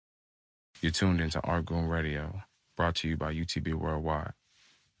You're tuned into Argoon Radio, brought to you by UTB Worldwide.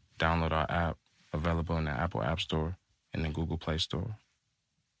 Download our app, available in the Apple App Store and the Google Play Store.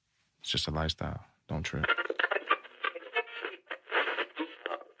 It's just a lifestyle. Don't trip.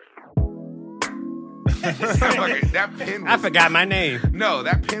 That pen was, I forgot my name. No,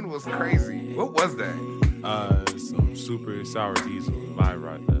 that pen was crazy. What was that? Some super sour diesel by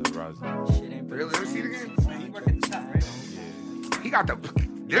Rosin. Really? Let me see it again. He got the...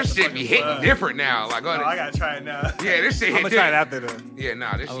 This shit be hitting different now. Like, I gotta try it now. Yeah, this shit hit I'm gonna try it after the...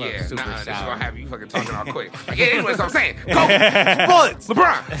 Yeah, this is sour. gonna have you fucking talking all quick. Like, yeah, anyway, that's what I'm saying. Go, sports,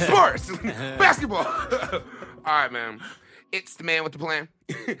 LeBron, sports, basketball. All right, man. It's the man with the plan.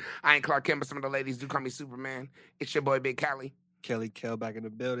 I ain't Clark Kent, but some of the ladies do call me Superman. It's your boy, Big Cali. Kelly Kell back in the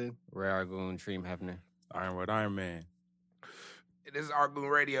building. Rare Argoon, Dream Hefner. Ironwood Iron Man. This is Argoon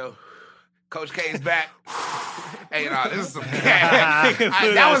Radio. Coach K is back. Hey, this is some cat.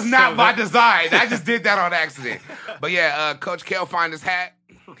 That was not by design. I just did that on accident. But yeah, Coach Kell found his hat.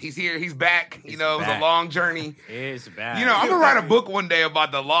 He's here. He's back. It was a long journey. It's bad. I'm going to write a book one day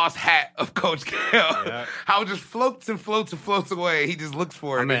about the lost hat of Coach Kell. Yep. How it just floats and floats and floats away. He just looks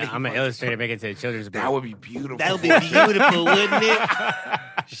for it. I'm an illustrator, make it to the children's book. That would be beautiful. That would be beautiful, wouldn't it?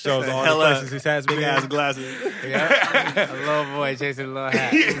 Shows all the places his hat's been. Big ass glasses. Yeah. A little boy chasing a little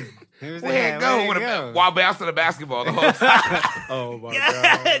hat. Where'd it go? While bouncing the basketball the whole time. Oh, my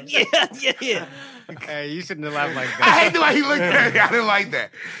God. Yeah. Hey, you shouldn't have laughed like that. I hate the way he looked at me. I didn't like that.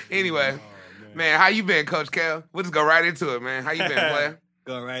 Anyway, man, how you been, Coach Kell? We'll just go right into it, man. How you been, player?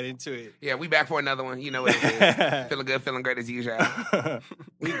 Going right into it. Yeah, we back for another one. You know what it is. Feeling good, feeling great as usual.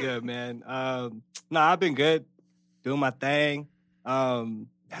 We good, man. I've been good. Doing my thing.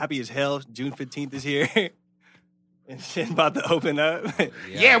 Happy as hell. June 15th is here. And shit about to open up.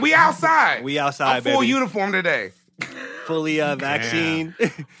 Yeah, we outside. We outside, I'm full baby. uniform today. Fully vaccine.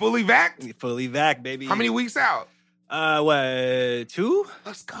 Fully vaxxed? Fully vac, baby. How many weeks out? What? 2?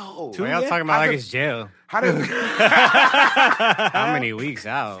 Let's go. Two? Why y'all talking about like it's jail? How many weeks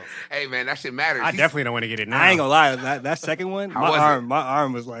out? Hey, man, that shit matters. I definitely don't want to get it now. I ain't gonna lie. That second one, How was it? my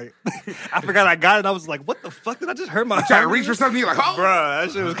arm was like, I forgot I got it. I was like, what the fuck? Did I just hurt my arm? Trying to reach for something, you're like, oh. Bro,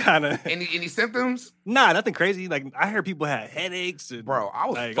 that shit was kind of... Any symptoms? Nah, nothing crazy. Like, I heard people had headaches. And, Bro, I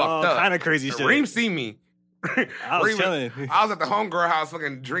was like, fucked all up. kind of crazy shit. Reem see me. I was chilling. I was at the homegirl house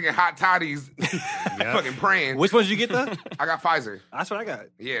fucking drinking hot toddies, fucking praying. Which ones you get, though? I got Pfizer. That's what I got.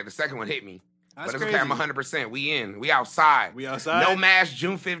 Yeah, the second one hit me. That's but it's crazy. okay, I'm 100%. We in. We outside. We outside? No mask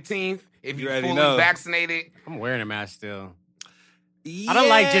June 15th. If You you're already fully know. vaccinated. I'm wearing a mask still. Yeah. I don't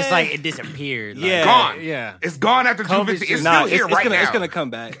like just like it disappeared. Like, Yeah. Gone. Yeah. It's gone after June COVID's 15th. It's just- still here right now. It's gonna come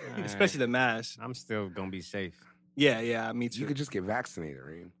back, Right. especially the mask. I'm still going to be safe. Yeah, me You too. could just get vaccinated,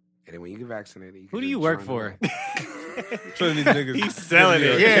 Reem. And then when you get vaccinated, you can Who do you just work join for? Some of these niggas. He's selling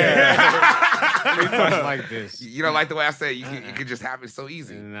it. Yeah. Like this. You don't like the way I say it? You could just have it so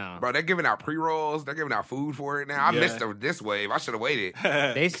easy. No. Bro, they're giving out pre-rolls. They're giving out food for it now. I Yeah. missed this wave. I should have waited.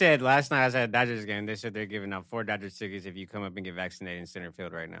 They said last night I was at a Dodgers game. They said they're giving out 4 Dodgers tickets if you come up and get vaccinated in center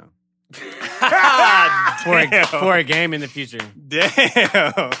field right now. For a game in the future.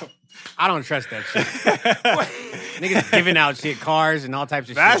 Damn. I don't trust that shit. Niggas giving out shit, cars and all types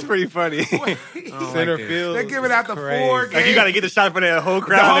of That's shit. pretty funny. I don't Center like this. field. They're giving out the crazy. 4 Like games. you got to get the shot for the whole the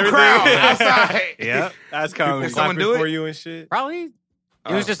crowd. whole and crowd everything. outside. Yep. That's comedy. Did someone Clapping do it? for you and shit. Probably.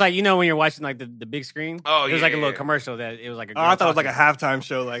 It was just like, you know, when you're watching like the big screen. Oh, It was like a yeah. little commercial that it was like a Oh, I thought it was like a halftime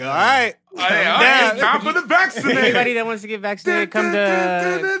show. Like, all right, Oh, yeah, all right, it's time for the vaccinated. Anybody that wants to get vaccinated, come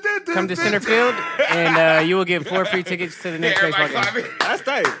to center field, and you will get 4 free tickets to the next baseball game. that's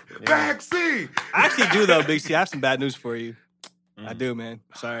tight. Vaccine. I actually do though, Big C. I have some bad news for you. I do, man.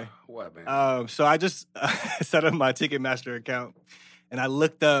 Sorry. What, man? So I just set up my Ticketmaster account, and I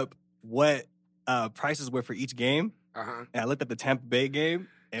looked up what prices were for each game, Uh-huh. and I looked at the Tampa Bay game.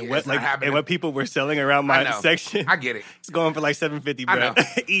 And Yeah, what it's not happening. and what people were selling around I my know. section, I get it. it's going for like $750, I bro, know.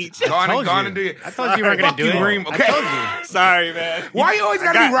 each. Go on told and you. do it. I told you weren't going Fuck to do you, it. Reem, okay? I told you. Sorry, man. Why you always I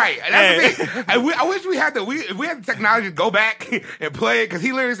gotta got- be right? That's the Hey. thing. I wish we had if we had the technology to go back and play it, because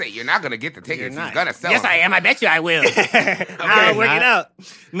he literally said, "You're not gonna get the tickets. You're He's not. gonna sell Yes, them." I am. I bet you I will. I'll work it out.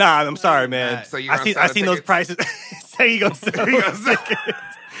 Nah, I'm sorry, man. So you're I gonna seen sell I the seen those tickets? prices. Say you gonna sell You gonna those sell- tickets.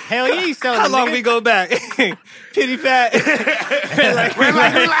 Hell yeah, you selling How them, long nigga. we go back? Pity fat. Red light, green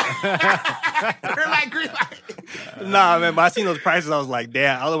light. Red light, green light. Nah, man. But I seen those prices. I was like,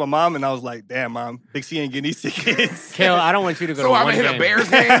 damn. I looked at my mom and I was like, damn, mom. Big C ain't getting these tickets. Kel, I don't want you to go So to I'm one gonna hit game. a Bears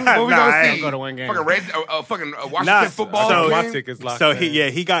game. What we Nah, I gonna ain't see? go to one game. Fucking Washington Nah, football. so- game? My tickets locked So in.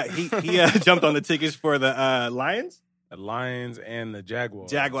 he jumped on the tickets for the Lions, The Lions and the Jaguars.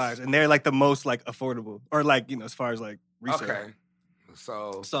 Jaguars, and they're like the most like affordable, or like as far as like resale. Okay.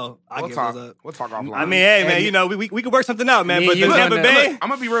 So I'll we'll give talk. those up. We'll talk offline. I mean, hey, man, And- you know, we could work something out, man. Me But and you the was Tampa gonna- Bay, I'm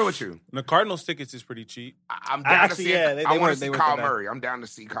gonna be real with you. The Cardinals tickets is pretty cheap. I'm down Actually, to see. yeah, they I want weren't- to they see weren't Kyle that bad. Murray. I'm down to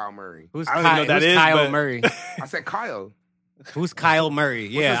see Kyle Murray. Who's I don't even know Kyle, what that who's is, Kyle but- Murray? I said Kyle. Who's Kyle Murray?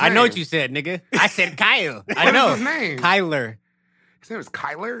 Yeah, his I know what name? you said, nigga. I said Kyle. I What is know. his name? Kyler. His name is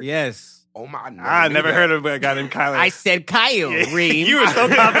Kyler. Yes. Oh my! I never heard of a guy named Kyler. I said Kyle. Reem. You were so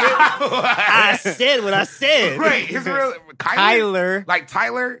confident. I said what I said. Wait, his real Kyler? Kyler. Like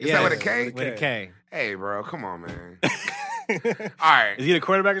Tyler? Is that with a Yes, K? With a K. Hey, bro, come on, man. All right. Is he the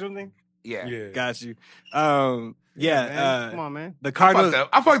quarterback or something? Yeah. Yeah. Got you. Man, come on, man. The I Cardinals.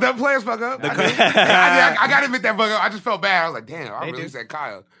 fucked up. Players fuck up. The I, Car- did. I gotta admit that fuck up. I just felt bad. I was like, damn, I They really do. said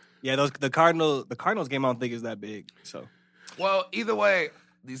Kyle. Yeah, the Cardinals game I don't think is that big. So. Well, either way,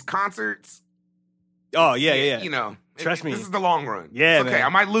 these concerts. Oh yeah. You know, Trust me. This is the long run. Yeah, It's okay. man. I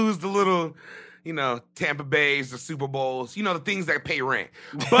might lose the little, Tampa Bays, the Super Bowls, the things that pay rent.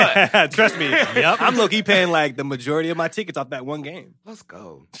 But Trust me. I'm low-key paying like the majority of my tickets off that one game. let's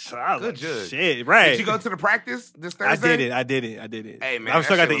go. So I was Good like, judge. shit, right? Did you go to the practice this I Thursday? did it. Hey man, I'm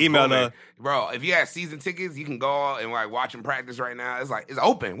still that got the shit was email booming. though. Bro, if you have season tickets, you can go and like watch them practice right now. It's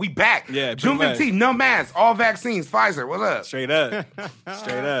open. We back. Yeah, June pretty much. 15th, no mask, all vaccines, Pfizer. What's up? Straight up. What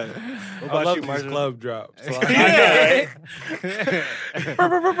I about love you, these Marshall? club drops. So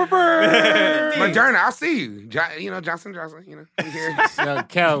Moderna, I'll see you. Johnson, we here. So,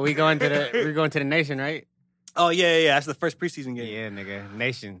 Kel, we're going to the nation, right? Oh yeah. That's the first preseason game. Yeah, nigga.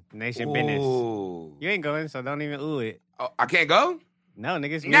 Nation business. Ooh. You ain't going, so don't even ooh it. Oh, I can't go? No,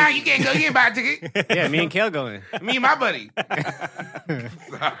 nigga. it's me. Nah, you can't go. You ain't buy a ticket. Yeah, me and Kel going. Me and my buddy.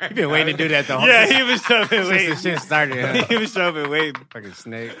 Sorry. You been waiting to do that the whole Yeah, time. he was shoving Since the waiting. shit started, huh? He was shoving waiting. Fucking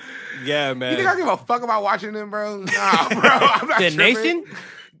snake. Yeah, You man. think I give a fuck about watching them, bro? Nah, bro. I'm not The tripping. nation?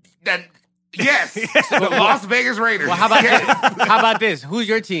 Yes. The Las Vegas Raiders. Well, how about Yes. this? How about this? Who's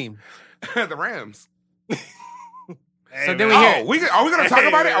your team? The Rams. So then we hear. Are we going to talk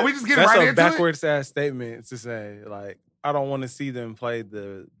about it? Are we just getting That's right a into it? backwards ass statement to say. Like, I don't want to see them play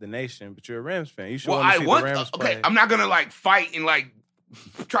the nation, but you're a Rams fan. You should Well, want to I see want. the Rams play. Okay, I'm not gonna like fight and like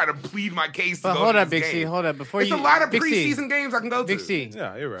try to plead my case. To But go hold to up, this Big C. game. Hold up. Before It's you. a lot of Big C, preseason games I can go to. Big C.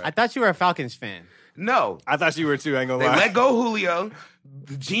 Yeah, you're right. I thought you were a Falcons fan. No, I thought you were too. I ain't gonna they lie. let go Julio.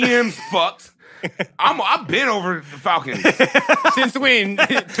 The GM's fucked. I've been over the Falcons. Since when?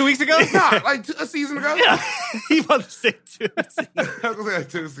 2 weeks ago? Nah, like a season ago. he about to say too. I was gonna say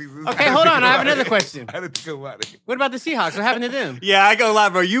 2 seasons. Okay, hold on. I have another question. I had to think about it. What about the Seahawks? What happened to them? Yeah, I ain't gonna lie,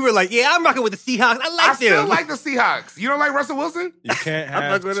 bro. You were like, yeah, I'm rocking with the Seahawks. I I like still them. like the Seahawks. You don't like Russell Wilson? You can't I'm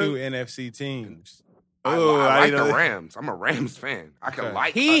have not gonna- two NFC teams. Oh, I I like know the that. Rams. I'm a Rams fan. I can Okay.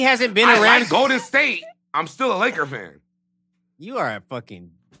 like. He hasn't been I a Rams. like Golden State. I'm still a Laker fan. You are a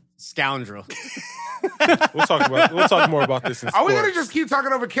fucking scoundrel. We'll talk more about this in Are we sports. gonna just keep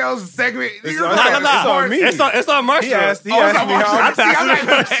talking over Kel's segment? It's You're on- right. it's on me. It's on Marshall. He asked me Oh, it's how on Marshall. See, I'm I'm,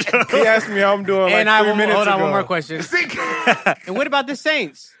 like- he asked me how I'm doing And like I 3 will minutes hold on ago. one more question. See, And what about the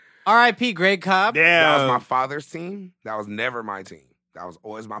Saints? R.I.P. Greg Cobb. that was Yeah. my father's team. That was never my team. That was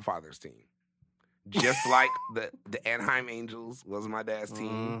always my father's team. Just like the Anaheim Angels was my dad's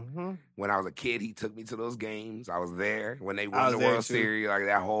team. Mhm. When I was a kid, he took me to those games. I was there when they I won was the there World too. Series, like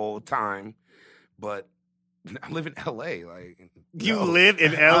that whole time. But I live in L.A. Like You no. live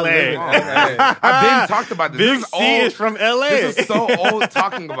in I live in LA. LA. I've been talked about this. Big This is C old. is from LA. This is so old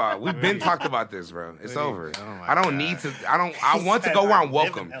talking about. We've been talked about this, bro. It's over. Oh my I don't God. need to. I want to go where I'm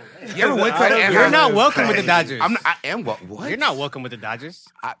welcome. You ever went to Anaheim? You're not welcome with the Dodgers. I am what? You're not welcome with the Dodgers.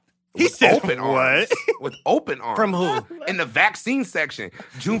 He With said open what? arms. With open arms. From who? In the vaccine section.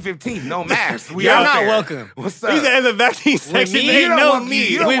 June 15th, no mask. We You're out not there. welcome. What's up? He's in the vaccine section. me, They you don't know want me.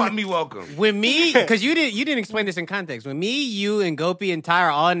 You don't When- want me welcome. When me, because you didn't explain this in context. When me, you, and Gopi and Ty are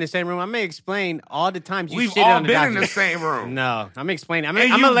all in the same room, I'm gonna explain all the times you We've shitted all on the been in Dodgers. the same room. No, I'm explaining. I'm And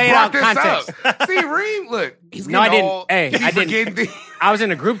gonna you lay it out brought this context. up. See, Reem, look, he's No, I getting didn't. old. Hey, He's I didn't. forgetting things. I was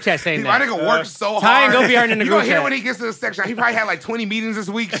in a group chat saying My that. nigga worked so hard. Ty and Gopi aren't in the You group gonna hear chat. when he gets to the section. He probably had like 20 meetings this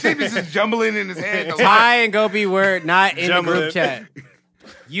week. Shit is just jumbling in his head. Ty and Gopi were not in the Jumbling. group chat.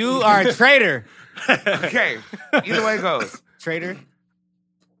 You are a traitor. Okay, either way it goes. Traitor.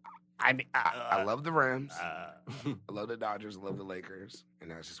 I love the Rams. I love the Dodgers. I love the Lakers.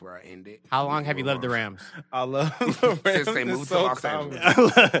 And that's just where I end it. How long have you loved the Rams? I love the Rams. Since they moved It's to so Los common.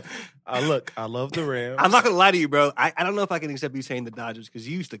 Angeles. I love the Rams. I'm not gonna lie to you, bro. I don't know if I can accept you saying the Dodgers because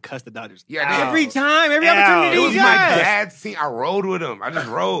you used to cuss the Dodgers. Yeah, I did. Every time, every Ow. opportunity It you was my got. dad's team. I rode with him. I just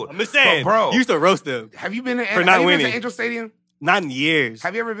rode. I'm just saying, But bro, you used to roast them. have you been to, for not have you been winning. to Angel Stadium? Not in years.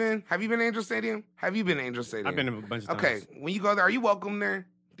 Have you ever been? Have you been to Angel Stadium? Have you been to Angel Stadium? I've been a bunch of times. Okay, when you go there, are you welcome there?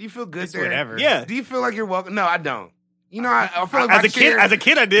 Do you feel good It's there? whatever. Yeah. Do you feel like you're welcome? No, I don't. You know, I feel like As my a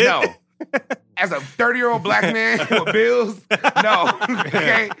kid, I did. No. As a 30-year-old black man with bills, no.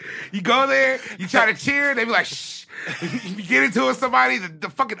 Okay? You go there, you try to cheer, they be like, shh. You get into it with somebody, the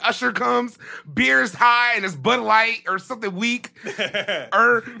fucking usher comes, beer's high, and it's Bud Light or something weak. I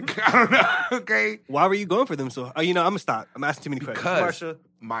don't know, okay? Why were you going for them? So, I'm gonna stop. I'm asking too many questions. Because Marsha.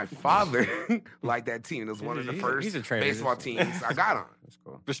 my father liked that team. It was one of the first he's a traitor. baseball teams I got on. That's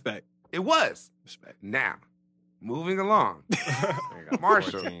cool. Respect. It was. Respect. Now, moving along.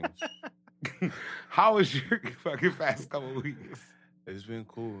 Marshall, how was your fucking past couple of weeks? It's been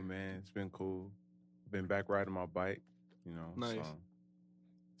cool, man. It's been cool. Been back riding my bike, you know. Nice. So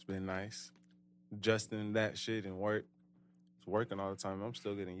it's been nice. Adjusting that shit and work. It's working all the time. I'm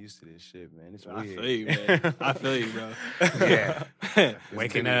still getting used to this shit, man. It's I weird. feel you, man. I feel you, bro. Yeah.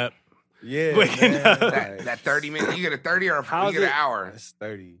 Waking up. Yeah, Waking man. up. That 30 minutes, you get a 30 or How's you get it- an hour? That's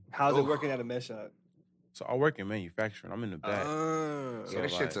 30. How's it Oof. working at a med shop? So I work in manufacturing. I'm in the back. Yeah, So,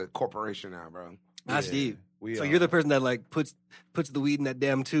 this shit's like- a corporation now, bro. That's Yeah. deep. We, So you're the person that like puts the weed in that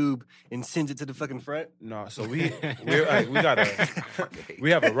damn tube and sends it to the fucking front? No, so we got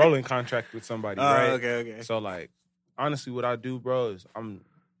we have a rolling contract with somebody, Oh, right? okay. So like, honestly, what I do, bro, is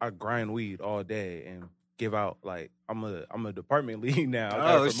I grind weed all day and give out like I'm a department lead now. I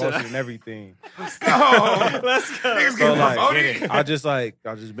got Oh, a shit. promotion and everything. Let's go. Let's go. Niggas So getting like, promoted. I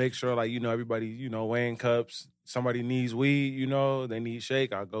just make sure like everybody weighing cups. Somebody needs weed, they need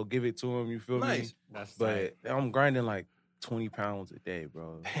shake. I go give it to them. You feel me? Nice. That's But I'm grinding like 20 pounds a day,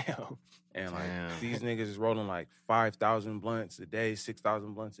 bro. Damn. And like Damn. these niggas is rolling like 5,000 blunts a day,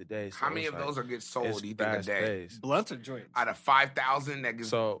 6,000 blunts a day. So How many it's of like, those are get sold, it's do you think, a fast day? paced. Blunts or joints? Out of 5,000 that gets...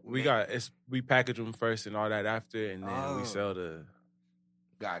 So we package them first and all that after, and then Oh. we sell the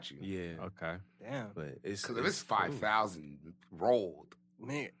Got you. yeah. Okay. Damn. But it's Because if it's cool. 5,000 rolled,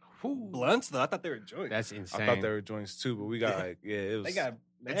 Man. whew, Blunts though? I thought they were joints. That's insane. I thought they were joints too, but we got like it was. they got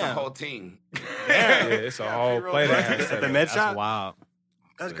it's a damn. whole team. yeah, it's a whole pre-roll play that blunts has at the to- med That's shop. wild.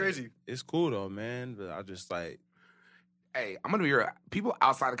 That's crazy. It's cool though, man. But I just like Hey, I'm gonna be real. People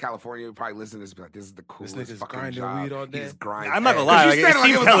outside of California would probably listen to this and be like, this is the coolest nigga's fucking grinding job. weed all day. He's grinding. I'm not gonna Hey, 'cause lie, you like, said it like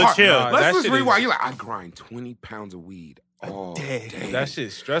seems was hella hard. chill. Nah, Let's that just shit rewind. is- You're like, I grind 20 pounds of weed all day. day. that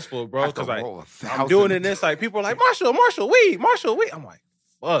shit's stressful, bro. I have to Because like roll 1,000. I'm doing it, and it's like people are like Marshall weed. I'm like,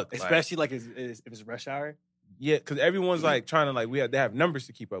 fuck, like, Especially like if it's rush hour. yeah, because everyone's like trying to like they have numbers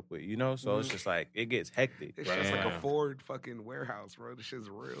to keep up with, So it's Mhm. just like it gets hectic. This bro. shit's like a Damn. Ford fucking warehouse, bro. This shit's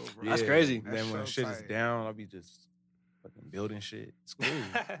real, bro. That's crazy. And then That's when so shit is tight. down, I'll be just fucking building shit. It's cool.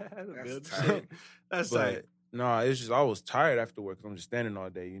 That's tight. tight. That's But tight. no, it's just I was tired after work 'cause I'm just standing all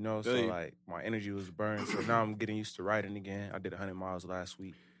day, So Really? like my energy was burned. So now I'm getting used to riding again. I did 100 miles last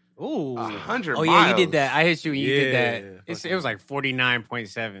week. Ooh. 100 Oh yeah, you did miles. that. I hit you when you did Yeah, that. It was like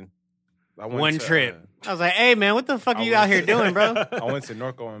 49.7. I went One to, trip. I was like, hey man, what the fuck are I you out went- here doing, bro? I went to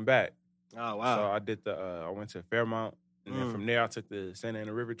Norco and back. Oh So wow. I did I went to Fairmount, and then Mm. from there I took the Santa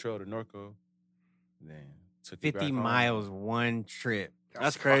Ana River Trail to Norco. And then took it 50 back home. miles one trip.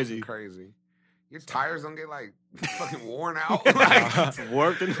 That's fucking crazy. Crazy. Your tires don't get like fucking worn out. Like, It's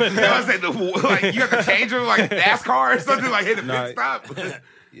warped and you know what I'm saying? Like you have to change them like NASCAR or something. Like hit a Nah, pit stop.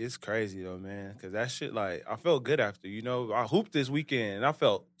 It's crazy though, man. Cause that shit, like, I felt good after. I hooped this weekend, and I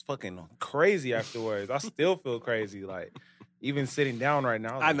felt fucking crazy afterwards. I still feel crazy, like, even sitting down right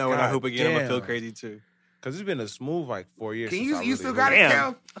now. I know when I hoop again, I'm gonna feel damn. crazy too. Cause it's been a smooth like 4 years. Can since you I you really still got it, Damn.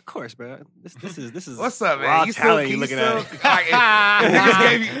 Kel? Of course, bro. This is What's up, man? raw You talent still, you can looking you at. still, like, it just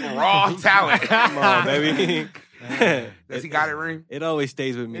gave you raw talent. Come on, baby. Does he got it, Reem? It always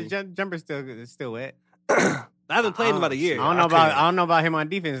stays with His me. jumper's still wet. I haven't played in about a year. I don't know about him on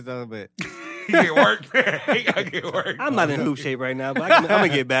defense though, but He get work. He gotta get work. I'm not in hoop shape right now, but I'm gonna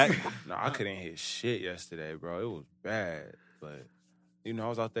get back. No, I couldn't hit shit yesterday, bro. It was bad, but. I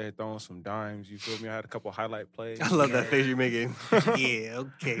was out there throwing some dimes. You feel me? I had a couple highlight plays. I love that face you're making. Yeah,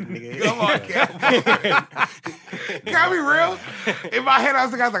 okay, nigga. Come on, Kel. Can I be real? In my head, I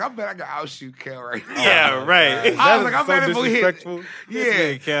was like, I bet I can outshoot Kel right now. Yeah, right. I was like, I so bet if we hit, disrespectful. yeah,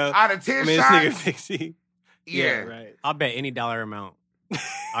 nigga, Kel. out of 10 I mean, this shots, nigga fixie. yeah. right. I'll bet any dollar amount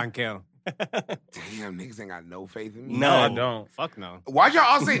on Kel. Damn, niggas ain't got no faith in me. No, I don't. Fuck no. Why'd y'all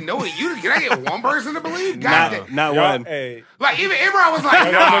all say no to you? Can I get one person to believe? God damn. Not Y'all- one. Hey, Like, even Imran was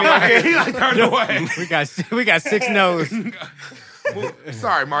like, no. He like turned away. We got 6 no's. Well,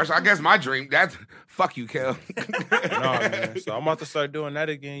 sorry, Marshall. I guess my dream, that's, fuck you, Kel. no, man. So I'm about to start doing that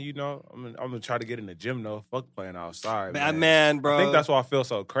again. I'm gonna try to get in the gym though. Fuck playing outside, Man, bro. I think that's why I feel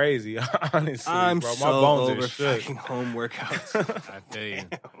so crazy. Honestly, I'm bro, my so bones over are shook. fucking home workouts. I feel you.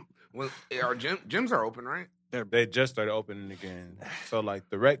 Well, our gyms are open, right? They just started opening again. So like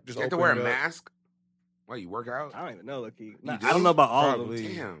the rec just You have to opened wear a up. mask What, you work out? I don't even know, Lucky. do? I don't know about all of Probably.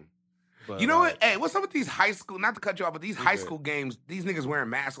 them. Damn. But, You know like, what? Hey, what's up with these high school? Not to cut you off, but these high good. school games, these niggas wearing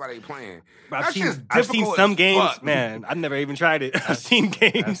masks while they playing. But That's just I've seen difficult some as games, fuck. man. I've never even tried it. I've seen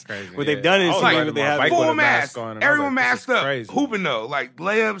games That's crazy. where Yeah. they've done it. I And was seen riding where they my have bike it. with Full a mask mask. on, and I was Everyone like, this masked is up. crazy. Hooping though, like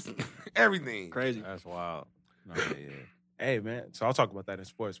layups, everything. Crazy. That's wild. No, yeah. Hey, man. So I'll talk about that in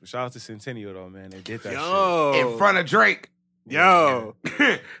sports. But shout out to Centennial, though, man. They did that Yo. In front of Drake. Yo.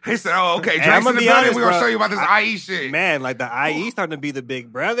 He said, "Oh, okay, Hey, Drake's I'm in gonna the be building. honest, We're gonna bro. show you about this IE shit." Man, like the IE starting to be the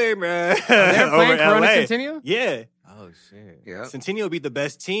big brother, man. They're playing Over Corona LA. Centennial? Yeah. Oh, shit. Yeah. Centennial be the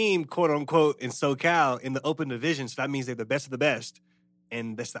best team, quote unquote, in SoCal in the open division. So that means they're the best of the best.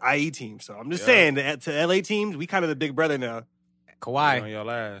 And that's the IE team. So I'm just saying that to LA teams, we kind of the big brother now. shit. On Kawhi,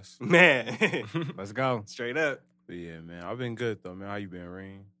 your ass. Man. let's go. Straight up. But yeah, man. I've been good, though, man. How you been,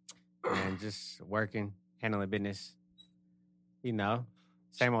 Reem? Man, just working, handling business. You know,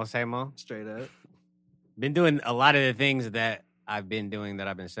 same old, same old. Straight up. Been doing a lot of the things that I've been doing that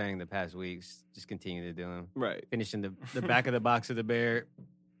I've been saying the past weeks. Just continue to do them. Right. Finishing the back of the box of the bear.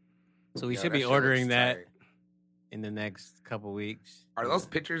 So we Yo, should that be shit ordering looks that tight. in the next couple weeks. Are those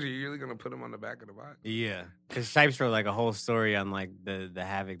pictures? Are you really gonna put them on the back of the box? Yeah, because Shipes wrote like a whole story on like the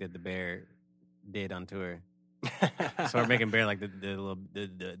havoc that the bear did on tour. So we're making Bear like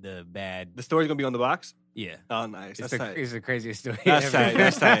the bad. The story's gonna be on the box? Yeah, Oh, nice. it's That's tight. it's the craziest story. That's ever. tight.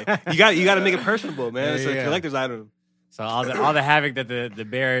 That's tight. You got to make it personable, man. Yeah, It's a yeah. collector's item. So all the havoc that the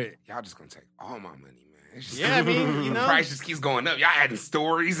bear. Y'all just gonna take all my money, man. It's just, Yeah, I mean, you the know. price just keeps going up. Y'all adding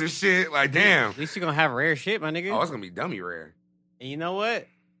stories and shit. Like, damn. At least you're gonna have rare shit, my nigga. Oh, it's gonna be dummy rare. And you know what?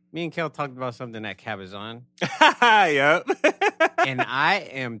 Me and Kel talked about something at Cabazon, Yep. and I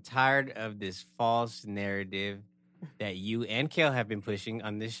am tired of this false narrative that you and Kel have been pushing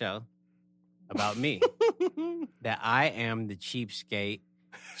on this show about me. That I am the cheapskate,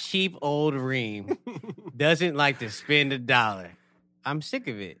 cheap old Reem, doesn't like to spend $1. I'm sick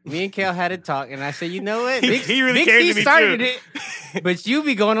of it. Me and Kel had a talk, and I said, you know what? Big, He really Big came C to me, started too. it, but you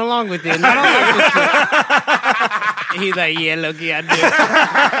be going along with it. And I don't like this shit. He's like, yeah, look, I do.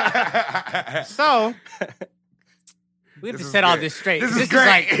 So, we have This to is set all good. this straight. This is great.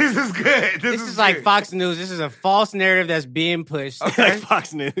 like, This is good. this is like good. Fox News. This is a false narrative that's being pushed. Like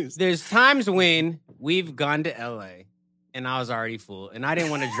Fox News. There's times when we've gone to LA and I was already full and I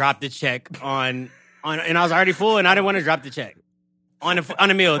didn't want to drop the check and I was already full and I didn't want to drop the check on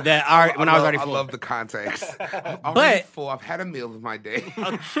a meal that when I was already full. I love the context. I'm But- full. I've had a meal of my day.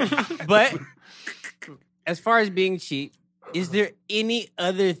 But as far as being cheap, is there any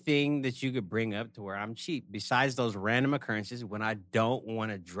other thing that you could bring up to where I'm cheap besides those random occurrences when I don't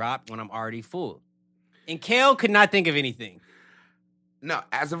want to drop when I'm already full? And Kale could not think of anything. No,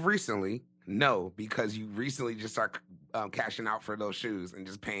 as of recently, no, because you recently just start cashing out for those shoes and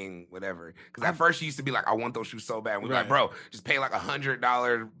just paying whatever. Because at first you used to be like, I want those shoes so bad. And we'd be like, bro, just pay like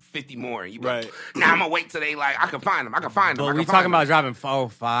 $100, 50 more. You be like, nah, I'm gonna wait till they like, I can find them. But we talking about dropping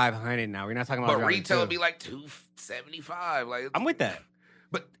 $500 now. We're not talking about But dropping retail $200. would be like $275. Like I'm with that.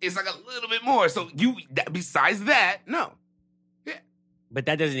 But it's like a little bit more. So besides that, no. But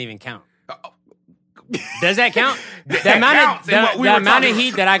that doesn't even count. Oh, Does that count? That The amount counts in what of we the were amount of talking heat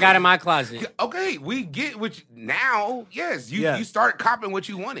about. that I got in my closet. okay, we get what now. Yes, Yeah. you start copping what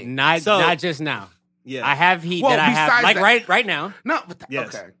you wanted. Not just now. Yeah. I have heat Well, that I have besides like that- right now. No, but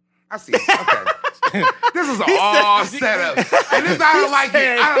Yes. okay. I see. Okay. This is all set up. And this I don't like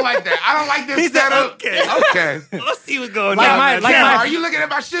it. I don't like that. I don't like He this said, setup. okay. Okay. Let's see what's going Like on. my- man. like Cam, my- are you looking at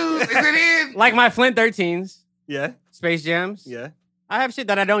my shoes? Is it in? Like my Flint 13s, Yeah. Space Jams. Yeah. I have shit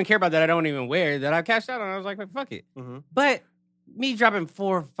that I don't care about that I don't even wear that I cashed out on. I was like, fuck it. Mm-hmm. But me dropping $400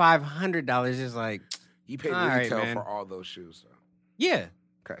 or $500 is like, You paid All right, retail man. for all those shoes. Though. yeah.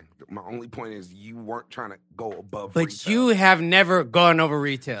 Okay. My only point is you weren't trying to go above But retail. you have never gone over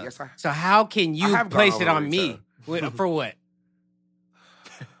retail. Yes, I have. So how can I you have gone place it over on me? For what?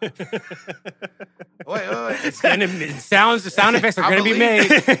 Wait. The sound effects are I going to be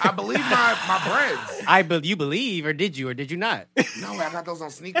believe- made. I believe my breads. You believe, or did you not? No, I got those on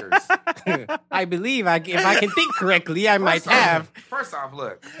sneakers. I believe, if I can think correctly, I might have. First off,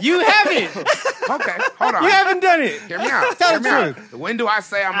 look. You haven't. Okay, hold on. You haven't done it. Hear me out. Tell Hear the me out. truth. When do I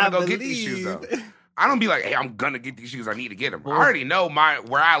say I'm I gonna go get these shoes though? believe. I don't be like, hey, I'm gonna get these shoes. I need to get them. I already know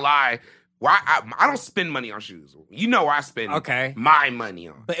where I lie. Where I don't spend money on shoes. You know where I spend my money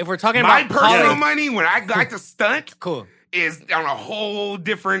on. But if we're talking My about personal quality, money when I like to stunt cool. is on a whole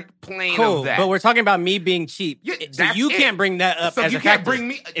different plane Cool, of that. but we're talking about me being cheap. Yeah, So that's you it. can't bring that up So as you a can't factor bring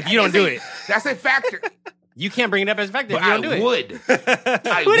me if you don't do it. That's a factor. You can't bring it up as effective But if you I don't do it. would. What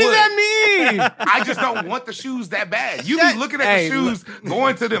does that mean? I just don't want the shoes that bad. You Shut- be looking at Hey, the shoes,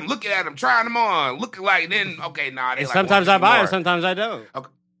 going to them, looking at them, trying them on, looking like then okay, nah. They And like sometimes one, I two buy more. them, sometimes I don't. Okay,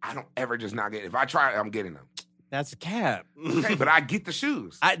 I don't ever just not get it. If I try it, I'm getting them. That's a cap. Okay, but I get the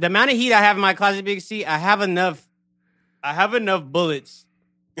shoes. The amount of heat I have in my closet, Big C, I have enough bullets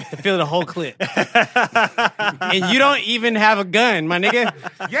to fill the whole clip. And you don't even have a gun, my nigga.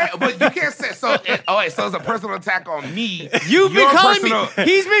 Yeah, but you can't say so. So it's a personal attack on me. You've been Your calling personal- me.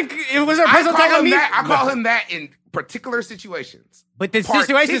 It was a I personal call attack on him me. that. I call him that in particular situations. But the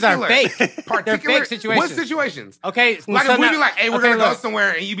situations are fake. They're Particular fake situations. What situations? Okay, Like so if we now- be like, "Hey, we're okay, gonna go look.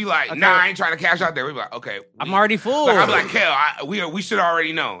 somewhere," and you be like, Okay. "Nah, I ain't trying to cash out there." We be like, "Okay, I'm already full. Like, I'm like, Kel, we should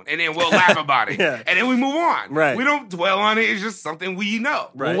already know, and then we'll laugh about it, Yeah. and then we move on. Right. We don't dwell on it. It's just something we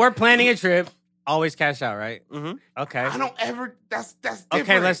know. When we're planning a trip, always cash out, right? Mhm. Okay. I don't ever. That's different.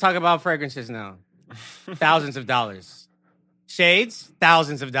 Okay, let's talk about fragrances now. Thousands of dollars. Shades,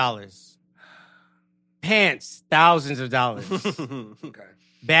 thousands of dollars. Pants, thousands of dollars. Okay.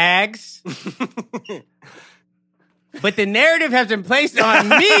 Bags. But the narrative has been placed on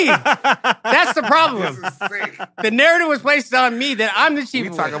me. That's the problem. This is sick. The narrative was placed on me that I'm the cheap We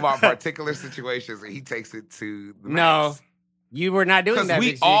one. talk about particular situations, and he takes it to the No, you were not doing because that.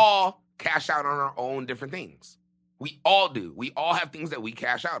 we Big C. all cash out on our own different things. We all do. We all have things that we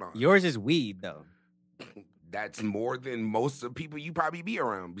cash out on. Yours is weed, though. That's more than most of the people you probably be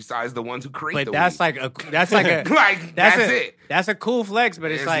around, besides the ones who create But the that's weed. like a like that's it. That's a cool flex, but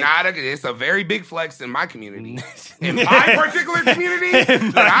it's, It's like not it's a very big flex in my community. In my particular community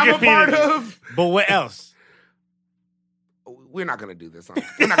that I'm a part of. But what else? We're not gonna do this on the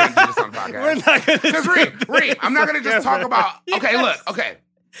podcast. We're not gonna. Because Reem, I'm not gonna just talk about okay.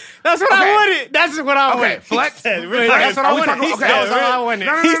 That's what Okay. I wanted. That's what I Okay, wanted. flex. said, we're Wait, not that's what Are I we wanted. talking- okay, That was all I wanted.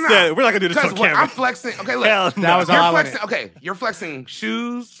 No, He said, "We're not gonna do this on Because when camera." I'm flexing, okay, look. Hell no. That was all You're I flexing, wanted. okay, you're flexing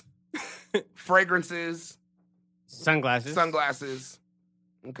shoes, fragrances, Sunglasses, sunglasses.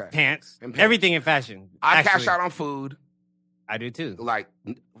 Okay. pants, And pants. everything in fashion. I cash Actually, out on food, I do too. like,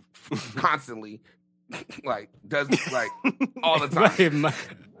 constantly. Like, all the time. Wait, my-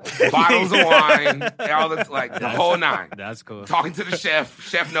 Bottles of wine, all the, like, the whole nine. That's cool. Talking to the chef.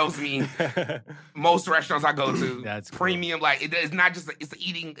 Chef knows me. Most restaurants I go to. That's cool. premium. Like, it's not just, it's the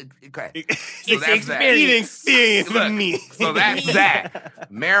eating. Okay. So It's that's that. eating experience Look, with me. So that's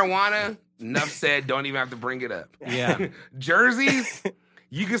that. Marijuana, enough said, don't even have to bring it up. Yeah. Jerseys,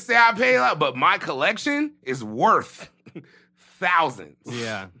 you can say I pay a lot, but my collection is worth thousands.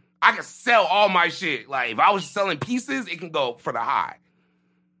 Yeah. I can sell all my shit. Like, if I was selling pieces, it can go for the high.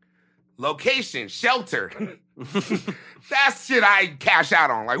 Location, shelter. That's shit I cash out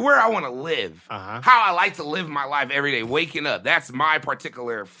on. Like, where I want to live. Uh-huh. How I like to live my life every day, waking up. That's my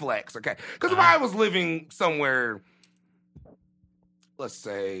particular flex, okay? Because if I was living somewhere, let's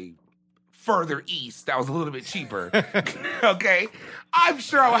say, further east, that was a little bit cheaper, okay? I'm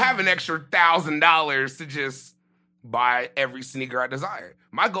sure I would have an extra $1,000 to just buy every sneaker I desire.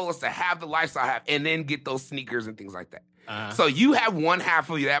 My goal is to have the lifestyle I have and then get those sneakers and things like that. So you have one half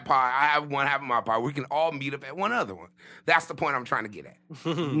of that pie, I have one half of my pie. We can all meet up at one other one. That's the point I'm trying to get at.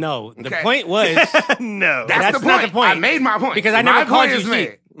 No, the Okay. point was No. That's not the point. I made my point. because I My never called point you is cheap.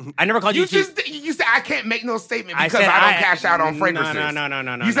 made. I never called you cheap. You said I can't make no statement I because said I don't cash out on fragrances. No.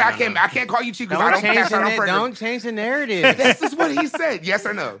 You said no, I can't call you cheap because I don't cash out on fragrances. Don't change the narrative. This is what he said. Yes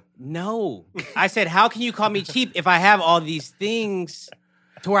or no? No. I said, how can you call me cheap if I have all these things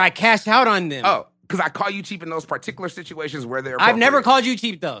to where I cash out on them? Oh, because I call you cheap in those particular situations where they're. I've never appropriate. called you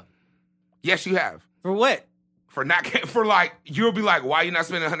cheap, though. Yes, you have. For what? For not for like you'll be like, why you not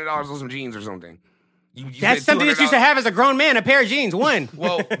spending $100 on some jeans or something? You That's said something that you $200. should have as a grown man, a pair of jeans. One.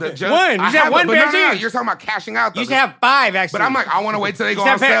 Well, the judge, One. You I should have one but pair of no, jeans. You're talking about cashing out. Though. You should have 5, actually. But I'm like, I want to wait till they go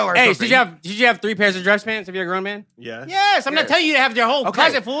You on should have sale or hey, something. did you have 3 pairs of dress pants if you're a grown man? Yeah. Yes. I'm not Yes. telling you to have your whole Okay.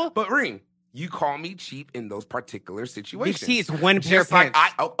 closet full. But Reem, you call me cheap in those particular situations. see, it's one pair of Just like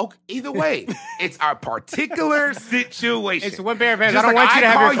pants. either way, it's a particular situation. It's one pair of pants. Just I don't like want you to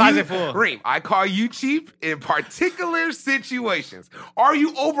have your call closet full. Reem, I call you cheap in particular situations. Are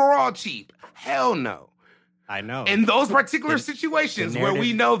you overall cheap? Hell no. I know. In those particular situations where we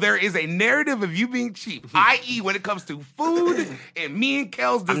narrative. know there is a narrative of you being cheap, i.e., when it comes to food and me and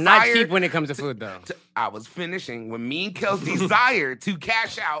Kel's desire. I'm not cheap when it comes to food, though. I was finishing when me and Kel's desire to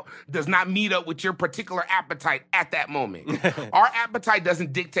cash out does not meet up with your particular appetite at that moment. Our appetite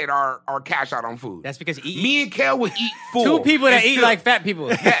doesn't dictate our cash out on food. That's because me and Kel would eat full. 2 people that and eat still- like fat people.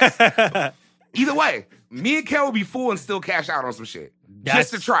 Yes. Either way, me and Kel would be full and still cash out on some shit.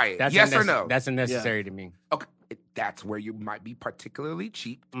 Just to try it. That's Yes or no? That's unnecessary to me. Okay. That's where you might be particularly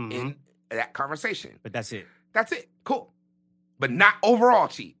cheap Mm-hmm. in that conversation. But that's it. That's it. Cool. But not overall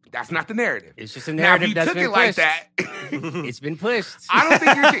cheap. That's not the narrative. It's just a Now, if narrative you that's took been it like pushed. that, It's been pushed. I don't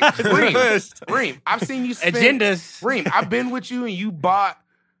think you're cheap. Pushed. Reem, I've seen you spend... Agendas. Reem, I've been with you and you bought...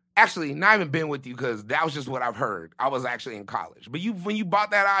 Actually, not even been with you because that was just what I've heard. I was actually in college. But when you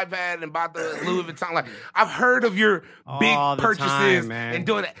bought that iPad and bought the Louis Vuitton, like I've heard of your big All the purchases time, man. and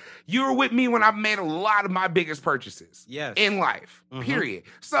doing that. You were with me when I made a lot of my biggest purchases Yes. in life, Mhm. period.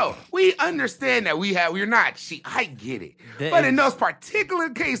 So we understand that we're not cheap. I get it. The But in ag- those particular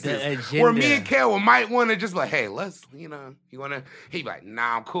cases the where me agenda. and Kel might want to just be like, hey, let's, you want to, he'd be like,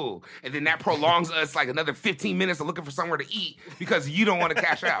 nah, I'm cool. And then that prolongs us like another 15 minutes of looking for somewhere to eat because you don't want to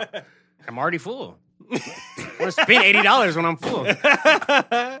cash out. I'm already full. I'm gonna spend $80 when I'm full.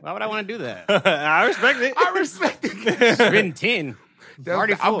 Why would I want to do that? I respect it. I respect it. Spend 10.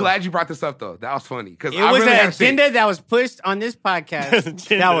 Already I'm full. glad you brought this up though. That was funny because It was an agenda that was pushed on this podcast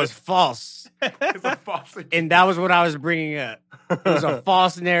that was false. It's a false agenda. And that was what I was bringing up. It was a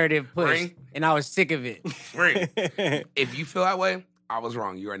false narrative push. Ring. And I was sick of it. Ring. If you feel that way, I was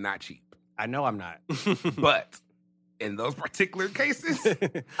wrong. You are not cheap. I know I'm not. But in those particular cases,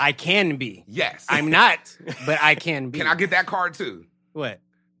 I can be. yes. I'm not, but I can be. Can I get that card too? What?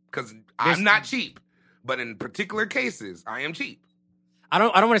 Because There's- I'm not cheap. But in particular cases, I am cheap. I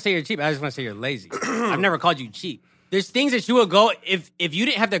don't want to say you're cheap. I just want to say you're lazy. I've never called you cheap. There's things that you would go if you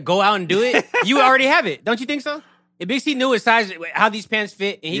didn't have to go out and do it, you already have it. Don't you think so? If Big C knew his size, how these pants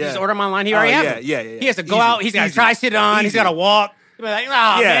fit, and he Yeah. just order them online, he already has them. Yeah. He has to go Easy, out. He's got to easy, try sit on. He's easy. got to walk. He'll be like,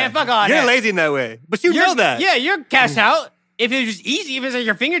 oh, man, fuck all You're that. lazy in that way, but you You're- know that. Yeah, you're cash out. If it was easy, if it's at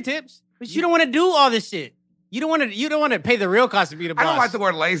your fingertips, but you don't want to do all this shit. You don't want to pay the real cost to be the boss. I don't like the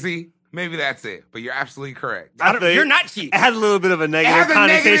word lazy. Maybe that's it. But you're absolutely correct. I feel You're not cheap. It has a little bit of a It negative has a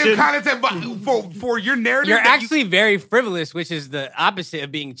connotation. negative connotation, but for your narrative, You're that you- actually very frivolous, which is the opposite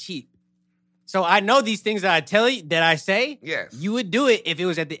of being cheap. So I know these things that I tell you, that I say, yes. you would do it if it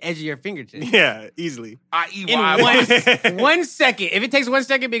was at the edge of your fingertips. Yeah, easily. I.e. In why? 1 second. If it takes 1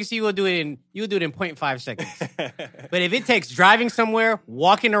 second, Big C, you will do it in 0.5 seconds. But if it takes driving somewhere,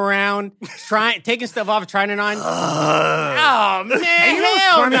 walking around, taking stuff off, trying it on, oh man, And you know what's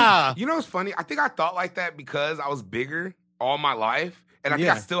hell funny? no. You know what's funny? I think I thought like that because I was bigger all my life. And I think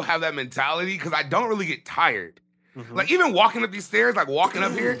I Yeah. still have that mentality because I don't really get tired. Mm-hmm. Like even walking up these stairs, like walking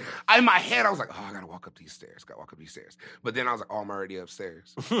up here, in my head, I was like, oh, I gotta walk up these stairs. But then I was like, oh, I'm already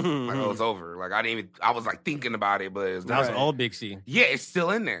upstairs. Like, oh, it's over. Like I was like thinking about it, but it's That was not. old Big C. Yeah, it's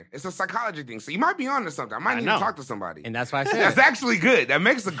still in there. It's a psychology thing. So you might be on to something. I might I need know. to talk to somebody. And that's why I said That's actually good. That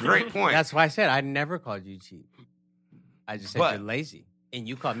makes a great point. That's why I said I never called you cheap. I just said But- you're lazy. And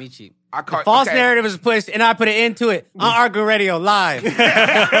you called me cheap. I The caught false okay. narrative was pushed, and I put it into it on Argo Radio live.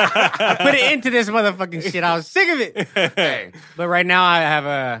 I put it into this motherfucking shit. I was sick of it. Hey. But right now, I have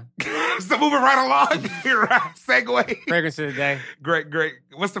a So moving right along. You're right. Segue. fragrance of the day. Great.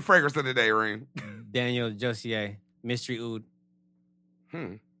 What's the fragrance of the day, Reem? Daniel Josier, Mystery Oud.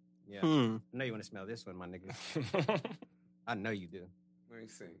 Hmm. Yeah. Hmm. I know you want to smell this one, my nigga. I know you do. Let me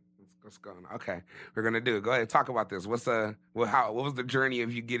see. What's going on? Okay, we're gonna do it. Go ahead and talk about this. What was the journey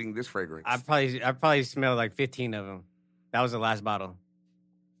of you getting this fragrance? I probably smelled like 15 of them. That was the last bottle.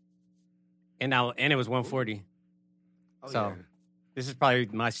 And it was $140. Oh, so- yeah. This is probably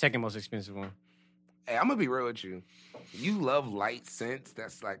my second most expensive one. Hey, I'm gonna be real with you. You love light scents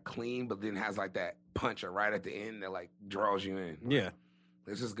that's like clean, but then has like that puncher right at the end that like draws you in. Yeah.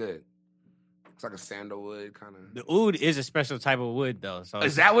 This is good. It's like a sandalwood kind of. The oud is a special type of wood, though. So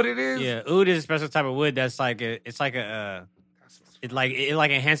Is that what it is? yeah, oud is a special type of wood that's like it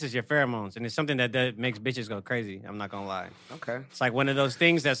enhances your pheromones, and it's something that makes bitches go crazy. I'm not gonna lie. Okay. It's like one of those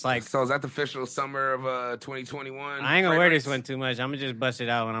things that's like So is that the official summer of 2021? I ain't gonna wear this one fragrance? too much. I'm gonna just bust it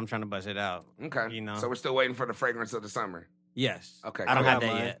out when I'm trying to bust it out. Okay. You know. So we're still waiting for the fragrance of the summer. Yes. Okay, I don't cool. have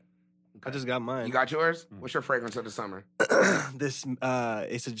that Mine. yet. I just got mine. You got yours? What's your fragrance of the summer? This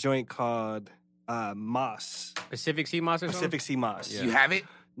it's a joint called Moss. Pacific Sea Moss or something? Pacific Sea Moss. Yeah. You have it?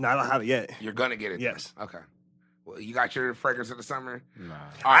 No, I don't have it yet. You're gonna get it. then. Yes. Okay. Well, you got your fragrance of the summer. Nah.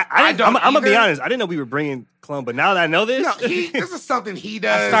 I'm gonna be either. honest. I didn't know we were bringing cologne, but now that I know this, No, this is something he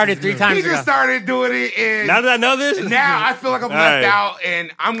does. I started 3 times He ago. just started doing it, and now that I know this, now I feel like I'm All left right. out,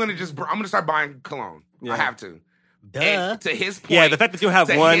 and I'm gonna start buying cologne. Yeah. I have to. Duh. And to his point, Yeah, the fact that you don't have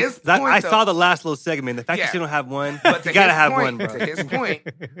to one. his 'cause point, I though- saw the last little segment. The fact Yeah. that you don't have one, But to you gotta his have point, one, bro. To his point,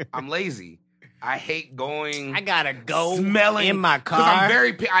 I'm lazy. I hate going. I gotta go smelling in my because I'm car.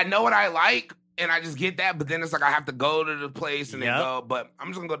 very. I know what I like, and I just get that. But then it's like I have to go to the place and then Yep. go. But I'm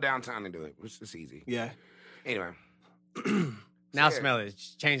just gonna go downtown and do it. It's easy. Yeah. Anyway, Now So, yeah. smell it.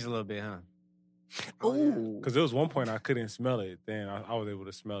 It's changed a little bit, huh? Ooh. Because there was one point I couldn't smell it. Then I was able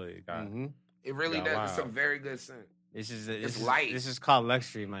to smell it. It got, Mm-hmm. It really Yeah, does. wow. It's a very good scent. It's light. This is called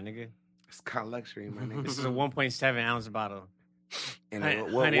luxury, my nigga. It's kind of luxury, my nigga. This is a 1.7 ounce bottle. And Honey-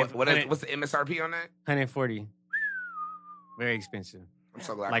 what's the MSRP on that? 140. Very expensive. I'm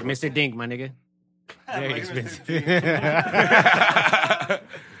so glad. Like Mr. Dink, my nigga. Very Like Mr. expensive. Dink.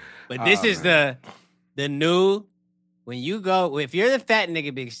 But this Oh, is the new, when you go, if you're the fat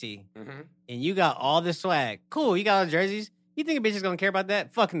nigga, Big C, Mhm. and you got all the swag, cool, you got all the jerseys, you think a bitch is gonna care about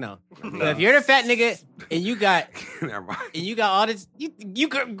that? Fuck no. No. But if you're the fat nigga and you got Never mind. all this,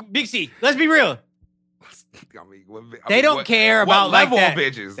 Big C, let's be real. I mean, They don't care about what level like of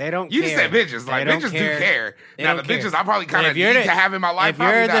that. bitches. They don't You care. just said bitches. They Like don't bitches care. do care. They Now don't the care. bitches I probably kind But of need to have in my life. If you're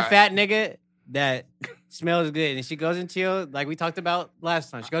probably the not. fat nigga that smells good and she goes into your, like we talked about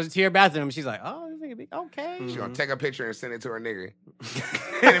last time, she goes into your bathroom and she's like, oh, this nigga be okay. She Mm-hmm. gonna take a picture and send it to her nigga.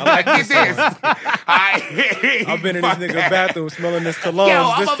 And be like, get this. I've been in this nigga bathroom smelling this cologne. Yo,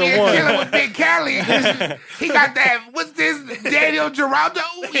 I'm This over the here chilling one. with Big Cali. He got that. What's this? Daniel Geraldo?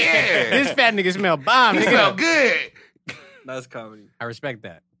 Yeah. This fat nigga smell bomb. He Nigga. smell good. That's comedy. I respect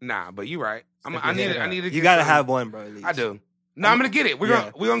that. Nah, but you right. Stick I your need head to. I up. need to. You get gotta some- have one, bro. At least. I do. No, I'm gonna get it. We're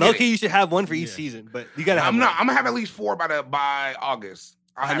Yeah. gonna Low get key, it. you should have one for each Yeah. season, but you gotta have I'm one. gonna have at least 4 by August.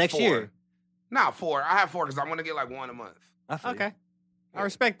 I have next 4. year? Nah, 4. I have 4 because I'm gonna get like 1 a month. I feel you. Okay. I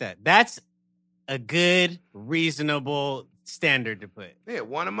respect that. That's a good, reasonable standard to put. Yeah,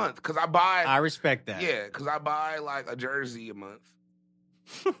 1 a month because I buy. I respect that. Yeah, because I buy like a jersey a month.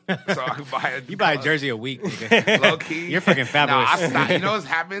 So I can buy a. You buy a jersey a week, nigga. Low key. You're freaking fabulous. No, I stop. You know what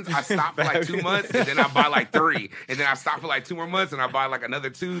happens? I stop for like 2 months, and then I buy like 3, and then I stop for like 2 more months, and I buy like another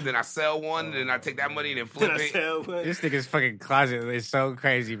 2. Then I sell 1, and then I take that money and then flip it. This nigga's fucking closet is so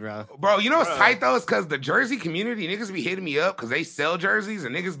crazy, bro. Bro, you know what's tight though? It's because the jersey community niggas be hitting me up because they sell jerseys,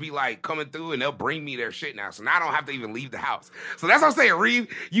 and niggas be like coming through and they'll bring me their shit now. So now I don't have to even leave the house. So that's what I'm saying, Reeve.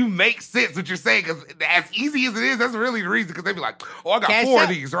 You make sense what you're saying because as easy as it is, that's really the reason. Because they be like, oh, I got Cash 4 up. of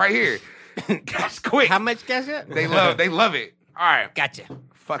these right here. Cash quick. How much cash up? They love it. All right, Gotcha.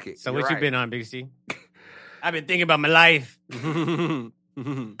 fuck it. So You're what you right. been on, Big C? I've been thinking about my life. That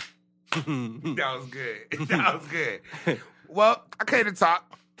was good. That was good. Well, I came to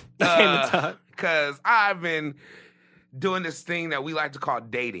talk. Because I've been doing this thing that we like to call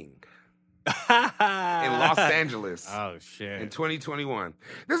dating in Los Angeles Oh shit. in 2021.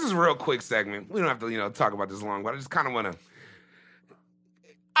 This is a real quick segment. We don't have to, talk about this long, but I just kind of want to.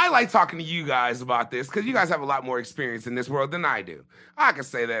 I like talking to you guys about this because you guys have a lot more experience in this world than I do. I can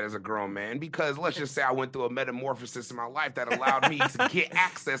say that as a grown man because let's just say I went through a metamorphosis in my life that allowed me to get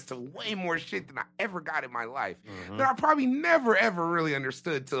access to way more shit than I ever got in my life that I probably never, ever really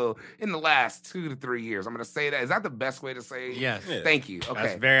understood till in the last 2 to 3 years. I'm going to say that. Is that the best way to say it? Yes. Yeah. Thank you. Okay.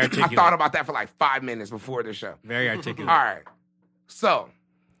 That's very I articulate. thought about that for like 5 minutes before the show. Very articulate. All right. So,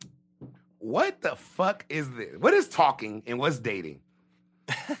 what the fuck is this? What is talking and what's dating?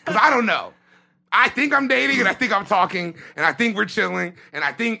 Because I don't know. I think I'm dating and I think I'm talking and I think we're chilling and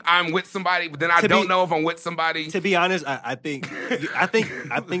I think I'm with somebody, but then I To don't be- know if I'm with somebody. To be honest, I think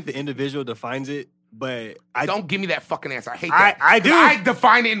the individual defines it, but I Don't give me that fucking answer. I hate that. I do. 'Cause I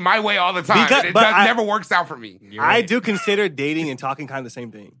define it in my way all the time. Because- and it but I- never works out for me. You're I right. do consider dating and talking kind of the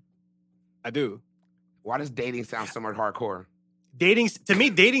same thing. I do. Why does dating sound so much hardcore? Dating to me,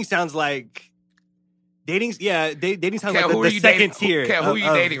 dating sounds like dating sounds Kel, like who are the you second dating? tier. Kel, who are you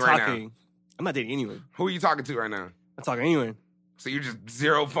of dating right now? talking. I'm not dating anyone. Who are you talking to right now? I'm talking to anyone. So you're just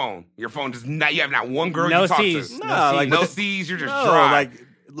zero phone. Your phone just not. You have not one girl No you talk C's. to. No Nah, like C's. No but the- C's. You're just no, dry.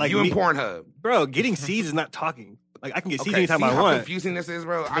 like you in me- Pornhub. bro. Getting C's is not talking. Like I can get C's Okay, anytime see I how want, confusing this is,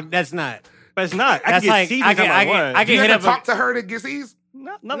 bro. But that's not. but it's not. I That's can get like C's I anytime can I want. I can you hit have up. to talk to her to get C's?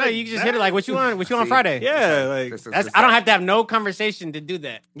 No, No, like you just that. hit it like what you want. What you want See, Friday? Yeah, like This is That's. just I don't that. have to have no conversation to do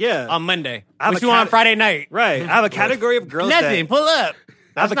that yeah, on Monday. I have What a you want on cat- Friday night? right. I have a category of girls Nothing. that Pull up.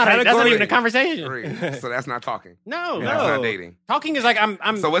 I have That's a not. That's not category- even a conversation. Three. So that's not talking. No. That's not No. dating. Talking is like I'm.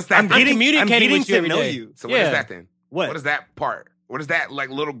 So what's that? I'm then? communicating with you to every know day. you. So what is Yeah. that then? What? What is that part? What is that like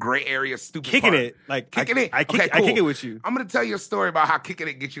little gray area stupid Kicking part? it, like Kicking I, it? I kick, Okay, I kick cool. it with you. I'm gonna tell you a story about how kicking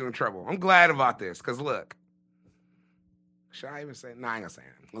it gets you in trouble. I'm glad about this because look. Should I even say? Nah, I ain't gonna say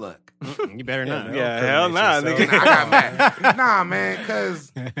it. Look. You better not. Yeah, hell nah, Nah, nigga. I got mad. Nah, man,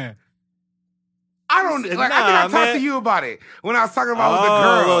 because I don't like. I think I Nah, talked man. to you about it when I was talking about with the Oh,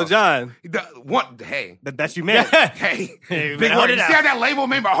 girl. Lil John, Hey, that's you meant. hey, Hey, big hold word. it You see out. how that label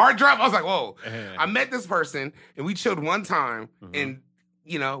made my heart drop? I was like, whoa. Yeah. I met this person and we chilled one time, Mhm.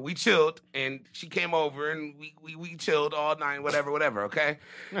 and we chilled, and she came over and we chilled all night, whatever. Okay,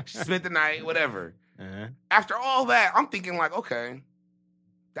 she spent the night, whatever. Uh-huh. After all that, I'm thinking like, okay,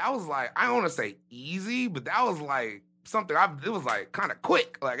 that was like, I don't want to say easy, but that was like something it was like kind of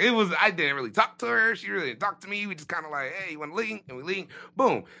quick. Like I didn't really talk to her. She really didn't talk to me. We just kind of like, hey, you want to link? And we link.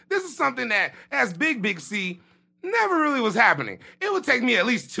 Boom. This is something that as Big C never really was happening. It would take me at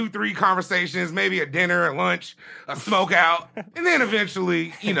least 2-3 conversations, maybe a dinner, a lunch, a smoke out, and then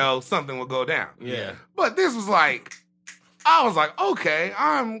eventually, something would go down. Yeah. But this was like, I was like, okay,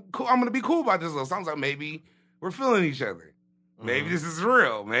 I'm cool. I'm gonna be cool about this little song. I was like, maybe we're feeling each other. Maybe this is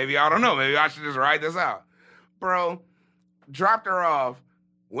real. Maybe I don't know. Maybe I should just write this out. Bro, dropped her off,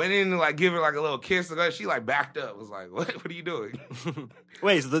 went in to like give her like a little kiss. She like backed up. Was like, what are you doing?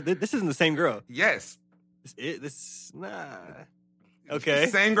 Wait, so this isn't the same girl? Yes. Nah. Okay.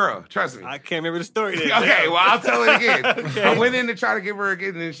 Same girl. Trust me. I can't remember the story then. Okay, well, I'll tell it again. Okay. I went in to try to give her again,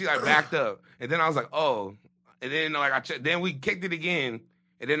 and then she like backed up. And then I was like, oh. And then like then we kicked it again.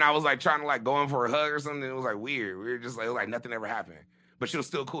 And then I was like trying to like go in for a hug or something. It was like weird. We were just like, it was like nothing ever happened. But she was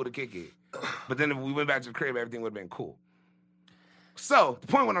still cool to kick it. But then if we went back to the crib, everything would have been cool. So the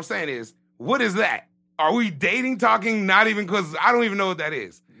point what I'm saying is, what is that? Are we dating, talking, not even, because I don't even know what that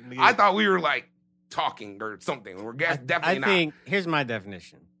is. I thought we were like talking or something. We're definitely not. I think, here's my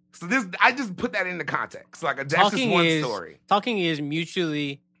definition. So I just put that into context. Like that's Talking just one is, story. Talking is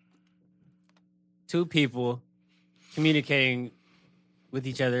mutually two people communicating with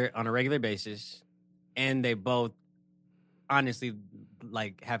each other on a regular basis, and they both honestly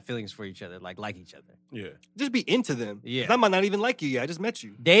like have feelings for each other, like each other. Yeah. Just be into them. Yeah. 'Cause I might not even like you yet. I just met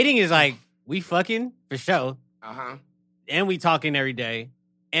you. Dating is like we fucking for sure, Uh-huh. and we talking every day,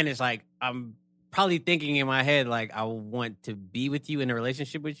 and it's like I'm probably thinking in my head like I want to be with you in a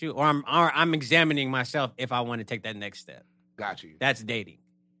relationship with you, or I'm examining myself if I want to take that next step. Got you. That's dating.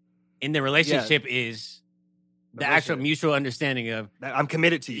 And the relationship is the actual mutual understanding of I'm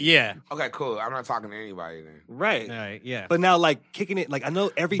committed to you. yeah. Okay, cool. I'm not talking to anybody then. Right. All right, yeah. But now, like, kicking it, like, I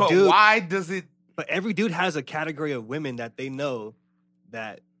know every But dude, why does it? but every dude has a category of women that they know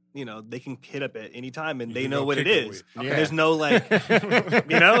that, they can hit up at any time and You they can know go what it kick it is. with. And there's no, like,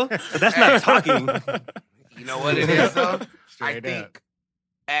 so that's not talking. You know what it is though? I Straight think up.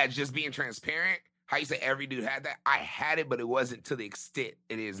 as just being transparent, how you say every dude had that. I had it, but it wasn't to the extent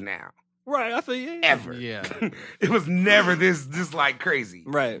it is now. Right. I feel you. Ever. Yeah. It was never this like crazy.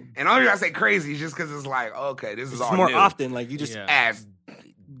 Right. And the only reason I say crazy is just because it's like, okay, this is It's all more new. often. Like, you just, Yeah. As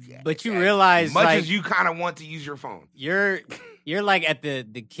But you as realize, much like, as you kind of want to use your phone. you're like at the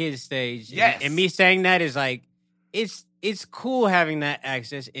kid stage. and- Yes. And me saying that is like it's cool having that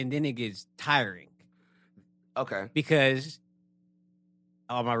access, and then it gets tiring Okay. because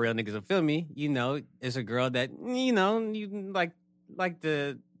all my real niggas will feel me. It's a girl that you like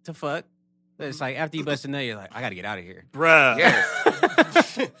to fuck. But it's like after you bust a nut, you're like, I gotta get out of here. bruh.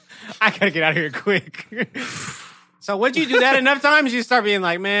 Yes. I gotta get out of here quick. So once you do that enough times, you start being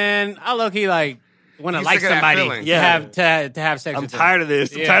like, man, I low key like want to You like sick of that somebody feeling. to Yeah. have sex. I'm with them. tired of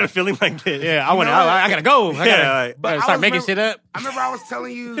this. I'm Yeah. tired of feeling like this. Yeah, I want to. know what? I gotta go. I gotta, Yeah, like- But gotta I start was making remember- shit up. I remember I was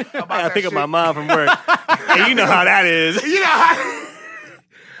telling you about I that gotta pick up shit. my mom from work. And you know how that is. You know how.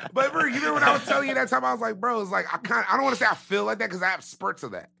 But bro, you remember when I was telling you that time? I was like, bro, it's like I don't want to say I feel like that because I have spurts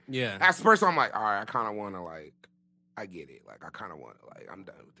of that. Yeah. I have spurts, where I'm like, all right, I kind of want to like, I get it. Like I kind of want to like, I'm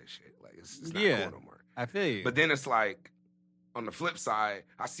done with this shit. Like it's not Yeah. cool no more. I feel you. But then it's like, on the flip side,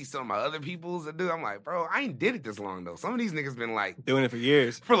 I see some of my other peoples that do. I'm like, bro, I ain't did it this long though. Some of these niggas been like, Doing it for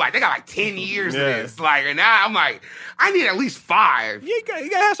years. for like, they got like 10 years Yeah. of this. Like, and now I'm like, I need at least 5. You gotta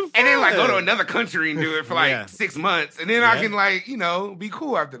have some fun. And then like go to another country and do it for like Yeah. 6 months. And then I Yeah. can like, be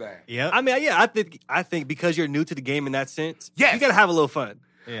cool after that. Yep. I mean, yeah, I think because you're new to the game in that sense, Yes. you gotta have a little fun.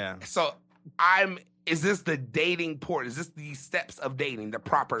 Yeah. So is this the dating port? Is this the steps of dating, the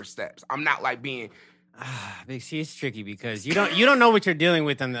proper steps? I'm not like being, Big C, it's tricky because you don't know what you're dealing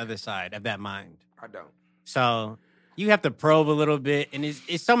with on the other side of that mind. I don't. So you have to probe a little bit, and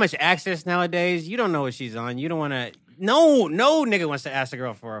it's so much access nowadays. You don't know what she's on. You don't want to. No nigga wants to ask a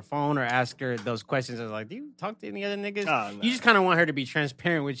girl for a phone or ask her those questions. Of like, do you talk to any other niggas? Oh, no. You just kind of want her to be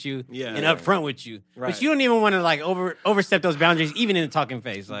transparent with you Yeah. and upfront with you. Right. But you don't even want to like overstep those boundaries, even in the talking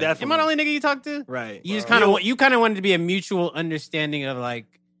phase. Like, am I Definitely. the only nigga you talk to? Right. You just kind of wanted to be a mutual understanding of like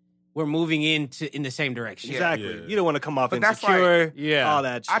we're moving in the same direction. Exactly. Yeah. You don't want to come off But that's insecure. Yeah. All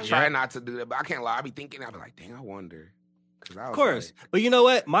that shit. I try not to do that, but I can't lie. I be thinking, I be like, dang, I wonder. Of course. But you know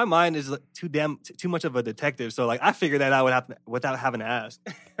what? My mind is like, too much of a detective. So like I figured that out without having to ask.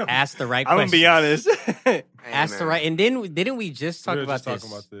 Ask the right I'm gonna question. be honest. Ask the right. And then didn't we just talk We were about just this?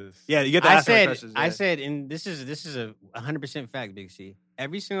 talking about this. Yeah, you get to I ask the right said, questions. I yeah. said, and this is a 100% fact, Big C.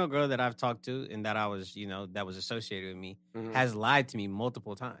 Every single girl that I've talked to and that I was, that was associated with me Mhm. has lied to me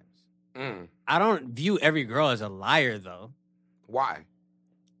multiple times. Mm. I don't view every girl as a liar, though. Why?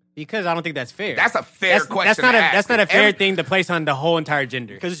 Because I don't think that's fair. That's a fair question. That's not a fair Every- thing to place on the whole entire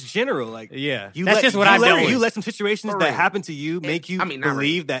gender. Because it's general. Like, Yeah, you that's let, just what you I've let, dealt with. You let some situations For that real. happen to you make you I mean, not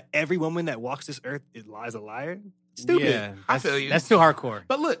believe really. that every woman that walks this earth is a liar. Stupid. Yeah, I that's- feel you. That's too hardcore.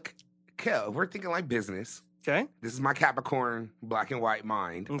 But look, Kel, if we're thinking like business. Okay. This is my Capricorn black and white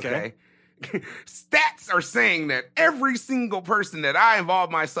mind. Okay. Okay. Stats are saying that every single person that I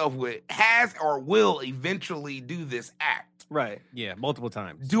involve myself with has or will eventually do this act. Right. Yeah, multiple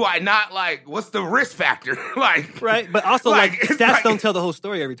times. Do I not like? What's the risk factor? Like, Right. But also, Like, like, it's stats like- don't tell the whole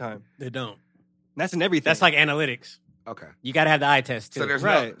story every time. They don't. That's in everything. That's like analytics. Okay. You got to have the eye test too. So there's no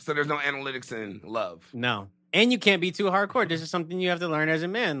Right. analytics in love. no, and you can't be too hardcore. This is something you have to learn as a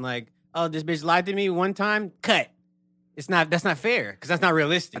man. Like, oh, this bitch lied to me one time. Cut. That's not fair because that's not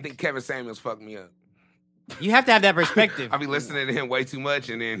realistic. I think Kevin Samuels fucked me up. You have to have that perspective. I'll be listening to him way too much,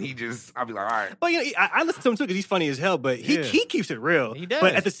 and then I'll be like, all right. Well, you know, I listen to him too because he's funny as hell, but Yeah. he keeps it real. He does.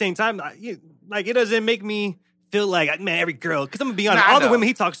 But at the same time, like, it doesn't make me feel like, man, every girl, because I'm going to be honest, Nah, I all the know. women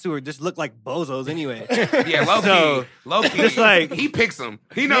he talks to are just look like bozos anyway. Yeah, low key. So, Low key. just like- he picks them.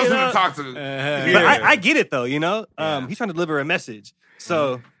 He knows You who know? to talk to. Uh-huh. But I get it, though, you know? Yeah. He's trying to deliver a message.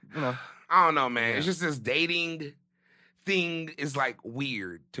 So, you know. I don't know, man. It's just this dating thing is like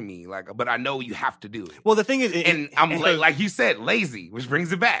weird to me. Like, but I know you have to do it. Well, the thing is, And I'm like you said, lazy, which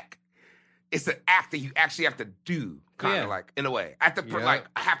brings it back. It's an act that you actually have to do, kind of Yeah. like in a way. I have to Yeah. like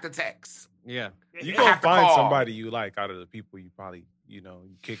I have to text. Yeah. You I gonna have to find call. somebody you like out of the people you probably, you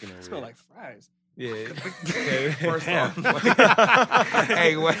kicking it with. smell like fries. Yeah. First off, Damn.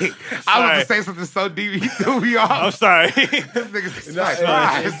 hey, wait. I was to say something so deep. He threw me off. I'm sorry. This nigga Nah, like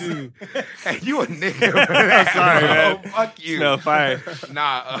hey, fries. dude. Hey, you a nigga, man. I'm sorry, man. Bro, fuck you. Smell fire.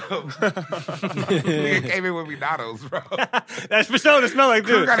 Nah, nigga came in with McDonald's, bro. That's for sure to smell like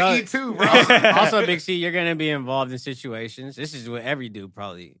You dude. gotta eat too, bro. Also, Big C, you're gonna be involved in situations. This is what every dude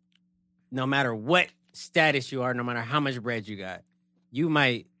probably, no matter what status you are, no matter how much bread you got, you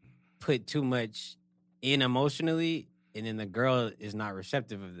might put too much in emotionally, and then the girl is not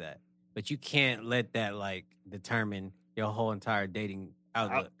receptive of that. But you can't let that like determine your whole entire dating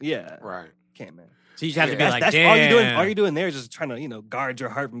outlook. Yeah. Right. Can't, man. So you just have to be Yeah, like, That's damn. all you're doing there is just trying to, guard your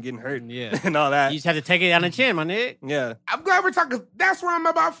heart from getting hurt Yeah. and all that. You just have to take it on the chin, my nigga. Yeah. I'm glad we're talking. That's where I'm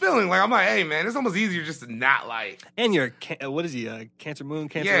about feeling. Like, I'm like, hey, man, it's almost easier just to not like. And you're, what is he, Cancer Moon,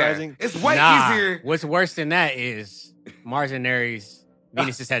 Cancer Yeah. Rising? It's way Nah, easier. what's worse than that is Mars and Aries,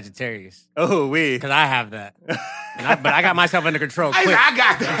 Venus is Sagittarius. Oh, we. Because I have that. But I got myself under control I quick.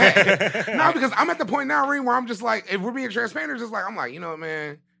 got that. No, because I'm at the point now, Reem, where I'm just like, if we're being transparent, it's just like, I'm like, you know what,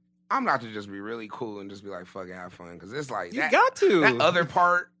 man? I'm about to just be really cool and just be like, fuck it, have fun. Because it's like, You that, got to. that other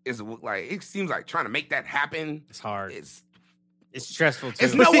part is like, it seems like trying to make that happen. It's hard. It's It's stressful too.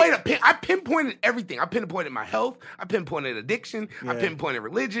 It's no way to I pinpointed everything. I pinpointed my health. I pinpointed addiction. I Yeah. pinpointed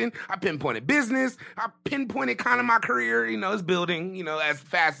religion. I pinpointed business. I pinpointed kind of my career. It's building, as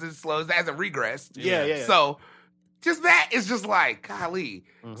fast as slow as it regressed. Yeah. So just that is just like, golly.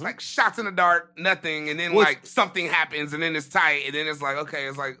 It's like shots in the dark, nothing, and then Well, like something happens and then it's tight, and then it's like, okay,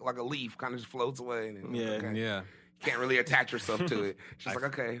 it's like a leaf kind of just floats away. And then, Yeah. okay. Yeah. Can't really attach yourself to it. It's just like,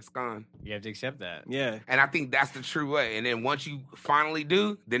 okay, it's gone. You have to accept that. Yeah. And I think that's the true way. And then once you finally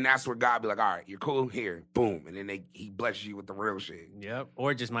do, then that's where God be like, all right, you're cool here. Boom. And then he blesses you with the real shit. Yep.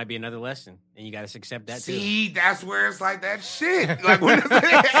 Or it just might be another lesson. And you got to accept that too. See, that's where it's like that shit. Like, when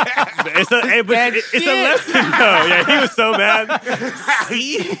It's a shit. lesson, though. Yeah, he was so mad.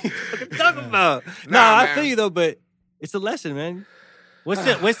 See? What you talking about? Nah, I man. feel you, though, but it's a lesson, man. What's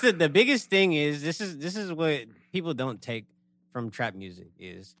the biggest thing is this is what people don't take from trap music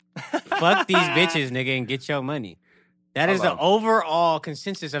is fuck these bitches, nigga, and get your money. That is the Hello. overall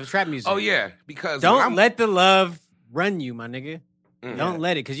consensus of trap music. Oh, yeah. Because Don't let the love run you, my nigga. Mm. Don't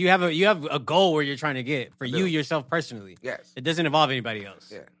let it, because you have a goal where you're trying to get for I you do. yourself personally. Yes. It doesn't involve anybody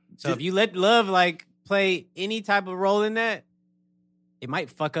else. Yeah. So if you let love like play any type of role in that, it might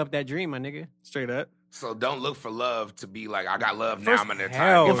fuck up that dream, my nigga. Straight up. So don't look for love to be like, I got love now. First- I'm in there hell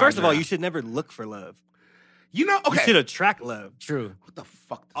tired. Well, first of all, nah. you should never look for love. You You should okay. attract love. True. What the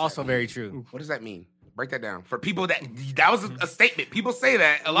fuck does Also that very mean? true. What does that mean? Break that down. For people that was a statement. People say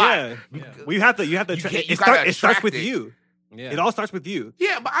that a lot. Yeah. Well, you have to You attract. can't- you It gotta starts attract with it. you. Yeah. It all starts with you.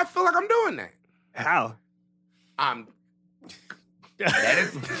 Yeah, but I feel like I'm doing that. How? I'm. That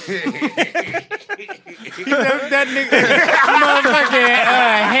is. that nigga,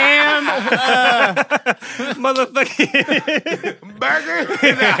 Motherfucking.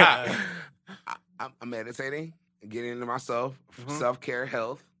 Burger. Nah. I'm meditating, getting into myself, self-care,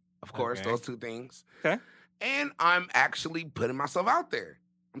 health, of course, Okay. those two things. Okay. And I'm actually putting myself out there.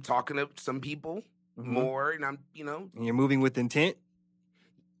 I'm talking to some people more, and I'm, And you're moving with intent.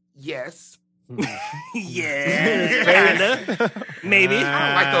 Yes. Yeah, kinda. Maybe. I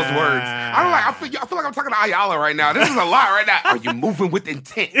don't like those words. I feel like I'm talking to Ayala right now. This is a lot right now. Are you moving with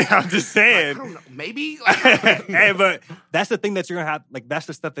intent? I'm just saying. I don't know. Maybe. Hey, but that's the thing that you're gonna have. Like, that's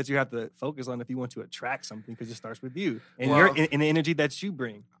the stuff that you have to focus on if you want to attract something, because it starts with you and Well- in the energy that you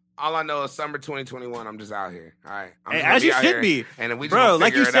bring. All I know is summer 2021. I'm just out here. All right. I'm Hey, just gonna as you out should here, be, And then we just bro. gonna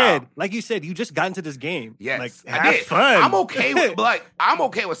Like figure you it said, out. you just got into this game. Yes, like I have did. fun. I'm okay with I'm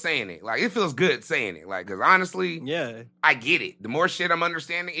okay with saying it. Like, it feels good saying it. Like, because honestly, Yeah, I get it. The more shit I'm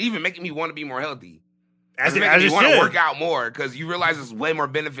understanding, even making me want to be more healthy. as It's it, making as me it want to should. work out more because you realize there's way more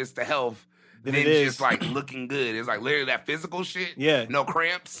benefits to health Than than it is. just like looking good. It's like literally that physical shit. Yeah. No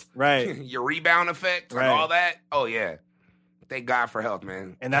cramps. Right, Your rebound effect. Like Right. all that. Oh, yeah. Thank God for health,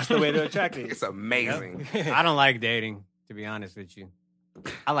 man. and that's the way to attract it. It's amazing. I don't like dating, to be honest with you.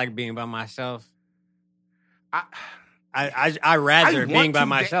 I like being by myself. I rather want being by to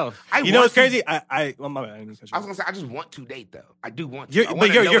myself. You know what's want to- crazy? Well, my bad. I didn't mean to cut you I off. was gonna say I just want to date though. I do want to. You're, I but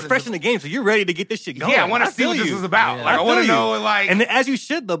wanna you're know you're this fresh is- in the game, so you're ready to get this shit going. Yeah, I want to see feel what this you. is about. Yeah. Like I I want to feel you. know like And as you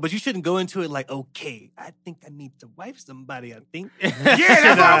should though, but you shouldn't go into it like, okay, I think I need to wife somebody. I think. yeah,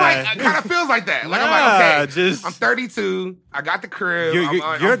 that's what I'm like. It kind of feels like that. Like I'm like, okay, just I'm 32. I got the crib. You're,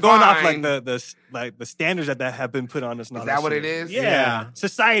 I'm you're going off fine. like the standards that have been put on us. And all Is that what shit. it is? Yeah. Yeah.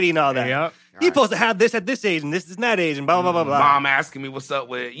 Society and all that. Yep. You're supposed to have this at this age and this is that age and blah blah blah blah. Mom asking me what's up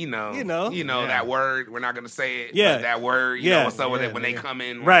with Yeah. that word. We're not gonna say it. Yeah. but that word. You Yeah. know what's up with Yeah, it when they yeah. come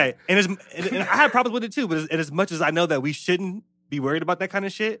in. Right. And I have problems with it too. But as much as I know that we shouldn't be worried about that kind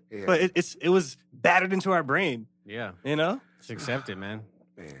of shit, Yeah. but it was battered into our brain. Yeah, You know. it's accepted, man.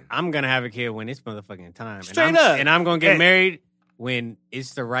 Man. I'm gonna have a kid when it's motherfucking time. Straight up. And I'm gonna get Hey. married when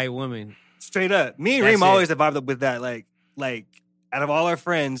it's the right woman. Straight up. Me and That's Reem it. always have vibed up with that. Like out of all our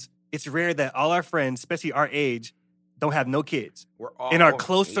friends, it's rare that all our friends, especially our age, don't have no kids We're all in our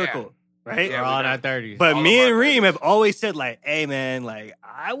close circle, right? Yeah, We're all in we our got- 30s. But all me of and our Reem friends. have always said, like, hey man, like,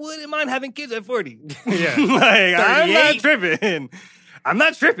 I wouldn't mind having kids at 40. Yeah. Like, I'm not 38. tripping. I'm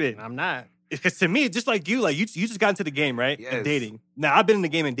not tripping. I'm not. Because to me, just like you just got into the game, right? Yes. And dating. Now I've been in the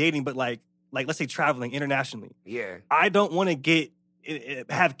game and dating, but like let's say traveling internationally. Yeah. I don't want to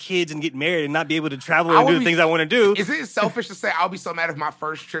have kids and get married and not be able to travel I and would do the be- things I want to do. Is it selfish to say I'll be so mad if my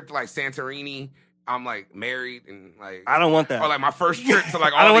first trip to like Santorini, I'm like married and like I don't want that. or like my first trip to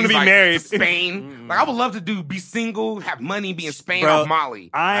like all I don't wanna these, be like, married. Spain. Like I would love to be single, have money, be in Spain Bro, off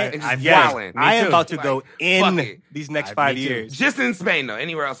Molly. and just yes, wildin'. I am too. about to Like, go fuck in it. these next Me 5 too. years. Just in Spain though.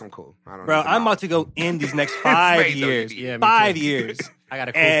 Anywhere else I'm cool. I don't Bro, need the I'm about knowledge. to go in these next 5 Spain, though, years. you Yeah, me 5 too. years. I got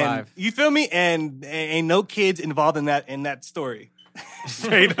a cool And 5. you feel me? And ain't no kids involved in that story.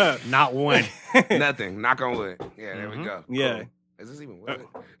 Straight up. Not one. Nothing. Knock on wood. Yeah, there we go. Yeah. Cool. Is this even wood?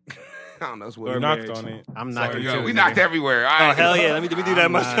 I don't know. It's We wood. knocked marriage. on it. I'm There knocking we go. too. We nigga. knocked everywhere. All Oh right. hell yeah! Let me do that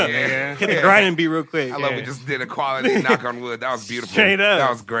I'm much. not, Yeah. Hit the grinding beat real quick. I love we Yeah. just did a quality knock on wood. That was beautiful. Straight up. That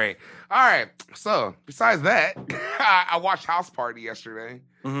was great. All right. So besides that, I watched House Party yesterday,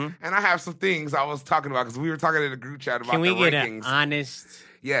 Mhm. and I have some things I was talking about because we were talking in the group chat about Can we the get rankings. an honest,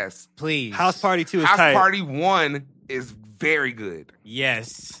 Yes, please? House Party 2 is House tight. Party 1 is very good.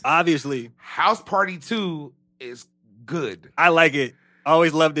 Yes. Obviously, House Party 2 is good. I like it.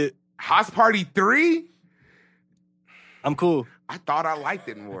 Always loved it. House Party 3, I'm cool. I thought I liked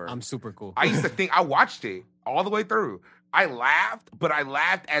it more. I'm super cool. I used to think I watched it all the way through. I laughed, but I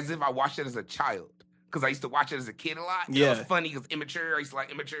laughed as if I watched it as a child because I used to watch it as a kid a lot. Yeah. It was funny because immature. I used to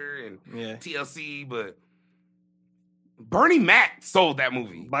like immature and Yeah, TLC, but Bernie Mac sold that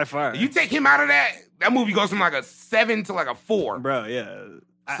movie. by far. You take him out of that movie goes from like a 7 to like a 4. bro. Yeah.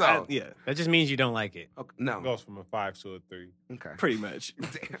 So- yeah, That just means you don't like it. Okay, no, Goes from a 5 to a 3. okay, pretty much.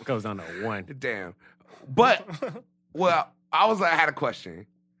 damn, It goes on to 1. damn. But well, I had a question.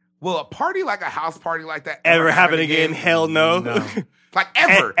 Will a party like a house party like that Ever happen again? Hell no. No. Like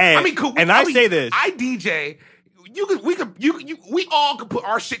ever? Hey, I mean, cool. and I say this. I DJ. We all could put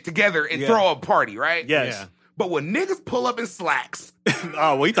our shit together and Yeah. throw a party, right? Yes. Yeah. But when niggas pull up in slacks,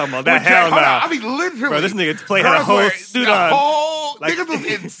 Oh, what you talking about? That with hell hold on, no. I mean literally, Bro, this nigga played had a girls whole wear suit a on. whole Like- niggas was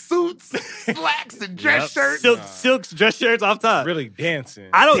in suits, slacks, and dress shirts. Silks, dress shirts off top. Really dancing.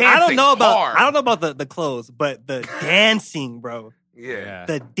 I don't Dancing know about hard. the clothes, but the dancing, bro. Yeah.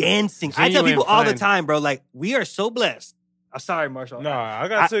 The dancing. I tell Genuine people all the fun. time, bro. Like we are so blessed. I'm sorry, Marshall. No, I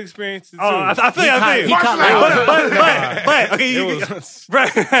got to experience it too. Oh, I feel you. I feel you. He caught But okay, It you, was-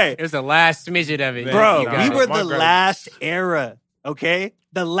 right. It was the last smidget of it. Bro, You got we it. were My the grandma- last era, okay?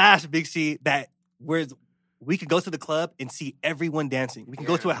 The last Big C that we could go to the club and see everyone dancing. We can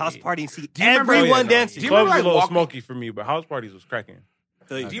go to a house party and see Do you remember- everyone Oh, yeah, no. dancing. Do you Clubs remember, a little like, smoky for me, but house parties was cracking.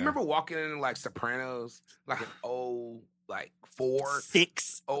 Do you remember walking in like Sopranos, like an old like 4,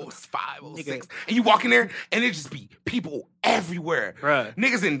 6. 05, 06. Nigga. And you walk in there and it just be people everywhere. Bruh.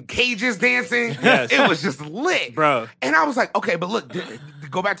 Niggas in cages dancing. Yes. It was just lit. Bro. And I was like, okay, but look,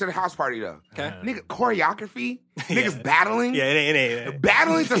 go back to the house party though. Okay. Nigga, choreography, niggas Yeah. battling. Yeah, it ain't.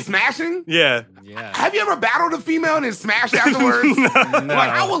 Battling to smashing. Yeah. Yeah. Have you ever battled a female and then smashed afterwards? No.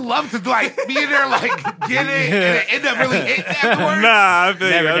 Like, I would love to like be in there, like get it, and it end up really hitting afterwards. Nah, I feel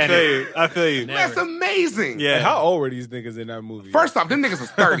Never you. I done feel it. you. I feel you. Never. That's amazing. Yeah. How old were these niggas in that movie? First off, them niggas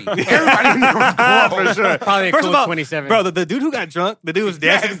was 30. Everybody in there was grown. For sure. Probably a First cool of all, 27. Bro, the dude who got drunk, the dude was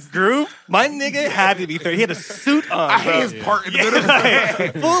dancing Yes. groove. My nigga had to be 30. He had a suit on, I bro. hate his part in the middle of his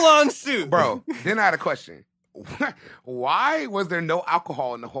head. Full on suit. Bro, then I had a question. Why was there no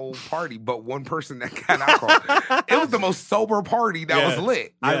alcohol in the whole party but one person that got alcohol? It was the most sober party that was Yeah.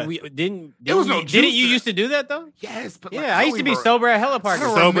 lit. Yeah. Didn't was no didn't juice you in used to do that though? Yes, but Yeah, I used to be bro. sober at hella I parties.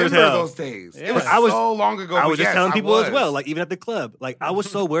 don't Sober as remember hell. those days. It Yeah. was I was- so long ago. I but was just yes, telling I people as was. well, like even at the club, like I was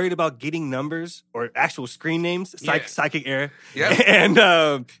so worried about getting numbers or actual screen names, Yeah. psychic error, Yep.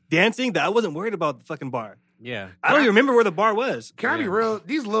 and dancing that I wasn't worried about the fucking bar. Yeah. I don't even remember where the bar was. Can I be Yeah. real?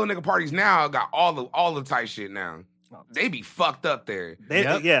 These little nigga parties now got all the tight shit now. They be fucked up there. They,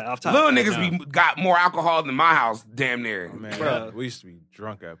 Yeah, off top. Little know. niggas be got more alcohol than my house, damn near. Oh, man, Bro. we used to be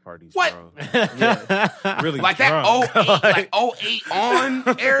drunk at parties, What? bro. Really Like that drunk. 08, like 08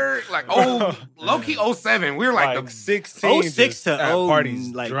 on air, like low key 07. We were like, like the 16 06 just to at 0,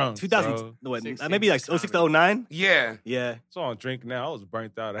 parties like drunk, 2000, bro. what, 16 maybe like 06 to 09? yeah. Yeah. So on drink now, I was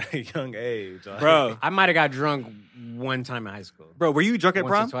burnt out at a young age. Like, Bro. I might have got drunk one time in high school. Bro, were you drunk at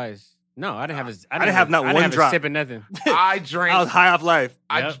Once prom? or twice. No, I didn't have a. I didn't have not one have drop. A sip of nothing. I drank. I was high off life.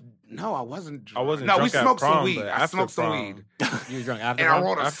 Yep. No, I wasn't. I wasn't No, we drunk at smoked some prom, weed. but I after smoked some prom- weed, You were drunk after and I prom?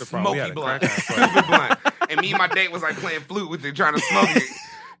 rolled a After prom, we had smoky a blunt, crack house stupid blunt. And me and my date was like playing flute with it, trying to smoke it.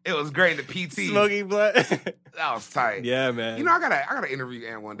 It was great. The PT, Smoking blood. that was tight. Yeah, man. You know, I gotta interview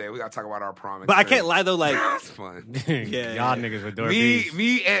Ann one day. We gotta talk about our prom. but I can't experience. lie though, like It's fun. Yeah. Y'all niggas with door Me, bees.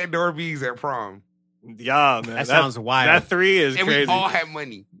 me, and Dorbees at prom, y'all, man. That sounds wild. That 3 is and crazy. we all had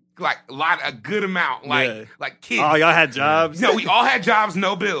money, like a good amount, like kids. Oh, y'all had jobs? No, we all had jobs,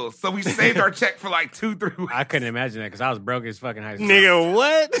 no bills. So we saved our check for like 2-3 weeks. I couldn't imagine that because I was broke as fucking high school. Nigga,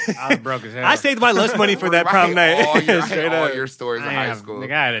 what? I was broke as hell. I saved my lunch money for that prom night. I hate Straight all up. your stories in I high have- school.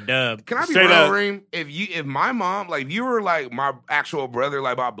 Nigga, I had a dub. Can I be Straight real, up. Reem? If my mom, like, if you were like my actual brother,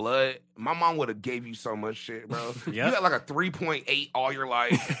 like by blood, my mom would have gave you so much shit, bro. You Yep. got like a 3.8 all your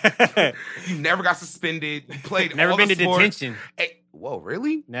life. You never got suspended. You played. Never all been the to sports. detention. Hey, whoa,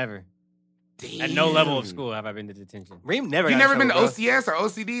 really? Never. Damn. At no level of school have I been to detention. Reem never You got never in been to trouble, OCS or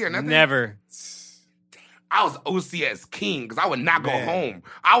OCD or nothing? Never. I was OCS king because I would not go Man. home.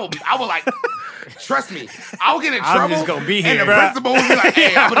 I would like, trust me, I would get in I'm trouble. just gonna be And here, the bruh. principal would be like,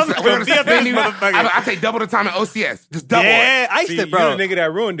 "Hey, I'm I'm gonna gonna be up suspend this you. motherfucker." I take double the time at OCS. Just double Yeah, I used See, to, you're bro. the nigga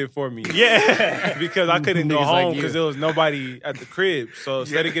that ruined it for me. Yeah. because I couldn't go Niggas like home you. because there was nobody at the crib. So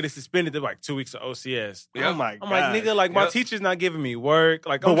instead of getting suspended, they're like 2 weeks of OCS. Yep. Oh my I'm god. like, nigga, like my Yep. teacher's not giving me work.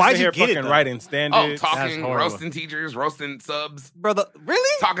 Like, But I'm why'd just you here get it, fucking though? writing Oh, standards. talking, horrible. roasting teachers, roasting subs, Brother,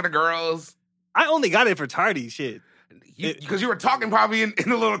 really? talking to girls. I only got it for tardy shit. Because you were talking probably in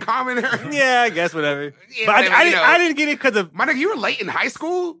a little comment area. Yeah, I guess whatever. Yeah, but whatever, I you didn't. know. I didn't get it because of My nigga, you were late in high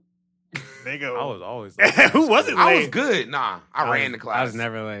school? nigga. I was always Who wasn't I late? was good. Nah, I ran the class. I was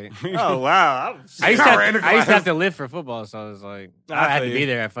never late. Oh wow. I used, I ran the I used to class. have to live for football, so I was like, I I had feel to you. be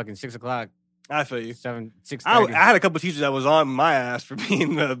there at fucking 6 o'clock, I feel you. 6:30. I had a couple teachers that was on my ass for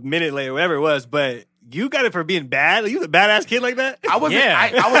being a minute late or whatever it was, but you got it for being bad. You was a badass kid like that. I wasn't. Yeah.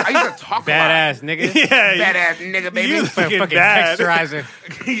 I used to talk Badass nigga. yeah, Badass nigga, baby. You Fucking fucking bad. texturizer.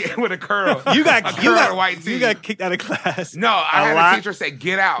 Yeah, with a curl. You got a you curl got and white tee. you got kicked out of class. No, I a had lot. a teacher say,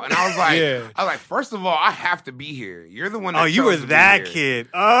 "Get out," and I was like, Yeah. "I was like, first of all, I have to be here. You're the one." That Oh, you chose were to be that here." kid.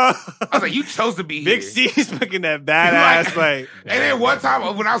 Oh, I was like, "You chose to be Big here." C's fucking that badass like. And then one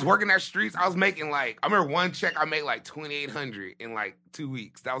time when I was working that streets, I was making like, I remember one check I made like $2,800 in like 2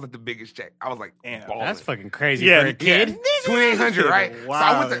 weeks. That was like the biggest check. I was like, Damn, balling. That's fucking crazy Yeah, for a kid. $2,800, right?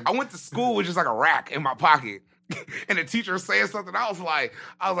 Wow. So I went to school with just like a rack in my pocket. And the teacher was saying something. I was like,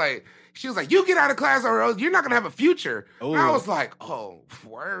 she was like, "You get out of class or else you're not gonna have a future." And I Ooh. was like, "Oh,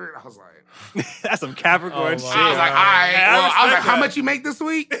 word." I was like, That's some Capricorn Oh, shit. wow. I was like, all right. Yeah, Well, I was like, respect how that. much you make this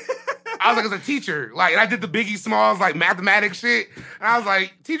week? I was like, as a teacher, like, and I did the Biggie Smalls like mathematics shit, and I was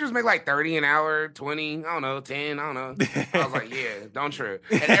like, teachers make like 30 an hour, 20, I don't know, 10, I don't know. I was like, yeah, don't trip.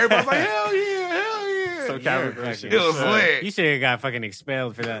 And everybody's like, hell yeah, hell yeah. so Capricorn shit. It was lit. You should have got fucking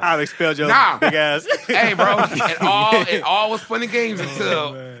expelled for that. I've expelled your Nah. big ass. Hey, bro, it all was fun and games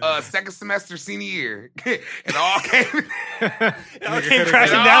until second semester senior year. It all came, came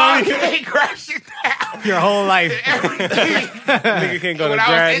crashing it down all on you. came crashing down. Your whole life. Everything. Nigga can't go to When I was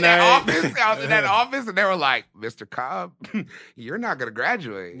grad in night. that office, and they were like, "Mr. Cobb, you're not gonna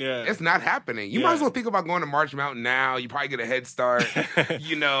graduate. Yeah. It's not happening. You might as well think about going to March Mountain now. You probably get a head start.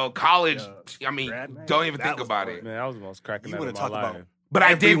 College. I mean, grad night? don't even That think was about hard. it. Man, I was the most cracking You up wanna in my talk life. about- But I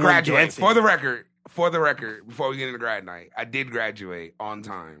did Everyone graduate. dancing. For the record, before we get into grad night, I did graduate on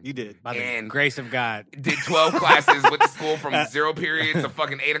time. You did. By the And- grace of God. Did 12 classes, went to school from 0 period to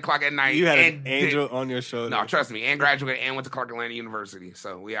fucking 8 o'clock at night. You had and an did- angel on your shoulder. No, trust me, and graduated and went to Clark Atlanta University.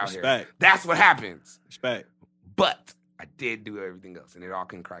 So we out here. Respect. That's what happens. Respect. But I did do everything else, and it all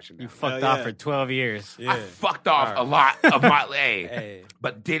came crashing down. You fucked Hell off yeah. for 12 years. Yeah. I fucked off Alright. a lot of my Hey.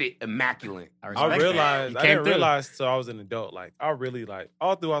 but did it immaculate. I respect that. realized You I came didn't through. realize till I was an adult. Like I really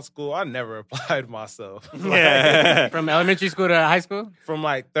all throughout school, I never applied myself. Yeah. From elementary school to high school? From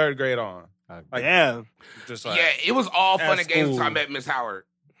like third grade on. Like, Damn. just like Yeah, it was all fun at and games until I school. met Miss Howard.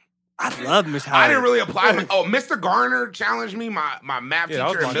 I love Miss Howard. I didn't really apply. Mr. Garner challenged me, my math Yeah, that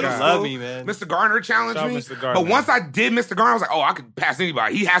was teacher in my middle guy. school. Love me, man. Mr. Garner challenged Shout out me. Mr. Garner. But once I did Mr. Garner, I was like, oh, I could pass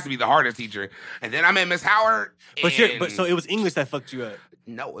anybody. He has to be the hardest teacher. And then I met Miss Howard. But so it was English that fucked you up.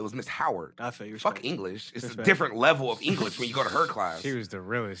 No, it was Miss Howard. I feel you. Fuck English. It's a Respect. different level of English when you go to her class. She was the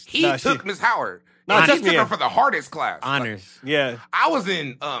realest. He Nah, took she- Miss Howard. No, He trust took me, her yeah. for the hardest class. Honors. Yeah. I was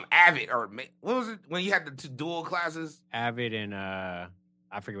in Avid, or what was it when you had the two dual classes? Avid and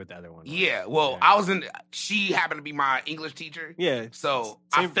I forget what the other one was. Yeah, well, Yeah. I was in. She happened to be my English teacher. Yeah. So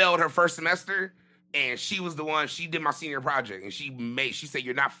I Same- failed her first semester, and she was the one. She did my senior project, and she said,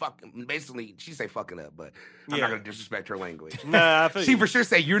 "You're not fucking." Basically, she say "fucking up," but I'm Yeah. not gonna disrespect her language. Nah, I feel She you. for sure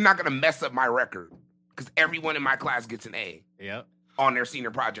say, "You're not gonna mess up my record," because everyone in my class gets an A Yep. on their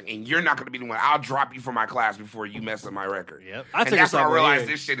senior project, and you're not gonna be the one. I'll drop you from my class before you mess up my record. Yep. I And took her that's when I sophomore realized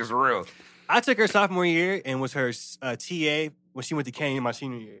year. this shit is real. I took her sophomore year and was her TA when she went to Canyon my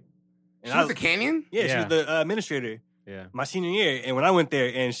senior year. And She was a Canyon. yeah, she Yeah. was the administrator Yeah. my senior year. And when I went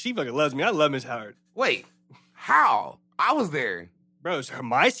there, and she fucking loves me. I love Miss Howard. Wait, how? I was there. Bro, it's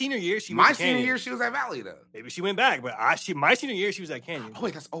my senior year, she My went to senior Canyon. year, she was at Valley though. Maybe she went back, but my senior year, she was at Canyon. Oh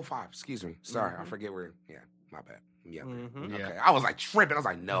wait, that's 05. Excuse me. Sorry, I Mhm. forget where. Yeah, my bad. Yeah. Mhm. Okay. Yeah. I was like tripping. I was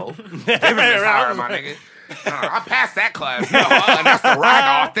like, no. Different Right, Miss I Howard, was my like- nigga. I passed that class. No, and that's the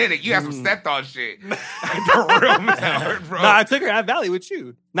rag authentic. You had some stepped on shit. The real Miss Howard, bro. No, I took her at Valley with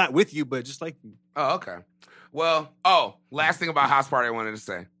you. Not with you, but just like you. Oh, okay. Well, last thing about House Party I wanted to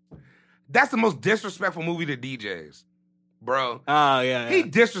say. That's the most disrespectful movie to DJs. Bro. Oh, yeah. He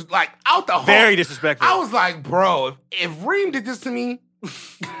like out the whole Very disrespectful. I was like, bro, if Reem did this to me,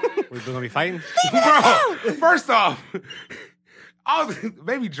 We're gonna be fighting? bro, first off,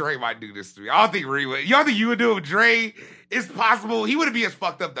 maybe Dre might do this to me. I don't think Reem would. Y'all think you would do it with Dre? It's possible. He wouldn't be as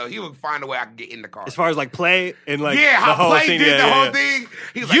fucked up though. He would find a way I could get in the car. As far as like play and like yeah, the how whole Play scene, did yeah, the yeah, whole yeah. thing.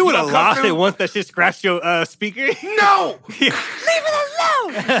 He was like, You would have gonna come lost it through? once that shit scratched your speaker. No.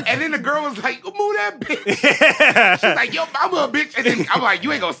 Yeah. And then the girl was like, move that bitch. She's like, yo, I'm a bitch. And then I'm like,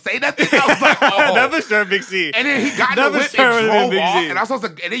 you ain't gonna say nothing? I was like, oh. That was sure big C. And then he got in That the was whip sure and would've been drove Big off. Z. And I was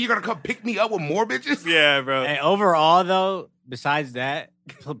supposed to, and then you're gonna come pick me up with more bitches? Yeah, bro. And overall, though, besides that,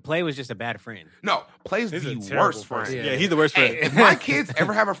 Play was just a bad friend. No, Play's He's a the terrible worst friend. person. Yeah, he's the worst Hey, friend. if my kids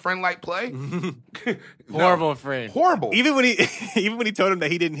ever have a friend like Play, no. Horrible friend. Horrible. Even when he told him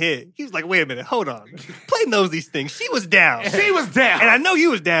that he didn't hit, he was like, "Wait a minute, hold on. Play knows these things. She was down, She was down. and I know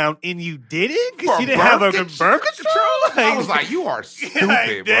you was down, and you didn't because For she didn't have a birth birth control." I was like, you are stupid, like,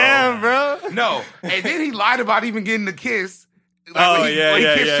 bro. damn, bro. No. And then he lied about even getting the kiss. Oh, when he yeah,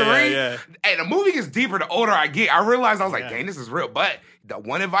 kissed yeah, Shereen. yeah. And the movie gets deeper the older I get. I realized I was like, Yeah. dang, this is real. But the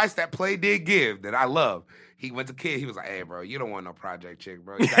one advice that Play did give that I love, he went to Kid. He was like, hey, bro, you don't want no project chick,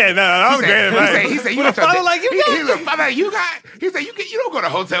 bro. You Yeah, no, that was great advice. He said, you With a got your father like you got? He said, father like you got. He said, you don't go to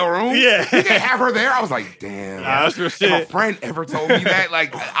hotel rooms. Yeah. You can't have her there. I was like, damn. Nah, that's real If shit. a friend ever told me that,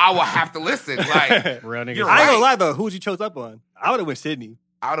 like, I will have to listen. Like, Real niggas. You're I ain't right. gonna lie though. Who would you chose up on? I would have went Sydney.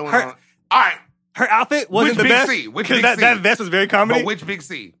 I don't Her- know. All right. Her outfit wasn't Which the Big best. C? Which 'cause Big that, C? that vest was very comedy. But which Big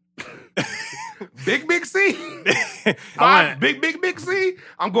C? Big C? want- Big C?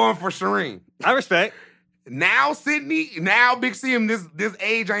 I'm going for Shireen. I respect. Now Sydney, now Big C in this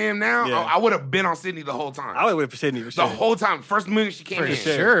age I am now, Yeah. I would have been on Sydney the whole time. I would have went for Sydney for sure. The whole time. First minute she came For in.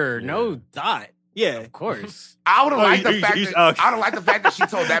 sure. No dot. Yeah. Of course. I would have Oh, liked the you- fact you- that okay. I would have liked the fact that she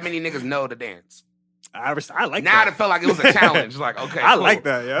told that many niggas no to dance. I like Now that. it felt like it was a challenge. Like, okay, I cool. like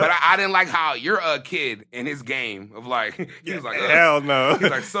that, yeah. But I didn't like how you're a kid in his game of like, he was like, ugh. Hell no. He's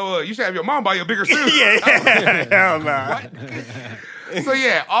like, so you should have your mom buy you a bigger suit. yeah, hell no. What? So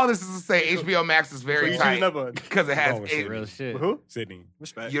yeah, all this is to say HBO Max is very you tight choosing up on? because it has Going with Real shit. Who? Sydney.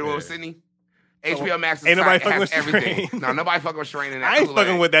 Respect. You know what, Yeah. Sydney? HBO Max is Ain't nobody tight. It fucking has with everything. Shrine. No, nobody fucking with Shrine in that I ain't Kool-Aid.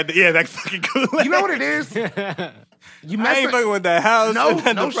 fucking with that. Yeah, that fucking cool. You know what it is? You I mess ain't with, fucking with that house. no,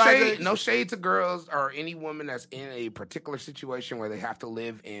 and no the shade, projects. no shade to girls or any woman that's in a particular situation where they have to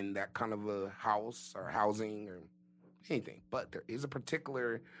live in that kind of a house or housing or anything. But there is a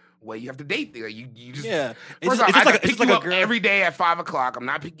particular way you have to date there. You just Yeah. First off, it's I like have to pick like you a up girl. every day at 5 o'clock. I'm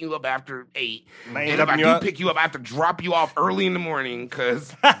not picking you up after 8. I ain't And if I dropping do you up. pick you up, I have to drop you off early in the morning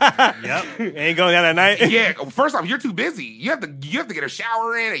because Yep. Ain't going down at night. yeah. First off, you're too busy. You have to get a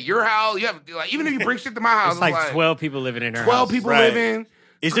shower in at your house. You have to like even if you bring shit to my house, It's like 12 people living in her 12 house. people Right. living.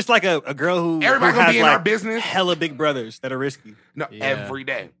 It's just like a girl who Everybody who gonna has be in like our business. hella big brothers that are risky. No, Yeah. every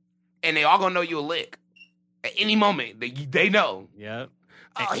day, and they all gonna know you a lick at any moment. They know. Yep.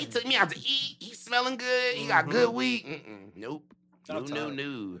 Oh, he took me out to eat. He's smelling good. He got good weed. Nope. Stop No.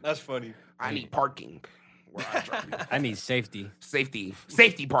 talking. That's funny. I need parking. Where I drop you. I need safety.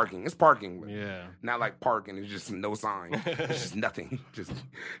 Safety parking. It's parking. But Yeah. not like parking. It's just no sign. It's just nothing. Just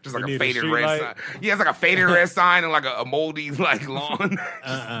like need a a faded street red light? sign. Yeah, it's like a faded red sign and like a moldy like lawn.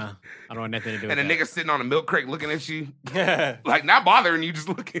 I don't want nothing to do with And a that. nigga sitting on a milk crate looking at you, like not bothering you, just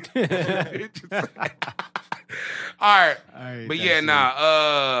looking. All right. But yeah,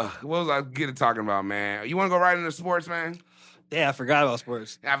 what was I getting talking about, man? You want to go right into sports, man? Yeah, I forgot about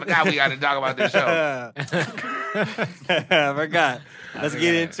sports. I forgot we got to talk about this show. I forgot. Let's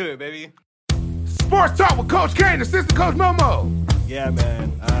get into it, baby. Sports talk with Coach K and assistant Coach Momo. Yeah,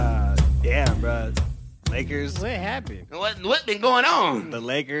 man. Damn, bro. Lakers. What happened? What been going on, The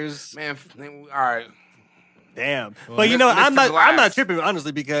Lakers. man? All right. Damn. Well, But you know, Mr. I'm not Glass. tripping,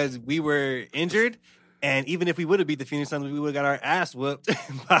 honestly, because we were injured. And even if we would have beat the Phoenix Suns, we would have got our ass whooped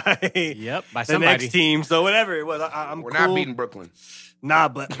by Yep. By the somebody. next team. So whatever it was, I'm We're cool. not beting Brooklyn. Nah,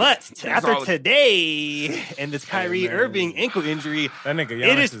 but after all- today and this Kyrie man. Irving ankle injury, That nigga It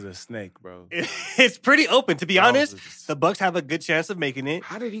Giannis is- is a snake, bro. it's pretty open. To be Giannis honest, is- the Bucks have a good chance of making it.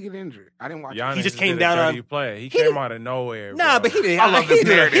 How did he get injured? I didn't watch Giannis He just is came a down on- dirty play. He didn't- came out of nowhere. Nah, bro. but he didn't. I love this he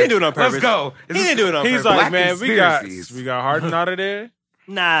narrative. didn't do it on purpose. Let's go. He didn't do it on He's purpose. like, Black man, conspiracies. we got Harden out of there.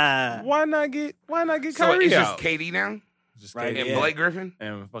 Nah. Why not get So Kyrie it's out? just KD now Just Right, and yeah. Blake Griffin.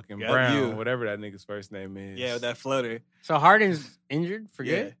 and fucking Yeah, Brown, you. whatever that nigga's first name is. Yeah, that floater. So Harden's injured for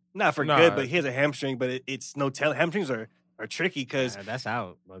Yeah. good? Not for Nah. good, but he has a hamstring, but it's no tell. Hamstrings are tricky because That's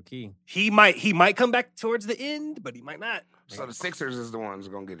out, low key. he might come back towards the end, but he might not. So the Sixers is the ones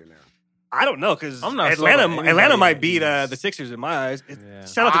gonna get it now. I don't know because I'm not sold on Atlanta anybody might in beat the East. the Sixers in my eyes. Yeah.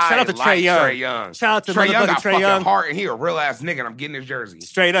 Shout out to Trae Young. Trae Young. Shout out to Trae Young motherfucking got Trae fucking Young. heart, and he a real ass nigga. And I'm getting his jersey.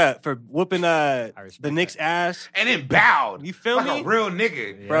 Straight up for whooping respect the Knicks' ass, And then bowed. You feel like me? a real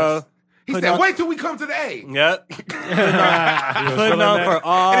nigga. bro. He Put said, on- "Wait till we come to the A." Yep. was Putting feeling on that? for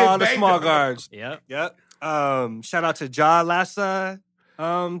all And the it small banged him. guards. Yep. Yep. Shout out to Ja Lassa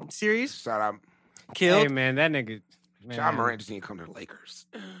series. Shout out, Killed. Hey, man, that nigga. Man, John Morant just need to come to the Lakers.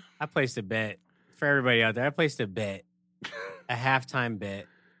 I placed a bet for everybody out there. I placed a bet, a halftime bet.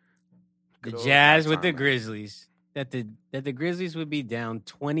 The Good old Jazz with the halftime bet. Grizzlies. That the Grizzlies would be down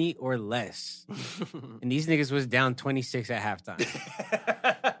 20 or less. And these niggas was down 26 at halftime.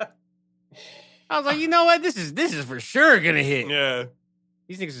 I was like, you know what? This is for sure gonna hit. Yeah.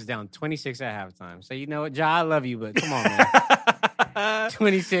 These niggas was down 26 at halftime. So you know what, Ja, I love you, but come on, man.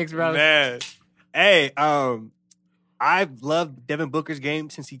 26, bro. Man. Hey, I've loved Devin Booker's game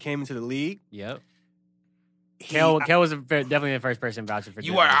since he came into the league. Yep. He- Kel was definitely the first person vouching for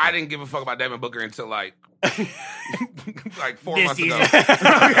You Devin are. Booker. I didn't give a fuck about Devin Booker until like 4 This months ago. season.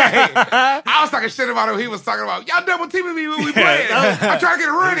 Okay. I was talking shit about him. He was talking about y'all double teaming me when we playing. I'm trying to get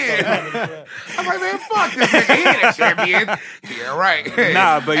a run in. I'm like, man, fuck this nigga. He ain't a champion. Yeah, right.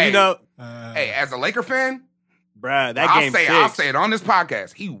 Nah, but Hey, you know, hey, as a Laker fan, bruh, that I'll game say it on this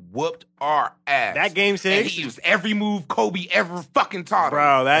podcast. He whooped our ass. That game And 6, he used every move Kobe ever fucking taught him.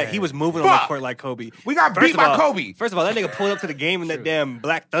 bro, he was moving on the Fuck. court like Kobe. We got First beat of by all- Kobe. First of all, that nigga pulled up to the game in that damn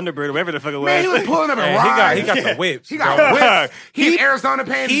Black Thunderbird or whatever the fuck it was. Man, he was pulling up and Hey, riding. he got the whips. He got bro. whips. He in He- Arizona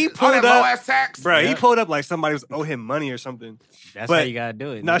paying he all pulled that up- low ass tax. Bro, he Yeah. pulled up like somebody was owe him money or something. That's but- how you gotta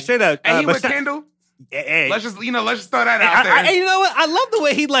do it. No, nigga. straight up. And he but with Kendall. hey, Let's just throw that out there. and you know what? I love the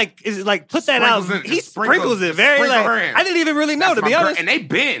way he put that out. Sprinkles it- He sprinkles it very sprinkle like her in. I didn't even really know That's to be my girl. honest. And they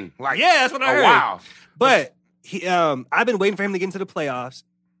been like, Yeah, that's what I heard. Wow. But he, I've been waiting for him to get into the playoffs.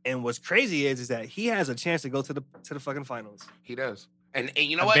 And what's crazy is that he has a chance to go to the fucking finals. He does. And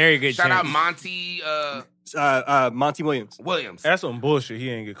you know A what? very good Shout out chance. Monty Monty Williams. Williams. That's some bullshit. He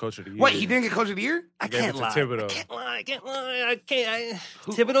ain't get coach of the year. Wait, he didn't get Coach of the Year? I Gave can't it to lie. Thibodeau. I can't lie.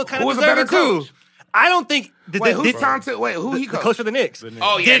 Thibodeau kind who of was a deserved better it too. coach? I don't think. Wait, who's talented? Wait, who he the coached? coach for the Knicks? The Knicks.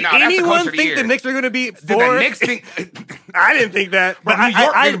 Oh, yeah, Did no, that's the anyone coach of the think year. the Knicks were going to be Did four? the Knicks think... I didn't think that. Bro, But New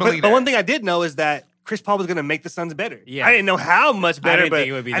York didn't believe but that. one thing I did know is that Chris Paul was going to make the Suns better. Yeah. I didn't know how much better, didn't but think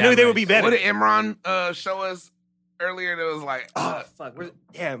it would be I that knew they would much. be better. What did Imran show us earlier that was like, Oh fuck!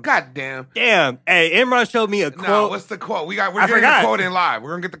 Damn. God damn. Damn. Hey, Imran showed me a No, quote. what's the quote? We're I getting the forgot. quote in live. We're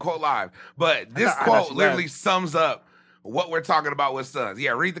gonna get the quote live. But this I got quote you, literally man. sums up what we're talking about with Suns.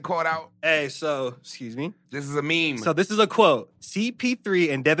 Yeah, read the quote out. Hey, so excuse me. This is a meme. So this is a quote.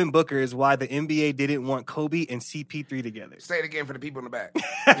 CP3 and Devin Booker is why the NBA didn't want Kobe and CP3 together. Say it again for the people in the back.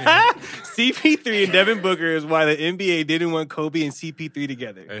 CP3 and Devin Booker is why the NBA didn't want Kobe and CP3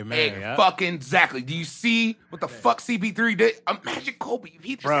 together. Hey, man. yeah. Fucking exactly. Do you see what the fuck CP3 did? Imagine Kobe if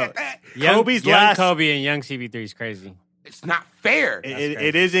he just Bro. said that. Kobe's young last- Kobe and young CP3 is crazy. It's not fair.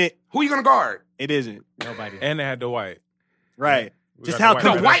 It isn't. Who you gonna guard? It isn't. Nobody. And they had the White. Right. We Just got how the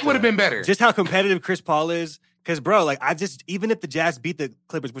No, White. White would have been better. just how competitive Chris Paul is. Because, bro, like, even if the Jazz beat the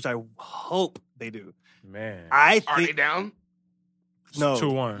Clippers, which I hope they do, Man. I Are they think. down? No.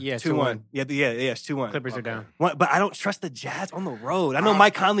 2-1. Yeah, 2-1. Yeah, it's 2-1. Clippers are down. But I don't trust the Jazz on the road. I know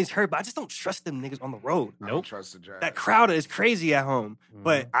Mike Conley's hurt, but I just don't trust them niggas on the road. I don't trust the Jazz. That crowd is crazy at home.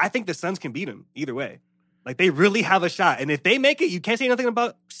 But I think the Suns can beat them either way. Like, they really have a shot. And if they make it, you can't say nothing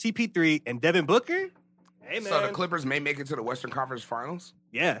about CP3 and Devin Booker. Hey, man. So the Clippers may make it to the Western Conference Finals?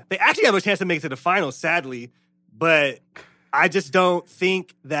 Yeah, they actually have a chance to make it to the finals, sadly. But I just don't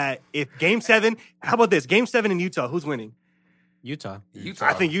think that if Game 7, how about this? Game 7 in Utah, who's winning? Utah. Utah.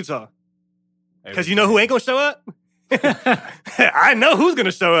 I think Utah. Because you know who ain't going to show up? I know who's going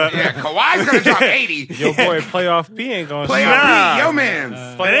to show up. Yeah, Kawhi's gonna drop 80. Your boy Playoff P ain't going to Playoff Nah. P, yo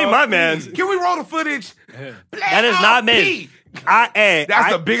man's. That ain't my man's. Can we roll the footage? That is not Playoff man. P.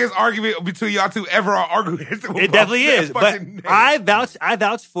 That's the biggest argument between y'all two ever on arguing. It definitely is. But I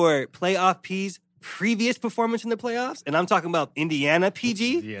vouch for Playoff P's previous performance in the playoffs, and I'm talking about Indiana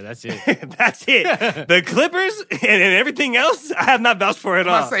PG. Yeah, that's it. That's it. The Clippers and everything else, I have not vouched for at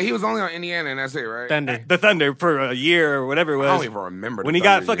I all. say he was only on Indiana and that's it, right? Thunder. The Thunder for a year or whatever it I don't was. even remember When the he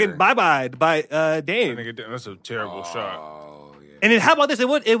got Thunder fucking year. bye-byed by Dame. That's a terrible shot. Oh, yeah. And then how about this? It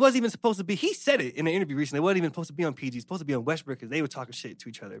wasn't even supposed to be. He said it in an interview recently. It wasn't even supposed to be on PG. It's supposed to be on Westbrook because they were talking shit to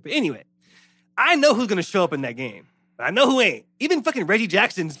each other. But anyway, I know who's going to show up in that game. But I know who ain't. Even fucking Reggie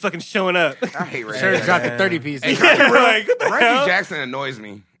Jackson's fucking showing up. I hate Reggie. Sure, Jackson. dropped the 30 piece. Hey, Yeah, like, what the hell? Reggie Jackson annoys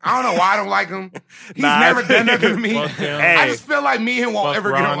me. I don't know why I don't like him. He's Nah, never done nothing to me. Fuck him. Hey. I just feel like me and him won't Fuck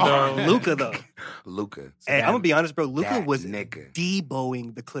ever get Rondo. along. Luka though. Luka. Hey, I'm gonna be honest, bro. Luka That was nigga.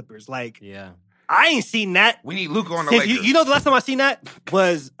 deboing the Clippers. Like Yeah. I ain't seen that. We need Luka on the Since Lakers. you know the last time I seen that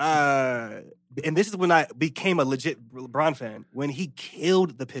was and this is when I became a legit LeBron fan, when he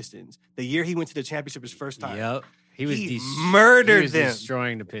killed the Pistons. The year he went to the championship his first time. Yep. He was murdered he was them.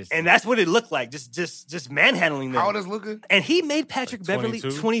 destroying the Pistons. And that's what it looked like. Just manhandling them. How old is Luka? And he made Patrick Like Beverly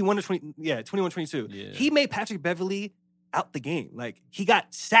 22? 21 to 20. Yeah, 21, 22. Yeah. He made Patrick Beverly out the game. Like he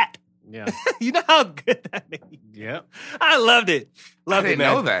got sat. yeah. You know how good that made me. Yep. I loved it. Loved I didn't it,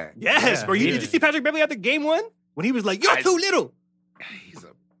 man. know that. Yes, Yeah, bro. yeah. Did you see Patrick Beverly after game 1? When he was like, "You're I- too little." He's a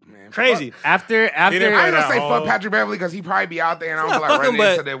man. Crazy. After I ain't Play gonna that say whole- fuck Patrick Beverly because he probably be out there and I don't Nah, feel fuck like him,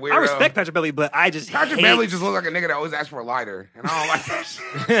 running into but that weirdo. I respect Patrick Beverly, but I just Patrick hate Beverly just look like a nigga that always asks for a lighter, and I don't like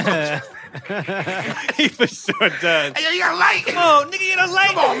that shit. he for sure does. Hey, yo, you got a light? Oh, nigga, you don't like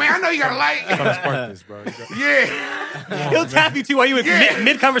Come on, man. I know you got a light. Come spark this, bro. Yeah, He'll tap you too while you in Yeah.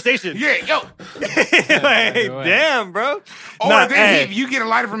 mid conversation. yeah, yo. Like, damn, bro. Or Nah, then hey. if you get a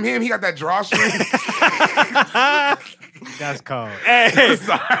lighter from him, he got that drawstring. That's cold. Hey,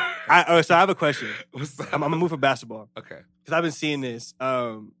 Sorry. so I have a question. What's up? I'm gonna move for basketball Okay. because I've been seeing this.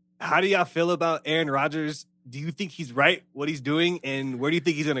 How do y'all feel about Aaron Rodgers? Do you think he's right what he's doing, and where do you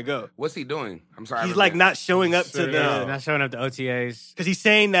think he's gonna go? What's he doing? I'm sorry. I He's was like there. not showing up to Sitting the out. Not showing up to OTAs. because he's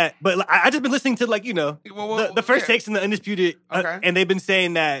saying that. But like, I just been listening to like the first yeah. takes in the Undisputed, Okay. and they've been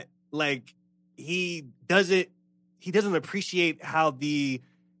saying that like he doesn't appreciate how the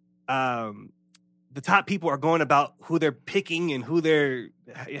top people are going about who they're picking and how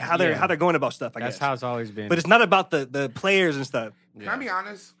they're going about stuff. I That's guess. how it's always been. But it's not about the players and stuff. Can I be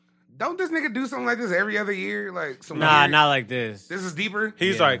honest? Don't this nigga do something like this every other year? Like some nah, weird- not like this. This is deeper.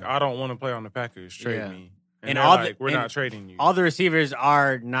 He's Yeah. like, I don't want to play on the Packers. Trade Yeah. me. And they're all the- like, we're and not trading you. All the receivers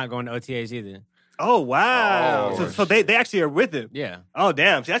are not going to OTAs either. Oh wow! Oh, so they actually are with him. Yeah. Oh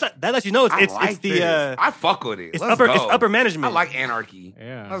damn! See, that lets you know it's this. the I fuck with it. it's Let's upper go. it's upper management. I like anarchy.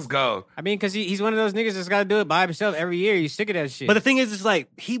 Yeah. Let's go. I mean, because he's one of those niggas that's got to do it by himself every year. He's sick of that shit. But the thing is, it's like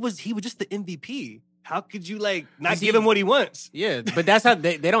he was just the MVP. How could you like not 'Cause give him what he wants? yeah, but that's how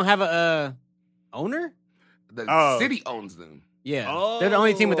they don't have a owner. The Oh. city owns them. Yeah, they're the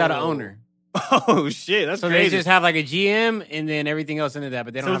only team without an Oh. owner. Oh shit, that's So crazy. they just have like a GM and then everything else into that.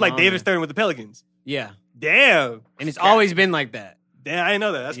 But they don't. so it's have like an David owner. Stern with the Pelicans. Yeah, Damn, and it's always been like that. damn, I didn't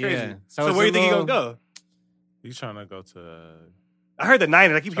know that. That's Yeah. crazy. So So, it's where a do you think he little- gonna go? He's trying to go to. I heard the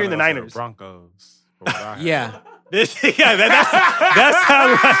Niners. I keep hearing the trying to go to Niners. Broncos. from what I heard. Yeah. This, yeah, that's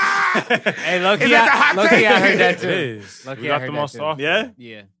how. Hey, low Is key, that the hot low key, take? I heard that It too. is. Lucky We I got heard the that most too. offer. Yeah.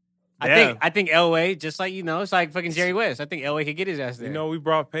 Yeah. Damn. I think Elway, just like it's like fucking Jerry West. I think Elway could get his ass there. You know, we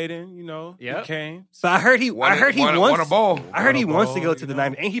brought Peyton. You know, Yep. he came. So I heard he Won wants. a ball. I heard he Won a wants to ball, go to you the know?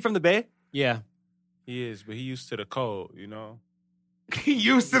 Niners. Ain't he from the Bay? Yeah. He is, but he used to the cold. You know, He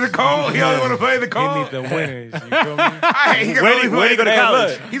used to the cold. He only want to play in the he cold. need the winners. You feel me? He can Where'd only he- where'd he go to play-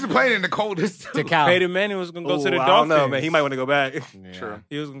 college? Look, He's been playing in the coldest. To Cal. Peyton Manning was gonna go to the Ooh, Dolphins. I don't know, man. He might want to go back. Yeah. True.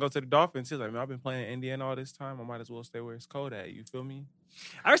 He was gonna go to the Dolphins. He's like, man, I've been playing in Indiana all this time. I might as well stay where it's cold at. You feel me?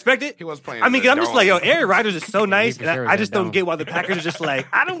 I respect it. He was playing. I mean, in the I'm just like, yo, dome. Aaron Rodgers is so nice, for and sure I is just that don't dome. get why the Packers are just like,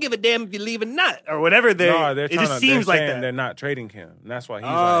 I don't give a damn if you leave or not, or whatever. They're No, it just seems they're like saying that. they're not trading him. And that's why he's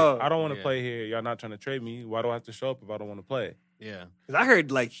Oh. like, I don't want to Yeah. play here. Y'all not trying to trade me. Why do I have to show up if I don't want to play? Yeah. Because I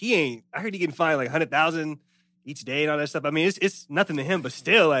heard like I heard he getting fined like 100,000 each day and all that stuff. I mean, it's nothing to him, but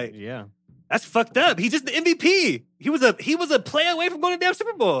still, like Yeah. that's fucked up. He's just the MVP. He was a play away from going to damn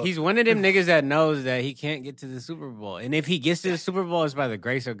Super Bowl. He's one of them niggas that knows that he can't get to the Super Bowl. And if he gets to the Super Bowl, it's by the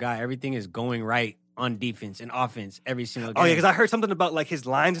grace of God. Everything is going right on defense and offense every single game. oh yeah, because I heard something about like his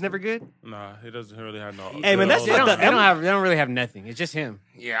line's never good. Nah, he doesn't really have no. Hey, man, that's they fucked don't, up. they don't really have nothing. It's just him.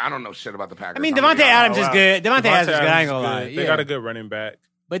 Yeah, I don't know shit about the Packers. I mean, I'm gonna Devontae be honest. Adams Oh, is wow. good. Devontae Adams is good. I ain't Adams gonna is lie. good. Yeah. They got a good running back.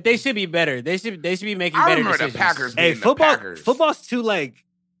 But they should be better. They should be making I better remember decisions. the Packers. Hey, being the football Packers. football's too like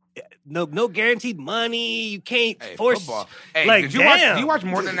no guaranteed money. You can't Hey, force. football. Hey, like, did you watch? damn. Do you watch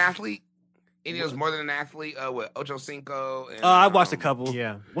More Than an Athlete? Any of those More Than an Athlete with Ocho Cinco? And, I watched a couple.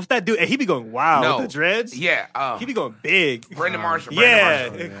 Yeah. What's that dude? Hey, he be going wild No. with the dreads. Yeah, He be going big. Brendan Marshall. yeah.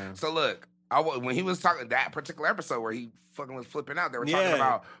 Brandon Marshall. Yeah. So look, when he was talking that particular episode where he fucking was flipping out, they were Yeah. talking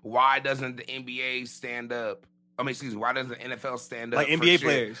about why doesn't the NBA stand up? I mean, excuse me, why doesn't the NFL stand up Like for NBA shit,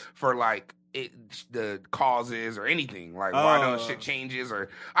 players. for like the causes or anything? Like why Oh. don't shit changes or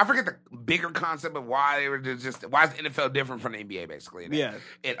I forget the bigger concept of why they were just why is the NFL different from the NBA basically? Yeah.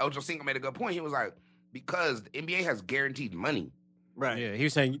 And Ocho Cinco made a good point. He was like, because the NBA has guaranteed money. Right. Yeah, he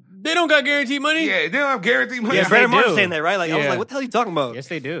was saying they don't got guaranteed money. Yeah, they don't have guaranteed money. Yeah, Yes, Brandon they Marshall do. saying that, right? Like I was Yeah. like, what the hell are you talking about? Yes,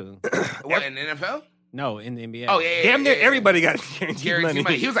 they do. What in the NFL? No, in the NBA. Oh yeah, Damn near yeah. everybody got guaranteed, Guaranteed money.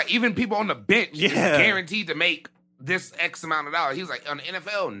 money. He was like, even people on the bench is Yeah. guaranteed to make this X amount of dollars. He was like, on the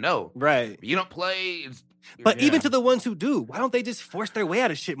NFL, no. Right. You don't play. But Yeah. even to the ones who do, why don't they just force their way out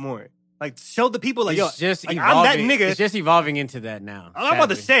of shit more? Like show the people like, It's yo, just like, I'm that evolving. nigga. It's just evolving into that now. I'm about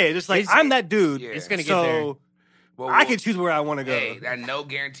to sadly. say it. Just like It's- I'm that dude. Yeah. It's gonna get so there. Well, I can choose where I want to go. Hey, that no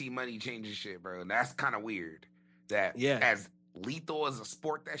guarantee money changes shit, bro. That's kind of weird. That Yeah. as lethal as a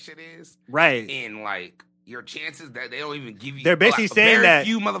sport that shit is, Right. and like your chances that they don't even give you. They're basically saying very that-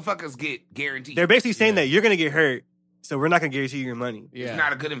 few motherfuckers get guaranteed. They're basically saying Yeah. that you're gonna get hurt, so we're not gonna guarantee you your money. Yeah. It's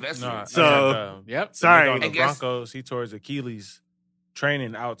not a good investment. Nah, So- Yep. Sorry. on the And guess- Broncos, he tore his Achilles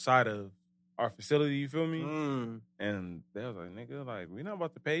training outside of our facility. You feel me? Mm. And they was like, nigga, like we not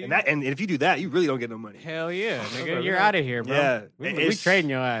about to pay you. And if you do that, you really don't get no money. Hell yeah, Okay, nigga. we You're don't- out of here, bro. Yeah, We it's- trading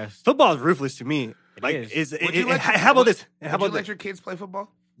your ass. Football is ruthless to me. Like, is. Would you let your- how about this? Would How you about let this? your kids play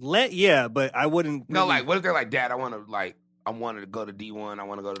football? Yeah, but I wouldn't. No, really- like what if they're like, Dad, I want to go to D1. I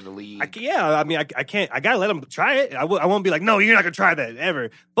want to go to the league. I mean, I can't. I gotta let them try it. I won't be like, no, you're not gonna try that ever.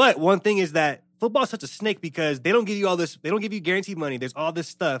 But one thing is that football is such a snake because they don't give you all this. They don't give you guaranteed money. There's all this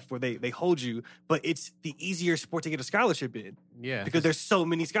stuff where they hold you, but it's the easier sport to get a scholarship in Yeah. because there's so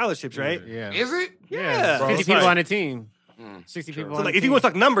many scholarships, right? Yeah. Is it? Yeah. Bro, 50 it's people like- on a team. Mm, 60 true. people So on like, a if you team. want to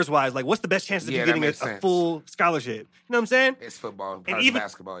talk numbers wise, like, what's the best chances of Yeah, you that getting a makes sense. full scholarship? You know what I'm saying? It's football. And Probably even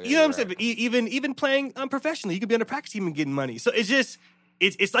basketball. Yeah, you know what I'm you're saying? right. Even playing professionally, you could be on a practice team and getting money. So it's just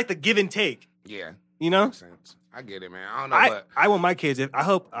it's like the give and take. Yeah, You know? makes sense. I get it, man. I don't know, but I want my kids. I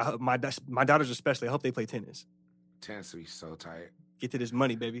hope my daughters especially. I hope they play tennis. tends to be so tight. Get to this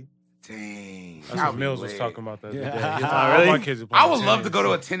money, baby. Dang. That's I'll what be Mills was lit. talking about the other day. Yeah. He was Oh, like, all really? my kids are playing I would love to tennis. go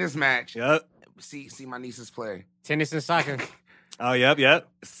to a tennis match. Yep. See my nieces play. Tennis and soccer. Oh, yep.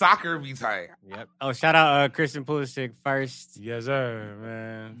 Soccer be tight. Yep. Oh, shout out Christian Pulisic, Yes, sir,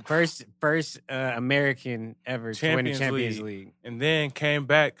 man. first American ever to win the Champions League. And then came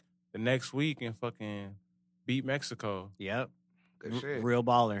back the next week and fucking beat Mexico. Yep. Good shit. Real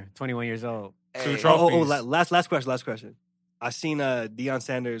baller. 21 years old. Hey, trophies. Last question. I seen Deion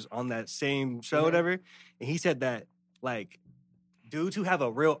Sanders on that same show, whatever, and he said that like dudes who have a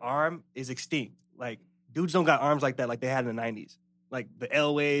real arm is extinct. Like dudes don't got arms like that like they had in the 90s. Like the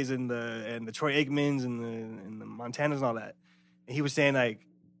Elways and the Troy Aikmans and the Montanas and all that. And he was saying like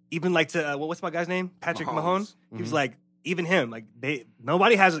even like to what's my guy's name? Patrick Mahomes. He was like even him like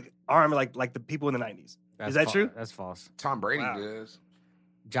nobody has an arm like the people in the 90s. Is that true? That's false. Tom Brady Wow. does.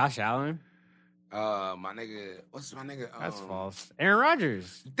 Josh Allen. My nigga, what's my nigga? That's false. Aaron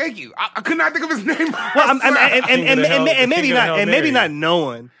Rodgers. Thank you. I could not think of his name. Well, and maybe King of the Hail maybe Mary. not no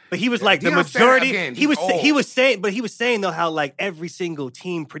one, but he was like the Deion Sanders, majority. again, he was he's old. saying though how like every single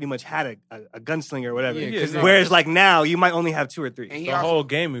team pretty much had a gunslinger or whatever. Yeah, 'cause Whereas like now you might only have 2 or 3. And he The also- whole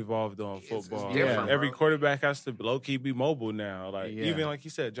game evolved on It's football. different, Every bro. quarterback has to low key be mobile now. Like Yeah. even like you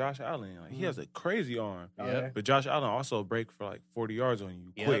said, Josh Allen, like he has a crazy arm. Yep. But Josh Allen also break for like 40 yards on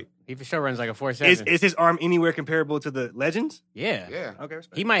you Yep. quick. He for sure runs like a 4.7. Is his arm anywhere comparable to the legends? Yeah. Yeah. Okay,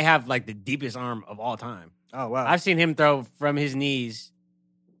 respect. He might have like the deepest arm of all time. Oh wow. I've seen him throw from his knees.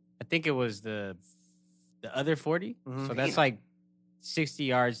 I think it was the other 40. Mhm. So that's like 60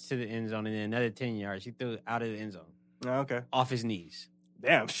 yards to the end zone and then another 10 yards. He threw it out of the end zone Oh, okay. off his knees.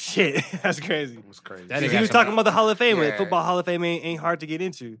 Damn shit. That's crazy. It was crazy. That He is was actually- talking about the Hall of Fame. Yeah. Football Hall of Fame ain't hard to get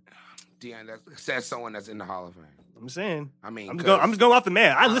into. Deion, that says someone that's in the Hall of Fame. I'm saying. I mean, I'm just going off the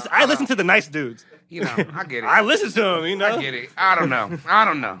man. I listen to the nice dudes. You know, I get it. I listen to him. You know. I get it. I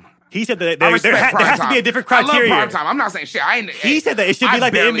don't know. He said that I there respect has prime to be a time. different I criteria. love prime time. I'm not saying shit. He said that it should be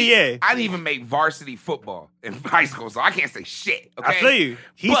like the NBA. I didn't even make varsity football in high school, so I can't say shit. Okay? I feel you.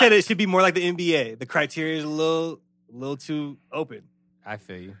 He But- said it should be more like the NBA. The criteria is a little too open. I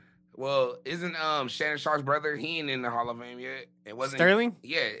feel you. Well, isn't Shannon Sharp's brother? He ain't in the Hall of Fame yet. It wasn't Sterling?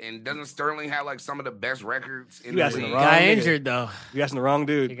 Yeah, and doesn't Sterling have like some of the best records in You the asking the league? wrong Got nigga. injured though. You asking the wrong He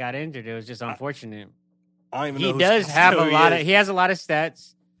dude. got injured. It was just unfortunate. I don't even He know. does have a lot of. He He has a lot of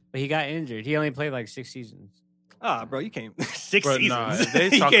stats, but he got injured. He only played like 6 seasons. Ah, bro, you can't. 6 But seasons. nah, they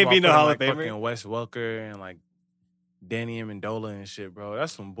you talk can't about be in the putting, Hall like, of Famer. fucking Wes Welker and like Danny Amendola and shit, bro.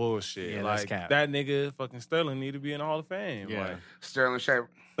 That's some bullshit. Yeah, that's like cap. that nigga fucking Sterling need to be in the Hall of Fame. Yeah. Like, Sterling Sharp.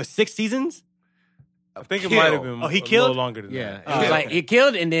 But 6 seasons? I think it Kill. might have been Oh, he a killed? little longer than Yeah, that. it was Yeah. like he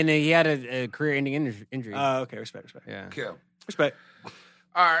killed, and then he had a career-ending injury. Okay, respect. Yeah. Kill. Respect.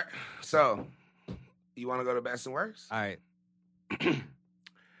 All right. So, you want to go to best and worst? All right.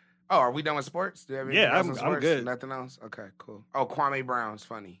 Oh, are we done with sports? Do you have anything Yeah, else I'm on sports? good. Nothing else? Okay, cool. Oh, Kwame Brown's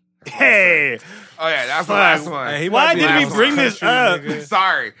funny. That's my Hey, favorite. Oh, yeah, that's the Fuck. last one. Hey, he Why might be did the we last bring this country up? nigga.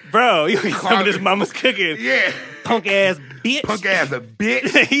 Sorry. bro, you eat some of this Kwame- mama's cooking. Yeah. Punk ass bitch. Punk ass a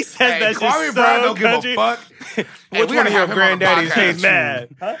bitch. He says Hey, that Kwame shit Brown so don't country. give a fuck. Hey, Which we one gotta of your have him on the granddaddies podcast. hate He's mad.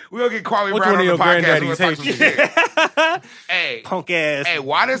 Huh? We'll get Kwame Which Brown one on of the your podcast. We'll granddaddies talk some hate shit. Hey, Punk ass. hey,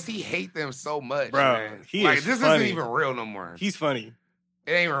 why does he hate them so much, Bro, man? he like is this funny. isn't even real no more. He's funny.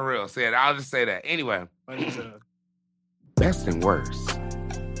 It ain't even real. Said I'll just say that. Anyway, Funny as hell. best and worst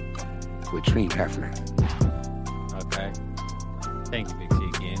with Dream Hefner. Okay. Thank you, Big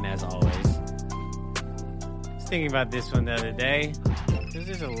T, again, as always. Was thinking about this one the other day.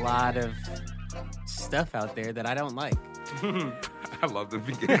 There's a lot of stuff out there that I don't like. I love the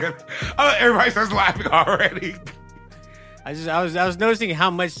beginning. Oh, everybody starts laughing already. I was noticing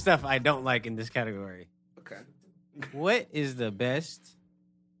how much stuff I don't like in this category. Okay. What is the best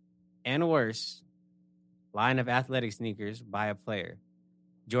and worst line of athletic sneakers by a player?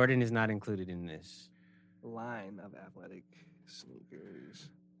 Jordan is not included in this. Line of athletic sneakers.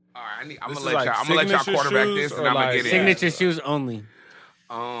 All right, I'm This gonna is let like y'all. I'm gonna let y'all signature quarterback shoes this, and or I'm gonna like- get it. Signature shoes only.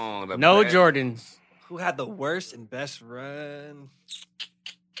 Oh, the No best. Jordans. Who had the worst and best run?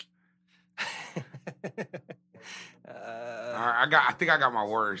 All right, I think I got my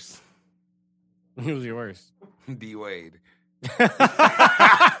worst. Who's your worst? D Wade.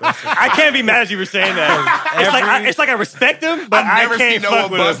 I can't be mad at you for saying that. It's like I respect him, but I've never I can't seen no fuck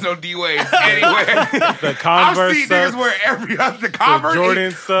one with bust him. no D Wades anywhere. The I've Converse seen niggas sucks. wear every other Converse.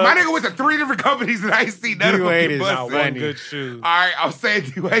 Jordan sucks. My nigga went to 3 different companies and I ain't seen none of them D-Wade get is busted. Not funny. one good shoe. All right, I'm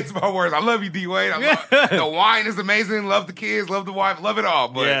saying D Wade's my worst. I love you, D Wade. The wine is amazing. Love the kids. Love the wife. Love it all.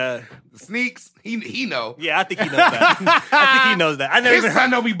 But Yeah, the sneaks, he know. yeah, I think he knows that. I think he knows that. I never His even son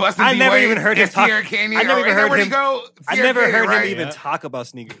heard. don't be busting I D never Wade even heard him and talk. Sierra Canyon. I never Or even is that heard where he him. go? I Sierra never Canyon, heard right? him even Yeah. talk about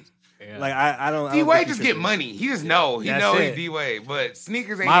sneakers. Yeah. Like I don't. D Wade think just he get should. money. He just know. He That's know it. he's D Wade, but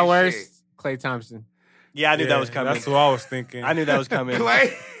sneakers ain't My his worst, shit. Klay Thompson. Yeah, I knew Yeah, that was coming. That's what I was thinking. I knew that was coming.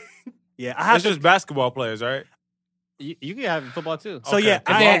 Clay. Yeah, I have It's to. just basketball players, right? You can have football too. So yeah, If,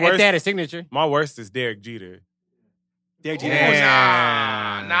 they, my if worst- they had a signature. My worst is Derek Jeter. Derek Ooh, Jeter.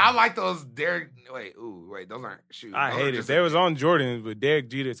 Damn. nah, I like those Derek. Wait, those aren't shoes. I Those are hate it. just They was on Jordans, but Derek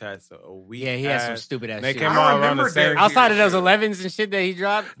Jeter's had a weak. Yeah, he had some ass- stupid ass They shit. came I don't out around remember the same. Derek Outside of those Jeter 11s and shit that he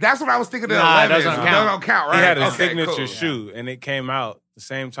dropped. That's what I was thinking of. The Nah, 11s. those don't count. Those don't count, right? He had a Okay, signature cool. shoe, and it came out the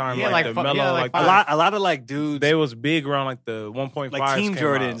same time. Yeah, like like the fu- yeah, mellow, like like A lot of like dudes, they was big around like the 1.5. like Team came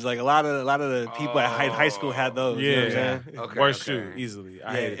Jordans. out. Like a lot of the people at high school had those. Yeah, You know what I'm saying? Okay, worst okay. shoe easily.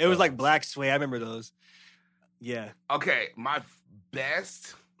 I Yeah, hate it was like those. black suede. I remember those. Yeah. Okay, my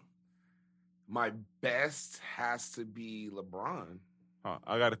best has to be LeBron.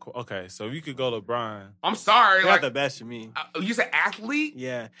 I got to. Okay, so you could go LeBron. I'm sorry, They're like not the best for me. you said athlete.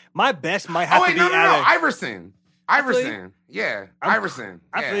 Yeah. My best might have Oh to wait, be no, Allen. Iverson. feel you. Iverson. Yeah, I'm- Iverson.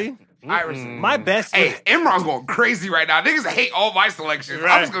 I Yeah. feel you. Iverson. My best. Hey, Imran's going crazy right now. Niggas hate all my selections. I'm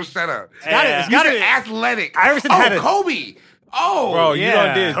Right. just gonna shut up. Yeah. You said athletic. Iverson oh, had a- Kobe. Oh, Bro, you yeah.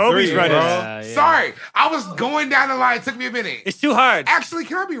 done did Kobe's three, running. bro. Yeah. sorry. I was going down the line. It took me a minute. It's too hard. Actually,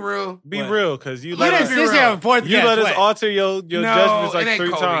 can I be real? Be What? real, because you You let didn't us, be This real. is a fourth you guess. let us What? alter your judgments like it ain't 3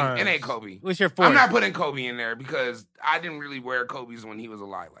 Kobe. times. It ain't Kobe. What's your fourth? I'm not putting Kobe in there because I didn't really wear Kobe's when he was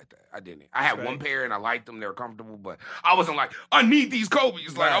alive like that. I didn't. I had Right. one pair and I liked them. They were comfortable, but I wasn't like, I need these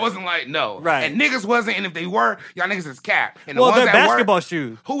Kobe's. Like, I Right. wasn't like, no. Right. And niggas wasn't, and if they were, y'all niggas is cap. And the Well, ones they're that basketball were,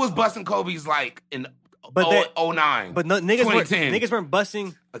 shoes. who was busting Kobe's like in But they- 09? But no, niggas 2010. weren't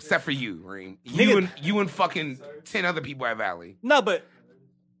busting. Except for you, Reem. Nigga- You and fucking 10 other people at Valley. No, but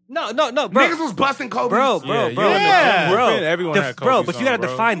no, bro. Niggas was busting Kobe's. Bro, Yeah, you bro, in the Yeah. gym bro. whooping, everyone had bro, Kobe's but you gotta on, bro.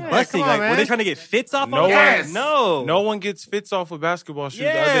 define Yeah, busting. come on, Like, were they man. trying to get fits off? No all the one- time? No, No one gets fits off with basketball shoes other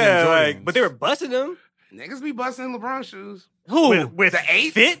Yeah, than like, Jordans. but they were busting them. Niggas be busting LeBron shoes. Who with the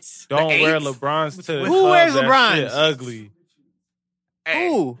eights? fits? Don't the wear eights? LeBrons to the Who club. wears That LeBrons? shit ugly. Hey,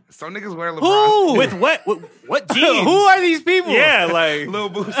 Who? some niggas wear LeBron. Who? With what? What jeans? Who are these people? Yeah, like Lil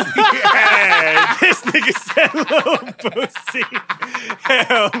Boosie. Hey, this nigga said little pussy.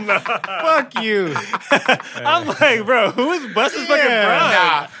 Hell no. Fuck you. I'm like, bro, who is busting fucking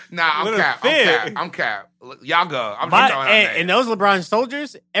Yeah. Bron? Nah, I'm With a cap. fit. I'm cap. Look, y'all go. I'm My- just throwing out and, names. and those LeBron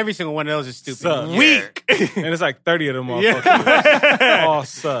soldiers, every single one of those is stupid. Suck. Yeah. Weak. And it's like 30 of them motherfuckers. All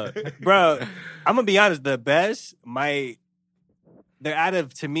suck. Bro, I'm gonna be honest. The best, they're out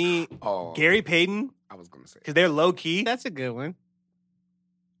of to me Oh, Gary Payton I was gonna say. because they're low key. That's a good one.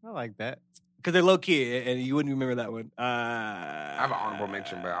 I like that. Because they're low key, and you wouldn't remember that one. I have an honorable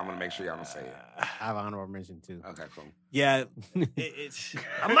mention, but I'm gonna make sure y'all don't say it. I have an honorable mention too. Okay, cool. Yeah, it's.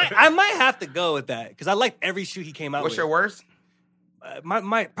 I might have to go with that because I liked every shoe he came out What's with. your worst?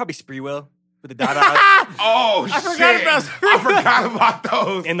 My probably Spreewell with the dot Oh shit! I forgot about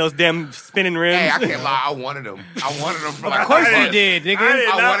those. and those damn spinning rims. Hey, I can't lie. I wanted them. I wanted them for like. Of course a you month. did, nigga. I did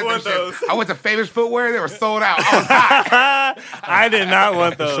not wanted want them those. shit. I went to Famous Footwear. They were sold out. I was hot. I did not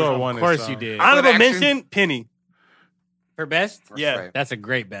want those. Sure, Of one course you did. Honorable Foot action. mention, Penny. For best? Yeah. Respect. That's a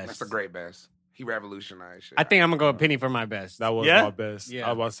great best. That's a great best. He revolutionized shit. I think I'm gonna go with Penny for my best. That was Yeah? my best. Yeah.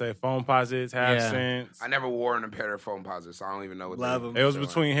 I was about to say phone posits, half Yeah. cents. I never wore an pair of phone posits, so I don't even know what. Love they- 'em. It was doing.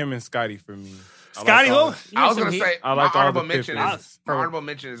 between him and Scotty for me. Scotty I liked all- who? I was some gonna heat. say I my liked all honorable the mention Pippins. is my honorable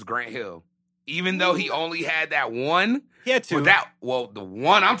mention is Grant Hill. Even though he only had that one, He had two. well, the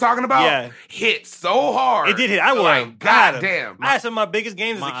one I'm talking about Yeah. hit so hard. It did hit. I wore like, him. I had 'em. goddamn. I had some of my biggest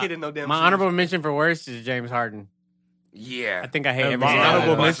games as a My- kid in no damn My shoes. honorable mention for worst is James Harden. Yeah. I think I hate And every my single honorable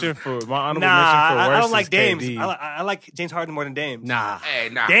one. Nah, mention for Nah, worst I don't like is Dames. KD. I like James Harden more than Dames. Nah. Hey,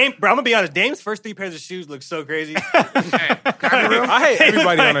 nah. Dame, bro, I'm gonna be honest. Dame's first 3 pairs of shoes look so crazy. Hey, can I be real? I hate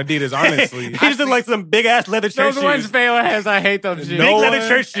everybody on Adidas, honestly. he just look like some big ass leather church Those ones shoes. Feo has, I hate them shit. Big No leather one-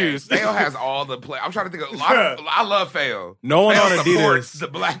 church Hey, shoes. Feo has all the play. I'm trying to think of a lot of. I love Feo. No one Feo on supports Adidas. the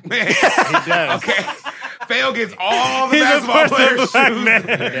black man. He does. Okay. Feo gets all the He basketball supports the players' black shoes.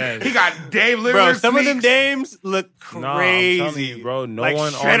 man. does. He got Dave Lillard. Bro, some of them sneaks. Dames look Nah, I'm crazy. telling you, bro, no like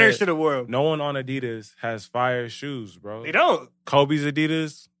one on Shredder it- should have worn. No one on Adidas has fire shoes, bro. They don't. Kobe's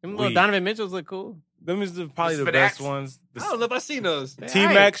Adidas. Them little weak. Donovan Mitchells look cool. Them is probably The the Spadax? best ones. I don't know if I seen those. I T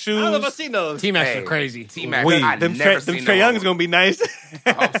Mac shoes. don't know if I seen those. T-Max Hey, are crazy. T-Mac. Weak. I Them never Trey seen Young them is gonna be nice.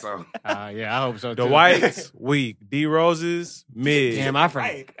 I hope so. Yeah, I hope so too. The Whites, weak. D Roses, mid. Damn,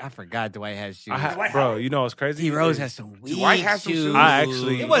 Dwight. I forgot Dwight has shoes. Bro, you know what's crazy? D Rose has some weak Dwight has some shoes. shoes. I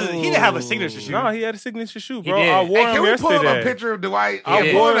actually- It wasn't. He didn't have a signature shoe. No, he had a signature shoe, He bro. did. I wore Hey, him can we pull up a yesterday. picture of Dwight? I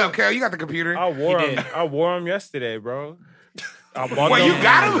Yeah, pull it wore- up, Kel. You got the computer. I wore He him. did. I wore him yesterday, bro. I bought Wait, them. you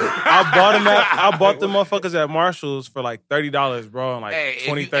got him? I bought the motherfuckers at Marshalls for like $30, bro, in like Hey, if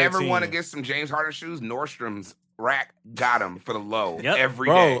 2013. you ever want to get some James Harden shoes, Nordstrom's rack got them for the low Yep. every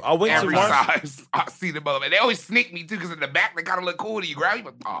Bro, day. I went to every Marshall- size. I see them both, and they always sneak me too because in the back they kind of look cool. Do you grab you?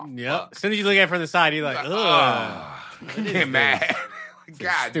 But, oh, Yep. As soon as you look at it from the side, you're like, ugh. Get mad.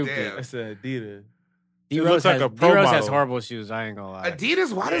 God stupid. damn. It's an Adidas. looks like a pro D-Rose has model. horrible shoes. I ain't gonna lie.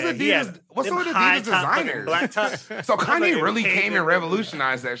 Adidas? Why does Yeah, he Adidas? had What's them up with high Adidas top fucking designers? black tops. So Kanye Like really pavement came and revolution.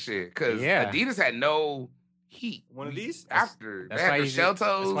 revolutionized that shit because Yeah. Adidas had no heat. One of these? After That's they why had the he's shell that's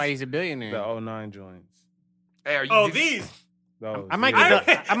toes. why he's a billionaire. The 09 joints. Hey, are you Oh, did- these. Those, I might yeah.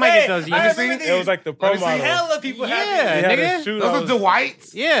 get I might get those. You I can remember see? It was like the pro Let me see. model. Hella people Yeah, had He had nigga. a shoe Those that are the was-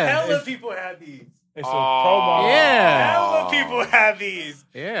 whites. these. Yeah. Hella people had these. It's a pro model. Yeah. Hella people had these.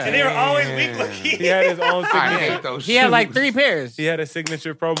 Yeah. And they were always weak looking. He had his own I hate signature. those. He had like shoes. 3 pairs. He had a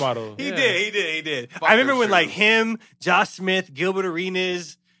signature pro model. He Yeah. did. Fuck I remember those when like shoes. him, Josh Smith, Gilbert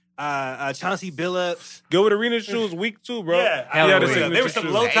Arenas, Chauncey Billups. Gilbert Arenas shoes weak too, bro. Yeah, he had a weak. signature They were some shoe.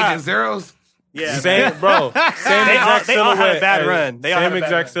 low Agent top. Zeros. Yeah, Same, bro. Same exact they all silhouette. had a bad as- run. They all had Same a bad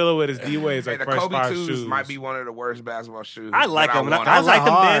exact run. silhouette as D-Wade's Hey, like the fresh Kobe five 2s shoes. might be one of the worst basketball shoes. I like but them. want I Those liked are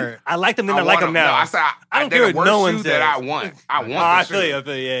them then. hard. I liked them then. I want like them now. No, I said I don't they're care the what worst no one shoes that I says. want. I want. I the feel shoe. you. I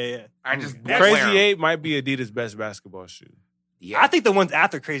feel you. Yeah. I just won't Crazy wear 'em. 8 might be Adidas' best basketball shoe. Yeah. I think the ones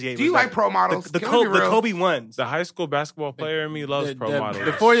after Crazy 8. Do you was like better. pro models? The, Can we be real? Kobe ones. The high school basketball player in me loves pro models.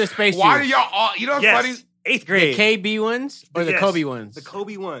 Before the space Why do shoes. y'all all? You know what's Yes. funny? 8th The grade. KB ones or the Yes. Kobe ones? The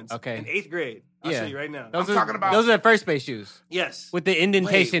Kobe ones. Okay. In 8th grade. I'll Yeah. show you right now. Those I'm are, talking about- those are the first space shoes Yes. with the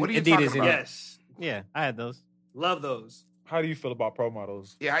indentation what are you Adidas talking in it. about? Yes. Yeah, I had those. Love those. How do you feel about pro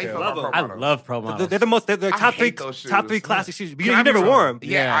models? Yeah, how you Yeah. feel Love about them. pro I models? love pro models. They're the most. They're I top hate three. those shoes. Top 3 classic shoes. But Can you I be never wrong? wore them.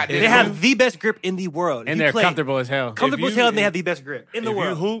 Yeah, I They did. They have the best grip in the world. and You they're play comfortable as hell. Comfortable If as hell, you- and they have the best grip in the If world.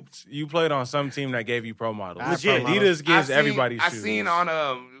 you hooped, you played on some team that gave you pro models. I had Legit. pro models. Adidas gives I seen- everybody I shoes. seen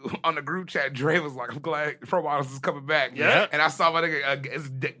on the group chat, Dre was like, "I'm glad pro models is coming back." Yeah. and I saw my nigga it's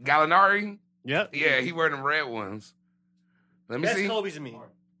Gallinari. Yep. Yeah, he wearing them red ones. Let me best see. Kobe's to me.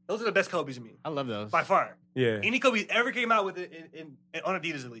 Those are the best Kobe's to me I love those. by far. Yeah. Any Kobe ever came out with it on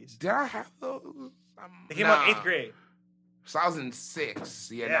Adidas at least. Did I have those? They came out 8th grade. So I was in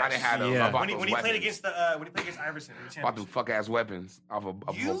 6. Yeah, no, I Yes. didn't have those. Yeah. I bought When he, those when he played weapons. against Iverson, in the Bought them championship. fuck ass weapons off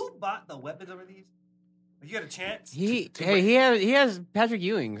of You bought the weapons over these? You had a chance? He has Patrick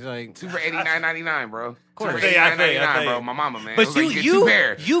Ewing's like 2 for $89.99, bro. Of course. I feel you, I feel you. bro. My mama, man. It But was you like, get 2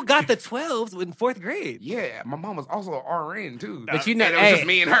 pair. you got the 12s in 4th grade. Yeah, my mom was also an RN too. But you know, and it was hey, just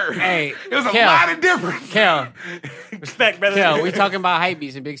me and her. hey, it was a Kel. lot of difference. Kel. Respect, brother. Kel, we talking about hype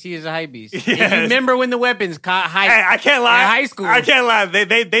beast and Big C is a hype beast. And you Yes. remember when the weapons caught hype? Hey, I can't lie. In high school. I can't lie. They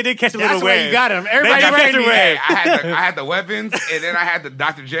did catch a That's little where wave. you got him. Everybody got ready. the wave. Hey, I had the weapons, and then I had the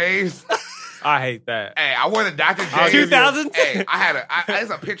Dr. J's. I hate that. Hey, I wore the Dr. I'll J's. give you- 2000s? Hey, there's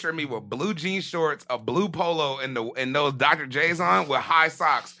a picture of me with blue jean shorts, a blue polo, and those Dr. J's on with high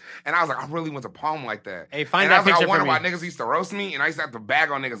socks. And I was like, I really went to prom like that. Hey, find and that I was like, picture I wonder for why me. niggas used to roast me, and I used to have to bag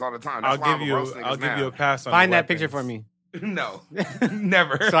on niggas all the time. That's I'll why give I'm a you. roast niggas I'll give now. you a pass on Find the that picture weapons. for me No,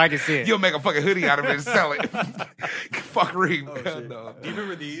 never. so I can see it. You'll make a fucking hoodie out of it and sell it. Fuck Reed. Oh, Hell shit. no. Do you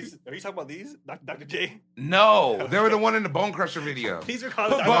remember these? Are you talking about these? Dr. J? No, they were the one in the Bone Crusher video. These are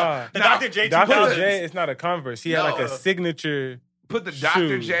called But- the no, Dr. J Dr. 2000s. J, it's not a Converse. He had like No. a signature. Put the Dr.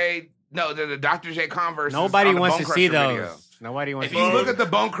 Shoe. J. No, the Dr. J Converse. Nobody on the wants Bone to see Crusher those. video. Nobody wants If to you see look those. at the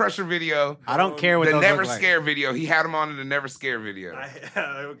Bone Crusher video, I don't care what the those Never look like. Scared video, he had them on in the Never Scared video.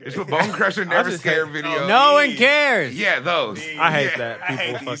 Okay. Just put Bone Crusher Never just Scared hate- video. No one cares. Yeah, those. I hate Yeah. that I people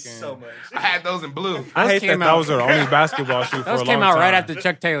hate fucking. these so much. I had those in blue. I hate that came that out- was our only basketball shoe for a Those long came out right time. after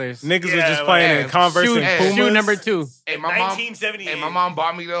Chuck Taylor's. Niggas was Yeah, just playing like, in Converse Shoe, and Hey, Pumas. shoe number 2. And my mom, 1978. and my mom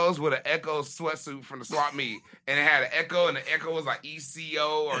bought me those with an Echo sweatsuit from the swap meet, and it had an Echo, and the Echo was like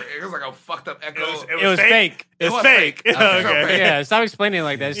ECO, or it was like a fucked up Echo. It was fake. It was was fake. fake. Okay. Yeah, stop explaining it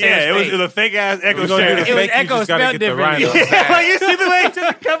like that. Just say Yeah, it was fake. a fake ass Echo We're gonna do shirt. the It was fake, you Echo just gotta spelled get the differently. rhino. Yeah, like you see the way he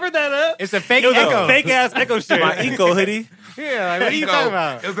just covered that up? It's a fake It was Echo. a fake ass Echo shirt. My Eco hoodie. Yeah, like what are you Eco. talking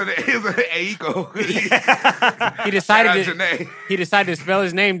about? It was an Eco. He decided Shout to out Janae. he decided to spell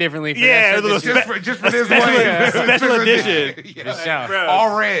his name differently. For Yeah, that it was shit a that little you- Just for this special- one. special edition. For Yeah. sure. Bro.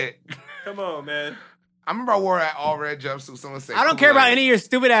 All red. Come on, man. I remember I wore that all red jumpsuit. Someone said, I don't care about any of your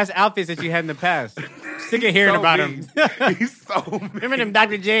stupid ass outfits that you had in the past. Sick of hearing about them. He's so mean. Remember them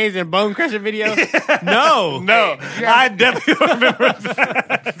Dr. J's and Bone Crusher videos? No. No, yeah. I definitely don't remember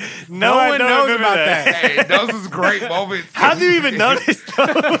that. No I one don't knows remember about that. Hey, those was great moments. How do you even know this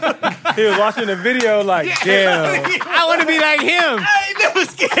stuff? He was watching the video like, damn, I want to be like him. I ain't never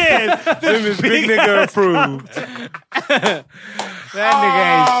scared. them is big nigga approved. That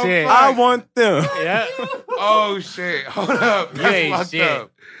nigga ain't shit. I want them. Yeah. Oh shit! Hold up, that's ain't fucked shit.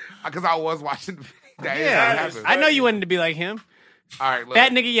 up. Because I was watching the video. That is Yeah. what happened. I know you wanted to be like him. All right, look.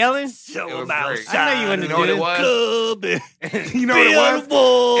 Fat nigga yelling. Show It was 'em great. outside. I know you wouldn't You know what do it this. was? Club. You know what it was?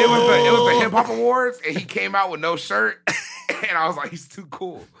 Billboard. It was the Hip Hop Awards, and he came out with no shirt, and I was like, he's too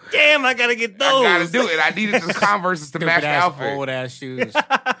cool. Damn, I gotta get those. I gotta do it. I needed the Converses to match the outfit. Old ass shoes.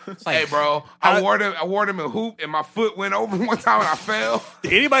 It's like, Hey, bro, I wore them in hoop, and my foot went over one time, and I fell.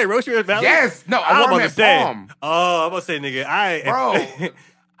 Did anybody roast you at Valley? Yes, no, I I'm wore them about at to say. Palm, Oh, I'm about to say, nigga, bro.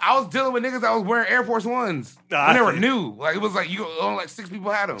 I was dealing with niggas that was wearing Air Force Ones. Nah, I never I- knew. Like it was like only like 6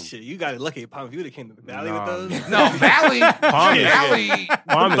 people had them. Shit, you got it lucky. Palm, if you would have came to the Valley No. with those. No, Valley, Palm is- Valley.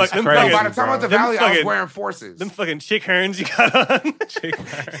 Palm is Them No, crazy, by the time I went to bro. Them Valley, I was fucking- wearing Forces. Them fucking chick herns you got on.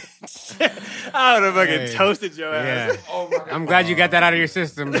 I would have fucking Hey. toasted your yeah. ass. Oh my God. I'm glad you got that out of your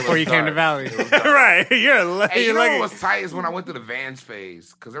system before you came to Valley. Right. You're lucky. Hey, you You're know lucky. what was tight is when I went through the Vans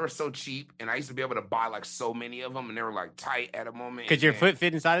phase because they were so cheap, and I used to be able to buy like so many of them, and they were like tight at a moment. Could your and foot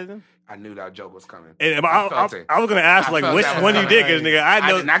fit inside of them? I knew that joke was coming. And I felt it. I was gonna ask I like felt which that was one you coming. did, because nigga, I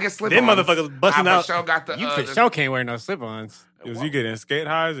know did not get slip them motherfuckers busting I out. for sure got the You for the sure can't wear no slip-ons. Was you getting skate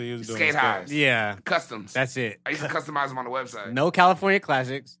highs or you was doing skate highs. Yeah, Customs. that's it. I used to customize them on the website. No California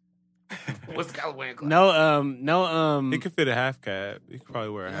classics. What's the California class? No. He could fit a half cab. He could probably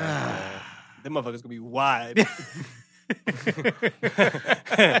wear a half Them motherfuckers gonna be wide.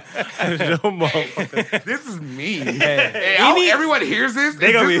 cab. No motherfucker. This is me. Hey, I hope everyone hears this.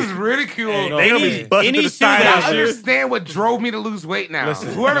 They gonna This be- is ridiculed. no, They gonna be Any- busting any to the shoe side that of I that shit. understand what drove me to lose weight now.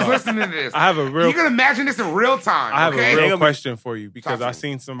 Listen. Whoever's listening to this, I have a real you can imagine this in real time. I have okay? a They real gonna be- question for you because Talk to I me.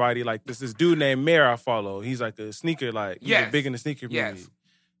 seen somebody like this dude named Mayor I follow. He's like a sneaker, like he's Yes. big in the sneaker Yes. community.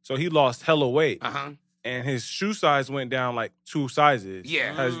 So he lost hella weight Uh-huh. and his shoe size went down like 2 sizes.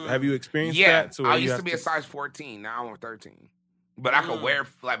 Yeah. Have you experienced Yeah. that? where I you used have to be a size 14. Now I'm a 13. But I could wear,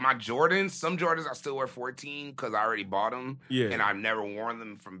 like my Jordans, some Jordans I still wear 14 because I already bought them. Yeah. And I've never worn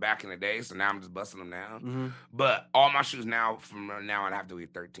them from back in the day. So now I'm just busting them now. Mm-hmm. But all my shoes now, from now on, I have to be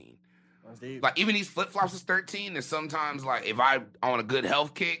 13. Like even these flip flops is 13, and sometimes like if I on a good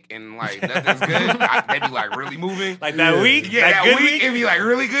health kick and like nothing's good, they be like really moving. Like that week? Yeah, that good week it'd be like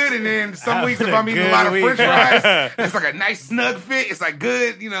really good, and then some Having weeks if a I'm eating a good lot of week. French fries, it's like a nice snug fit. It's like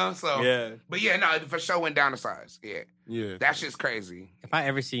good, you know. So Yeah. but yeah, no, it for sure went down to size. Yeah, Yeah. that shit's crazy. If I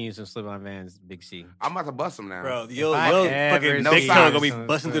ever see you some slip-on Vans, Big C. I'm about to bust them now. Bro, yo, I yo ever fucking no big toe size. gonna be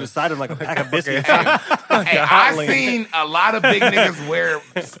busting through the side of like a pack of biscuits. Hey, Hot I link. seen a lot of big niggas wear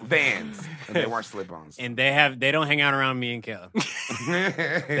Vans, and they weren't slip-ons. And they don't hang out around me and Kel.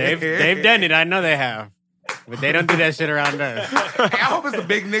 They've done it. I know they have. But they don't do that shit around us. Hey, I hope it's a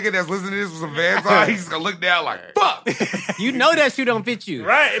big nigga that's listening to this with some Vans on. He's gonna look down like, fuck. You know that shoe don't fit you.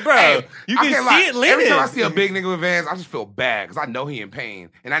 Right, bro. Hey, you I can can't see lie. it leaning. Every time I see a big nigga with Vans, I just feel bad because I know he in pain.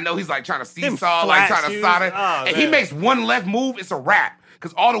 And I know he's like trying to Them seesaw, like flat trying to shoes. solder. Oh, and he man. makes one left move, it's a wrap.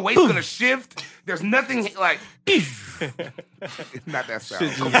 Because all the weight's gonna shift. There's nothing like not that sound.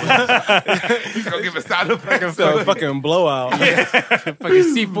 He's gonna give a sound effect. So fucking blowout. Fucking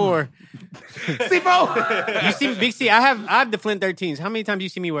C4. Sipo. You see Big C, I have the Flint 13s. How many times you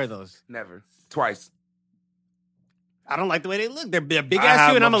see me wear those? Never. Twice. I don't like the way they look. They're big I ass have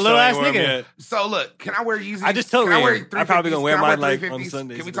shoe and I'm a them, little so I ass ain't wear them nigga. yet. So look, can I wear Yeezys? I just told Can I wear you. I'm probably 350s? gonna wear Can I mine, like, 350s? on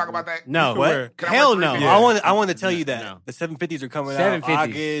Sundays. Can we talk about that? No. What? Can I Hell wear no. 350s? I wanted to tell you that No. the 750s are coming 750s. out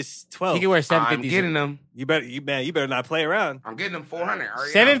August 12th. He can wear I'm 750s. getting them. You better not play around. I'm getting them 400. I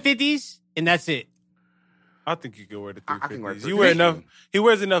already know. 750s and that's it. I think you could wear the I can wear 350s. You wear 350s. enough. He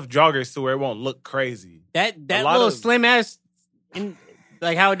wears enough joggers to where it won't look crazy. That A lot little of- slim ass,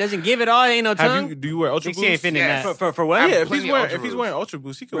 like how it doesn't give it all, ain't no tongue. Do you wear Ultra Big C ain't Boosts? fitting Yes. that. For what? I have Yeah, if plenty he's of wearing Ultra if he's Boosts. wearing Ultra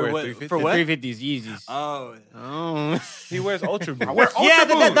Boosts, he could For wear what? 350s. For what? 350s Yeezys. Oh. Oh, He wears Ultra Boosts. I wear Ultra Yeah,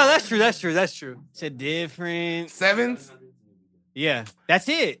 Boosts. no, that's true. That's true. That's true. it's a different. Sevens. Yeah, that's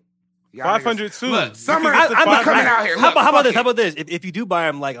it. Y'all 500 niggas- too. Look, You summer. can get the I'm 500. coming out here. How Look, about fuck this? it. How about this? If you do buy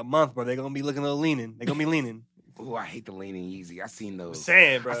them like a month, bro, they're gonna be looking a little leaning. They're gonna be leaning. Ooh, I hate the leaning Yeezy. I seen those.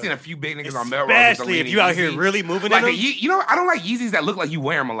 Saying, bro. I seen a few big niggas on Melrose. with the Especially if leaning you out here Yeezy. really moving Like in the them. you know, I don't like Yeezys that look like you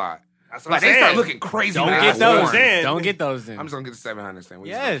wear them a lot. That's what Like I'm they saying. start looking crazy. Don't when get they're that's what I'm those. worn. saying. Don't get those. Then. I'm just gonna get the 700s then. We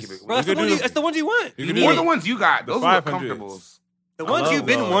Yes. just gonna keep it. Bro, that's We the, could do that's the ones you want. You Or need the ones you got. The Those look 500s. comfortables. The I ones love you've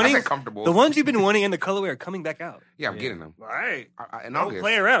been those. I wanting. said comfortable. The ones you've been wanting in the colorway are coming back out. Yeah, I'm getting them. All right. In Don't August.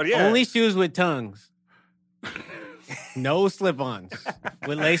 play around. Yeah. Only shoes with tongues. No slip-ons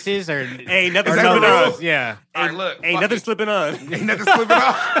with laces or Ain't nothing or that slipping the on. rules? Yeah. All right, look. Ain't fuck nothing it. slipping on. Ain't nothing slipping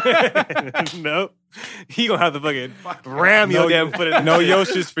off. Nope. He gonna have to fucking ram your damn foot in. No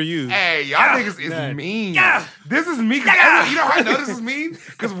Yoshis for you. Hey, y'all niggas is Yeah. mean. Yeah. This is me. 'Cause everyone- you know how I know this is mean?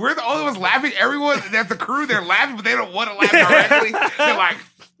 Because we're the only ones laughing. Everyone that's the crew, they're laughing, but they don't want to laugh directly. They're like,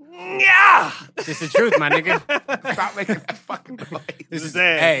 Yeah. It's just the truth, my nigga. Stop making that fucking noise. This is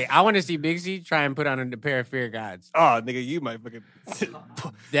sad. Hey, I want to see Big C try and put on a pair of fear gods. Oh, nigga, you might fucking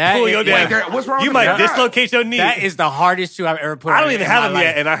That pull is- your Wait, damn. what's wrong You with might that? dislocate your knee. That is the hardest shoe I've ever put on. I don't even in have my them life.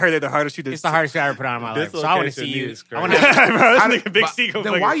 yet, and I heard they're the hardest shoe to. It's the hardest shoe I ever put on in my life. So I want to see Dislocation you. is I want crazy. to Bro, this How nigga did- Big but- C gonna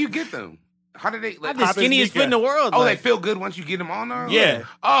Then fucking- why you get them? How did they? Like, the Pop his skinniest sneaker. foot in the world. oh, like, they feel good once you get them on there? Yeah.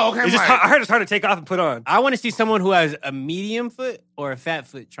 Oh, okay. It's just right. I heard it's hard to take off and put on. I want to see someone who has a medium foot or a fat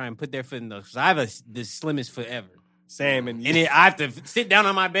foot try and put their foot in those. Because I have the slimmest foot ever. Sam and And I have to sit down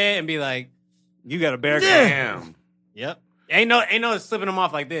on my bed and be like, you got a bear. Damn. yep. Ain't no slipping them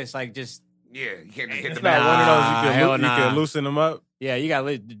off like this. Like just, Yeah, you can't just hit It's the not back. one of those Nah, you hell can, nah. you can loosen them up. yeah, you got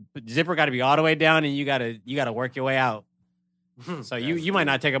zipper got to be all the way down and you got to work your way out. So you might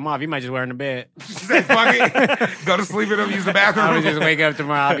not take them off. You might just wear them to bed. She said, fuck it. Go to sleep in them, use the bathroom. I would just wake up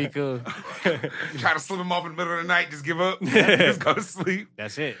tomorrow. I'll be cool. Try to slip them off in the middle of the night, just give up. Just go to sleep.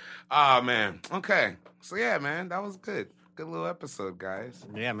 That's it. Oh, man. Okay. So, yeah, man, that was good. Good little episode, guys.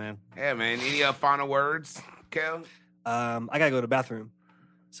 Yeah, man. Yeah, man. Any final words, Kel? I gotta go to the bathroom.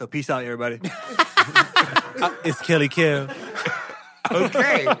 So peace out, everybody. It's Kelly Kell.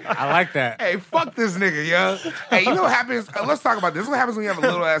 Okay. I like that. Hey, fuck this nigga, yo. Hey, you know what happens? Let's talk about this. What happens when you have a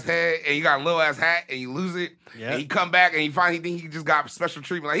little ass head and you got a little ass hat and you lose it, Yeah. and you come back and you find he think he just got special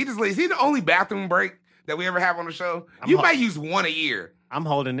treatment. Like is he the only bathroom break that we ever have on the show? You might use one a year. I'm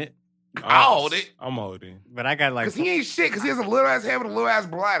holding it, I'll hold it I'm holding. but I got like. because he ain't shit. Because he has a little ass head with a little ass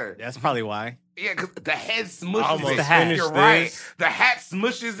bladder. That's probably why. Yeah, because the head smushes Almost it. the hat. You're finished right. this. The hat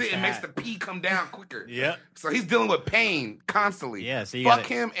smushes it the and makes hat. the pee come down quicker. Yep. So he's dealing with pain constantly. Yeah, so you fuck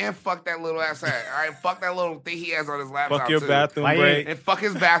gotta- him and fuck that little ass hat. All right, fuck that little thing he has on his laptop. Fuck your too. bathroom Why you- break. And fuck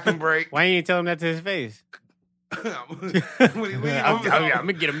his bathroom break. Why didn't you tell him that to his face? When he leave, I'm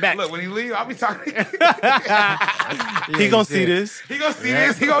gonna get him back. Look, when he leave, I'll be talking. He gonna see this. He gonna see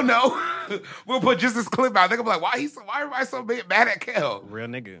this. He gonna know. We'll put just this clip out. They're gonna be like, why everybody so mad at Kel? Real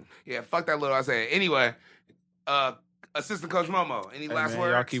nigga. Yeah, fuck that little ass head. Anyway, Assistant Coach Momo, any Hey, last man,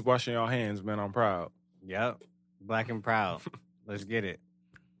 words? y'all keep washing your hands, man. I'm proud. Yep. Black and proud. Let's get it.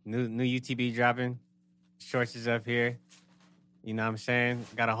 New UTB dropping. Shorts is up here. You know what I'm saying?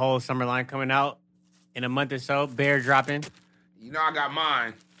 Got a whole summer line coming out in a month or so. Bear dropping. You know I got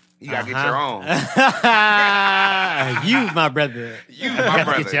mine. You gotta get your own. You, my brother. You, my Gotta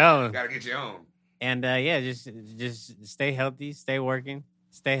brother. get your own. You gotta get your own. And yeah, just stay healthy, stay working,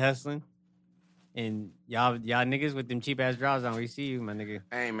 stay hustling. And y'all niggas with them cheap ass draws on, we see you, my nigga.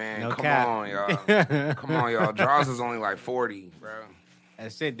 Hey man, No come cap. on, y'all. Come on, y'all. Draws is only like 40, bro.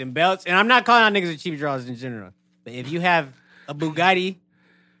 That's it. Them belts. And I'm not calling out niggas with cheap draws in general. But if you have a Bugatti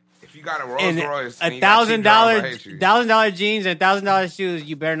If you got a Rolls and Royce, a and you got cheap draws, I hate you. $1,000 jeans and $1,000 shoes,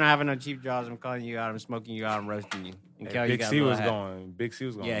 you better not have no cheap draws. I'm calling you out. I'm smoking you out. I'm roasting you. And Hey, Kel, you Big got a C little was hat. going. Big C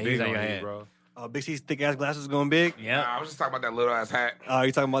was going Yeah, he big was on on your you, head. bro. Big C's thick ass glasses going big. Yep. Nah, I was just talking about that little ass hat. Oh,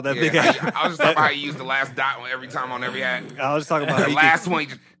 you talking about that Yeah, big ass? I was just talking about how you use the last dot on every time on every hat. I was just talking about how The you last one, you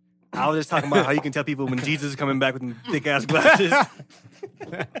just, I was just talking about how you can tell people when Jesus is coming back with them thick ass glasses. I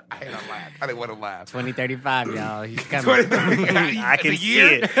hate to laugh. I didn't want to laugh. 2035, y'all. He's coming. I can The see year?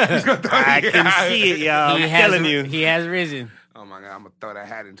 it. He's gonna throw I the can year. see it, y'all. He I'm has, telling you. He has risen. Oh my god, I'm gonna throw that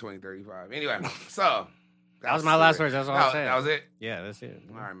hat in 2035. Anyway, so That was my last words. That's all I said. That was it. Yeah, that's it.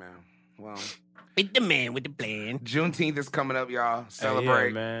 All right, man. Well, With the man with the plan. Juneteenth is coming up, y'all. Hey, Celebrate.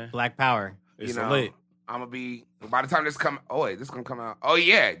 yeah, man. Black Power. It's you know, lit. I'm gonna be by the time this come. Oh wait, this gonna come out. Oh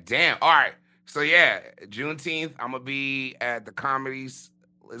yeah, damn. All right. So yeah, Juneteenth, I'm gonna be at the comedies.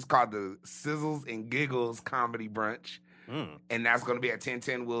 It's called the Sizzles and Giggles Comedy Brunch, and that's gonna be at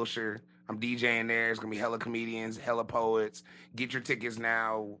 1010 Wilshire. I'm DJing there. It's gonna be hella comedians, hella poets. Get your tickets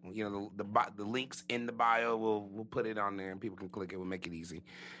now. You know the links in the bio. We'll put it on there, and people can click it. We'll make it easy.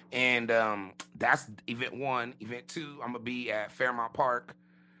 And that's event 1. Event 2, I'm gonna be at Fairmount Park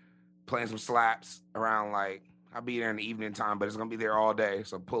playing some slaps around I'll be there in the evening time, but it's gonna be there all day.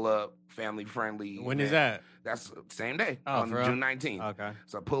 So pull up, family friendly. When is event. that? That's the same day Oh, on for real? June 19th. Okay.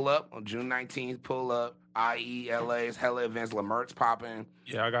 So pull up on June 19th. Pull up. IE, LA's hella events. Lamert's popping.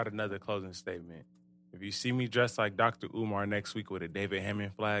 Yeah, I got another closing statement. If you see me dressed like Dr. Umar next week with a David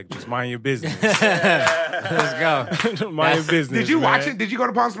Hammond flag, just mind your business. Let's go. Mind your business. Did you watch man. it? Did you go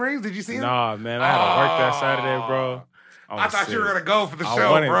to Palm Springs? Did you see him? Nah, man. I had to work that Saturday, bro. I thought you were gonna go for the I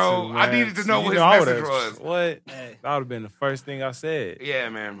show, wanted bro. to, I man. needed to know You what his I message would've- was. What? That would have been the first thing I said. Yeah,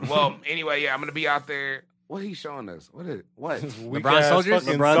 man. Well, anyway, yeah, I'm gonna be out there. What he showing us? What is it? What? LeBron soldiers?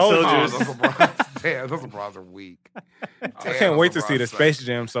 LeBron Oh, soldiers. those LeBrons. Damn, those LeBrons are weak. I can't wait to see the Space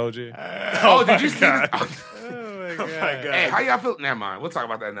Jam Soldier. Oh, did you see this? Oh my God. Hey, how y'all feel? Never mind. We'll talk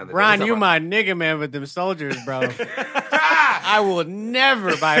about that another day. Ron, We'll you talk my nigga, man, with them soldiers, bro. about- I I will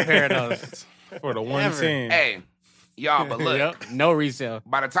never buy a pair of those. For the 110. Hey, y'all, but look, Yep, no resale.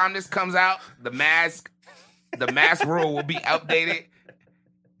 by the time this comes out, the mask rule will be outdated.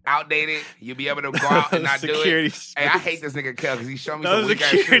 You'll be able to go out and not do Security it. Hey, I hate this nigga Kel because he showed me Those some weak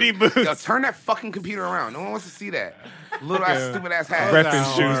ass security shit. boots. Yo, turn that fucking computer around. No one wants to see that. Little ass, stupid ass hat. Breakfast That's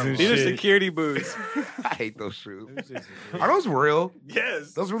shoes horrible. and These are shit. security boots. I hate those shoes. Are those real?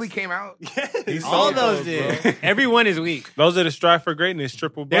 Yes. Those really came out? Yes. All sold those those, did. Every one is weak. Those are the Strive for Greatness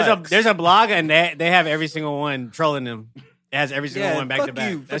triple blacks. There's a blog and they have every single one trolling them. It has every single one back fuck to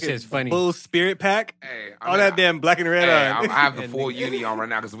back. you, That fucking shit's funny. Bull Spirit Pack. Hey, All that damn black and red on. I have the full uni on right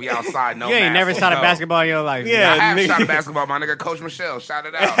now because we outside. No You ain't mask, never shot a no. basketball in your life. Yeah. I have nigga. shot a basketball. My nigga Coach Michelle, shout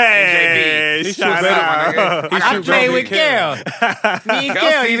it out. Hey, NJB. shout Shout out. my nigga. I shoot played better with than Kel. Me and Kel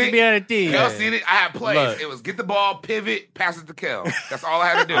Kel seen used it. to be on the team. Kel seen it. I had plays. Look. It was get the ball, pivot, pass it to Kel. That's all I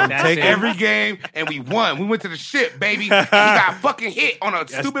had to do. That's it. Every game, and we won. We went to the ship, baby. He got fucking hit on a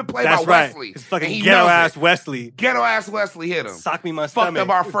stupid play by That's right. Wesley. It's fucking and he ghetto knows ass it. Wesley. Ghetto ass Wesley hit him. Sock me my Fucked stomach. up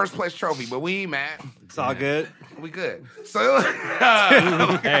our first place trophy, but we ain't mad. It's all good. We good. So,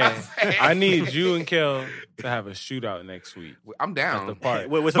 Hey, I need you and Kel to have a shootout next week I'm down. at the park.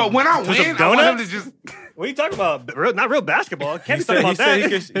 With But when I with some win, I want him to donuts? just. What are you talking about? Not real basketball. Can't He be talking said,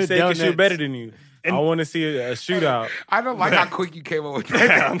 about he that. said he can shoot Donuts. better than you. I want to see a shootout. I don't like how quick you came up with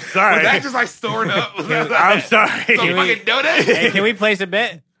that. I'm sorry. Was that just like stored up? I'm sorry. Some fucking donuts? Hey, can we place a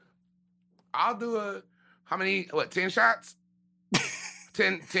bet? I'll do how many, 10 shots?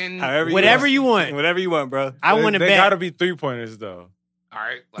 10. However Whatever want. you want. Whatever you want, bro. I want to They bet. gotta be 3-pointers though. All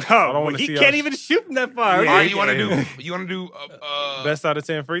right. Like, Oh, don't wanna he see can't us. even shoot from that far. all right, Okay. you want to do Best out of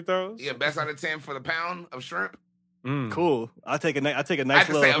 10 free throws. yeah, best out of 10 for the pound of shrimp? Mm. Cool. I'll take a I nice have to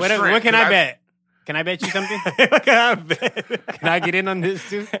say, little. I'm What, shrimp, what can 'cause I bet? Can I bet you something? What can I bet? Can I get in on this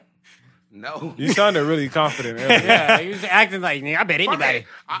too? No. You sounded really confident earlier. Yeah, he was acting like, I bet Fuck anybody. it.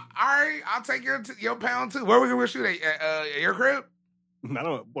 All right, I'll take your pound too. Where we gonna shoot at your crib? I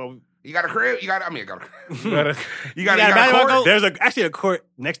don't. Well, You got a crib? I got a crib. Better- You got You got a a basketball court? goal? there's actually a court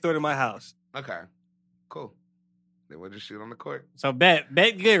next door to my house. Okay, cool. Then we'll just shoot on the court. So bet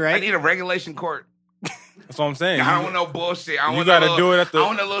good, I right? need a regulation court. That's what I'm saying. I don't want no bullshit. I don't You want gotta no do it at the- I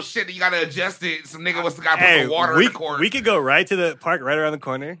want a little shit that you gotta adjust it. Some nigga wants to gotta put Hey, some water we in the court. we could go right to the park right around the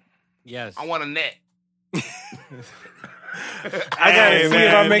corner. Yes. I want a net. I gotta see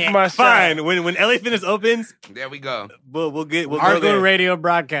if I make my shot. Fine. When LA Fitness opens, There we go. we'll go Our there. Good Radio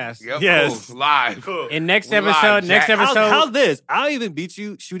broadcast. Yep, Yes. cool. Live. Cool. In next We live, episode, Jack. How's this? I'll even beat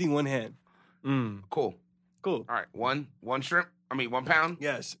you shooting one hand. Cool. Cool. All right. One shrimp. 1 pound.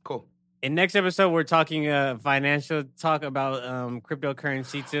 Yes. Cool. in next episode, we're talking financial talk about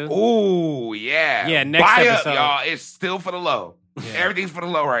cryptocurrency too. Ooh, yeah. Yeah, next Buy episode. up, y'all. It's still for the low. Everything's for the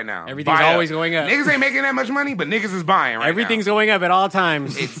low right now. Everything's Buy always up. going up. Niggas ain't making that much money, but niggas is buying right Everything's now. going up at all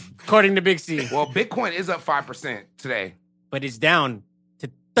times, It's- according to Big C. Well, Bitcoin is up 5% today. But it's down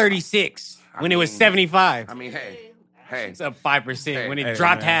to 36 I when it was mean- 75. I mean, hey. It's up 5% Hey, when it hey,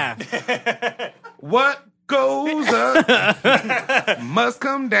 dropped man. half. What goes up must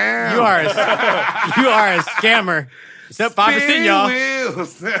come down. You are a scammer. It's up 5%, y'all.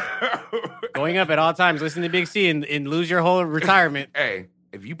 Wheels. Going up at all times. Listen to Big C and lose your whole retirement. Hey,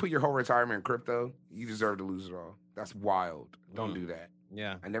 if you put your whole retirement in crypto, you deserve to lose it all. That's wild. Don't do that.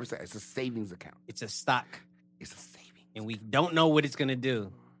 Yeah. I never said it's a savings account. It's a stock. It's a savings. And we don't know what it's going to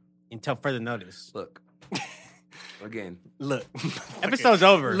do until further notice. Look. Again. Look. Episode's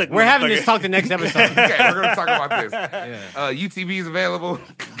over. Look, We're having this motherfucker. talk the next episode. Okay, we're gonna talk about this. Yeah. UTV is available.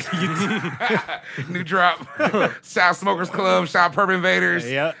 New drop. Shout Smokers Club. Shout Purp Invaders.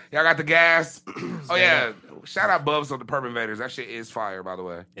 Yeah. Y'all got the gas. Oh yeah. Shout out Bubs on the Purp Invaders. That shit is fire, by the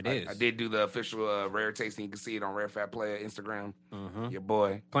way. It is. I did do the official rare tasting. You can see it on Rare Fat Player Instagram. Mhm. Your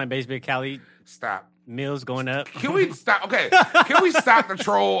boy. Plant-based Big Cali Stop. meals going up. Can we stop? Okay. Can we stop the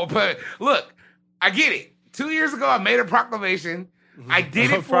troll? But look, I get it. 2 years ago, I made a proclamation. I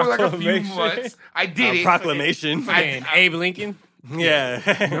did it for like a few Proclamation. months. I did it. Proclamation. And Abe Lincoln. Yeah.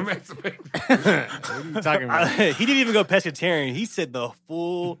 Emancipation. What are you talking about? He didn't even go pescatarian. He said the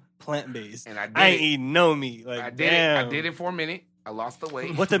full plant based. And I did ain't it. eating no meat. Like I did damn. it. I did it for a minute. I lost the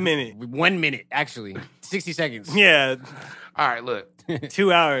weight. What's a minute? 1 minute, actually. 60 seconds. Yeah, All right, look.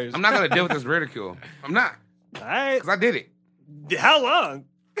 2 hours. I'm not gonna deal with this ridicule. I'm not, All right. because I did it. How long?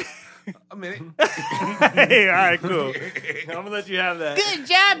 A minute. Hey, all right, cool. I'm gonna let you have that. Good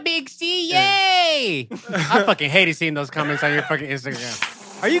job, Big C. Yay! I fucking hated seeing those comments on your fucking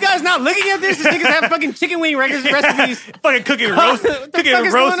Instagram. Are you guys not looking at this? These niggas have fucking chicken wing recipes. Fucking cooking What roast, the cooking fuck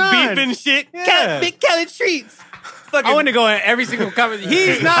is roast going on? beef and shit. Yeah. Big Kelly treats. I want to go in every single comment.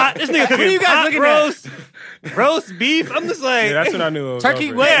 He's not. This nigga What cooking are you guys pot looking roast beef. I'm just like, Yeah, that's when I knew it was Turkey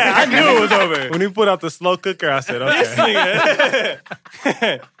over. wing. yeah, I knew it was over. When he put out the slow cooker, I said, okay.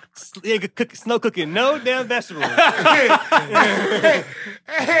 Yeah, snow cooking, no damn vegetables.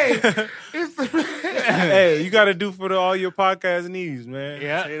 hey, it's Hey, you got to do for all your podcast needs, man.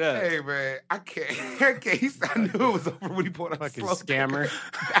 Yeah. Straight up. hey man, I can't. I knew it was over when he put out Fucking slow scammer.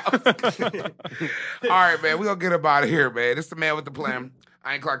 All right, man, we gonna get up out of here, man. This the man with the plan.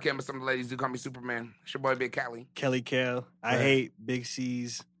 I ain't Clark Kent, but some of the ladies do call me Superman. It's your boy Big Cali. Kelly Cal. I hate Big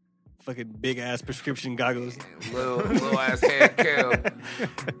C's fucking big ass prescription goggles. Little ass head Kel.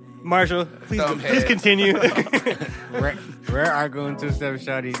 Marshall, please Thumbhead. continue. Rare are going 2-7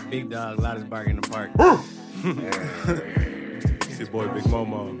 shawty, big dog, loudest bark in the park. It's your boy Big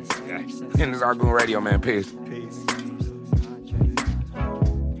Momo. And this is Argoon Radio, man. Peace. Peace.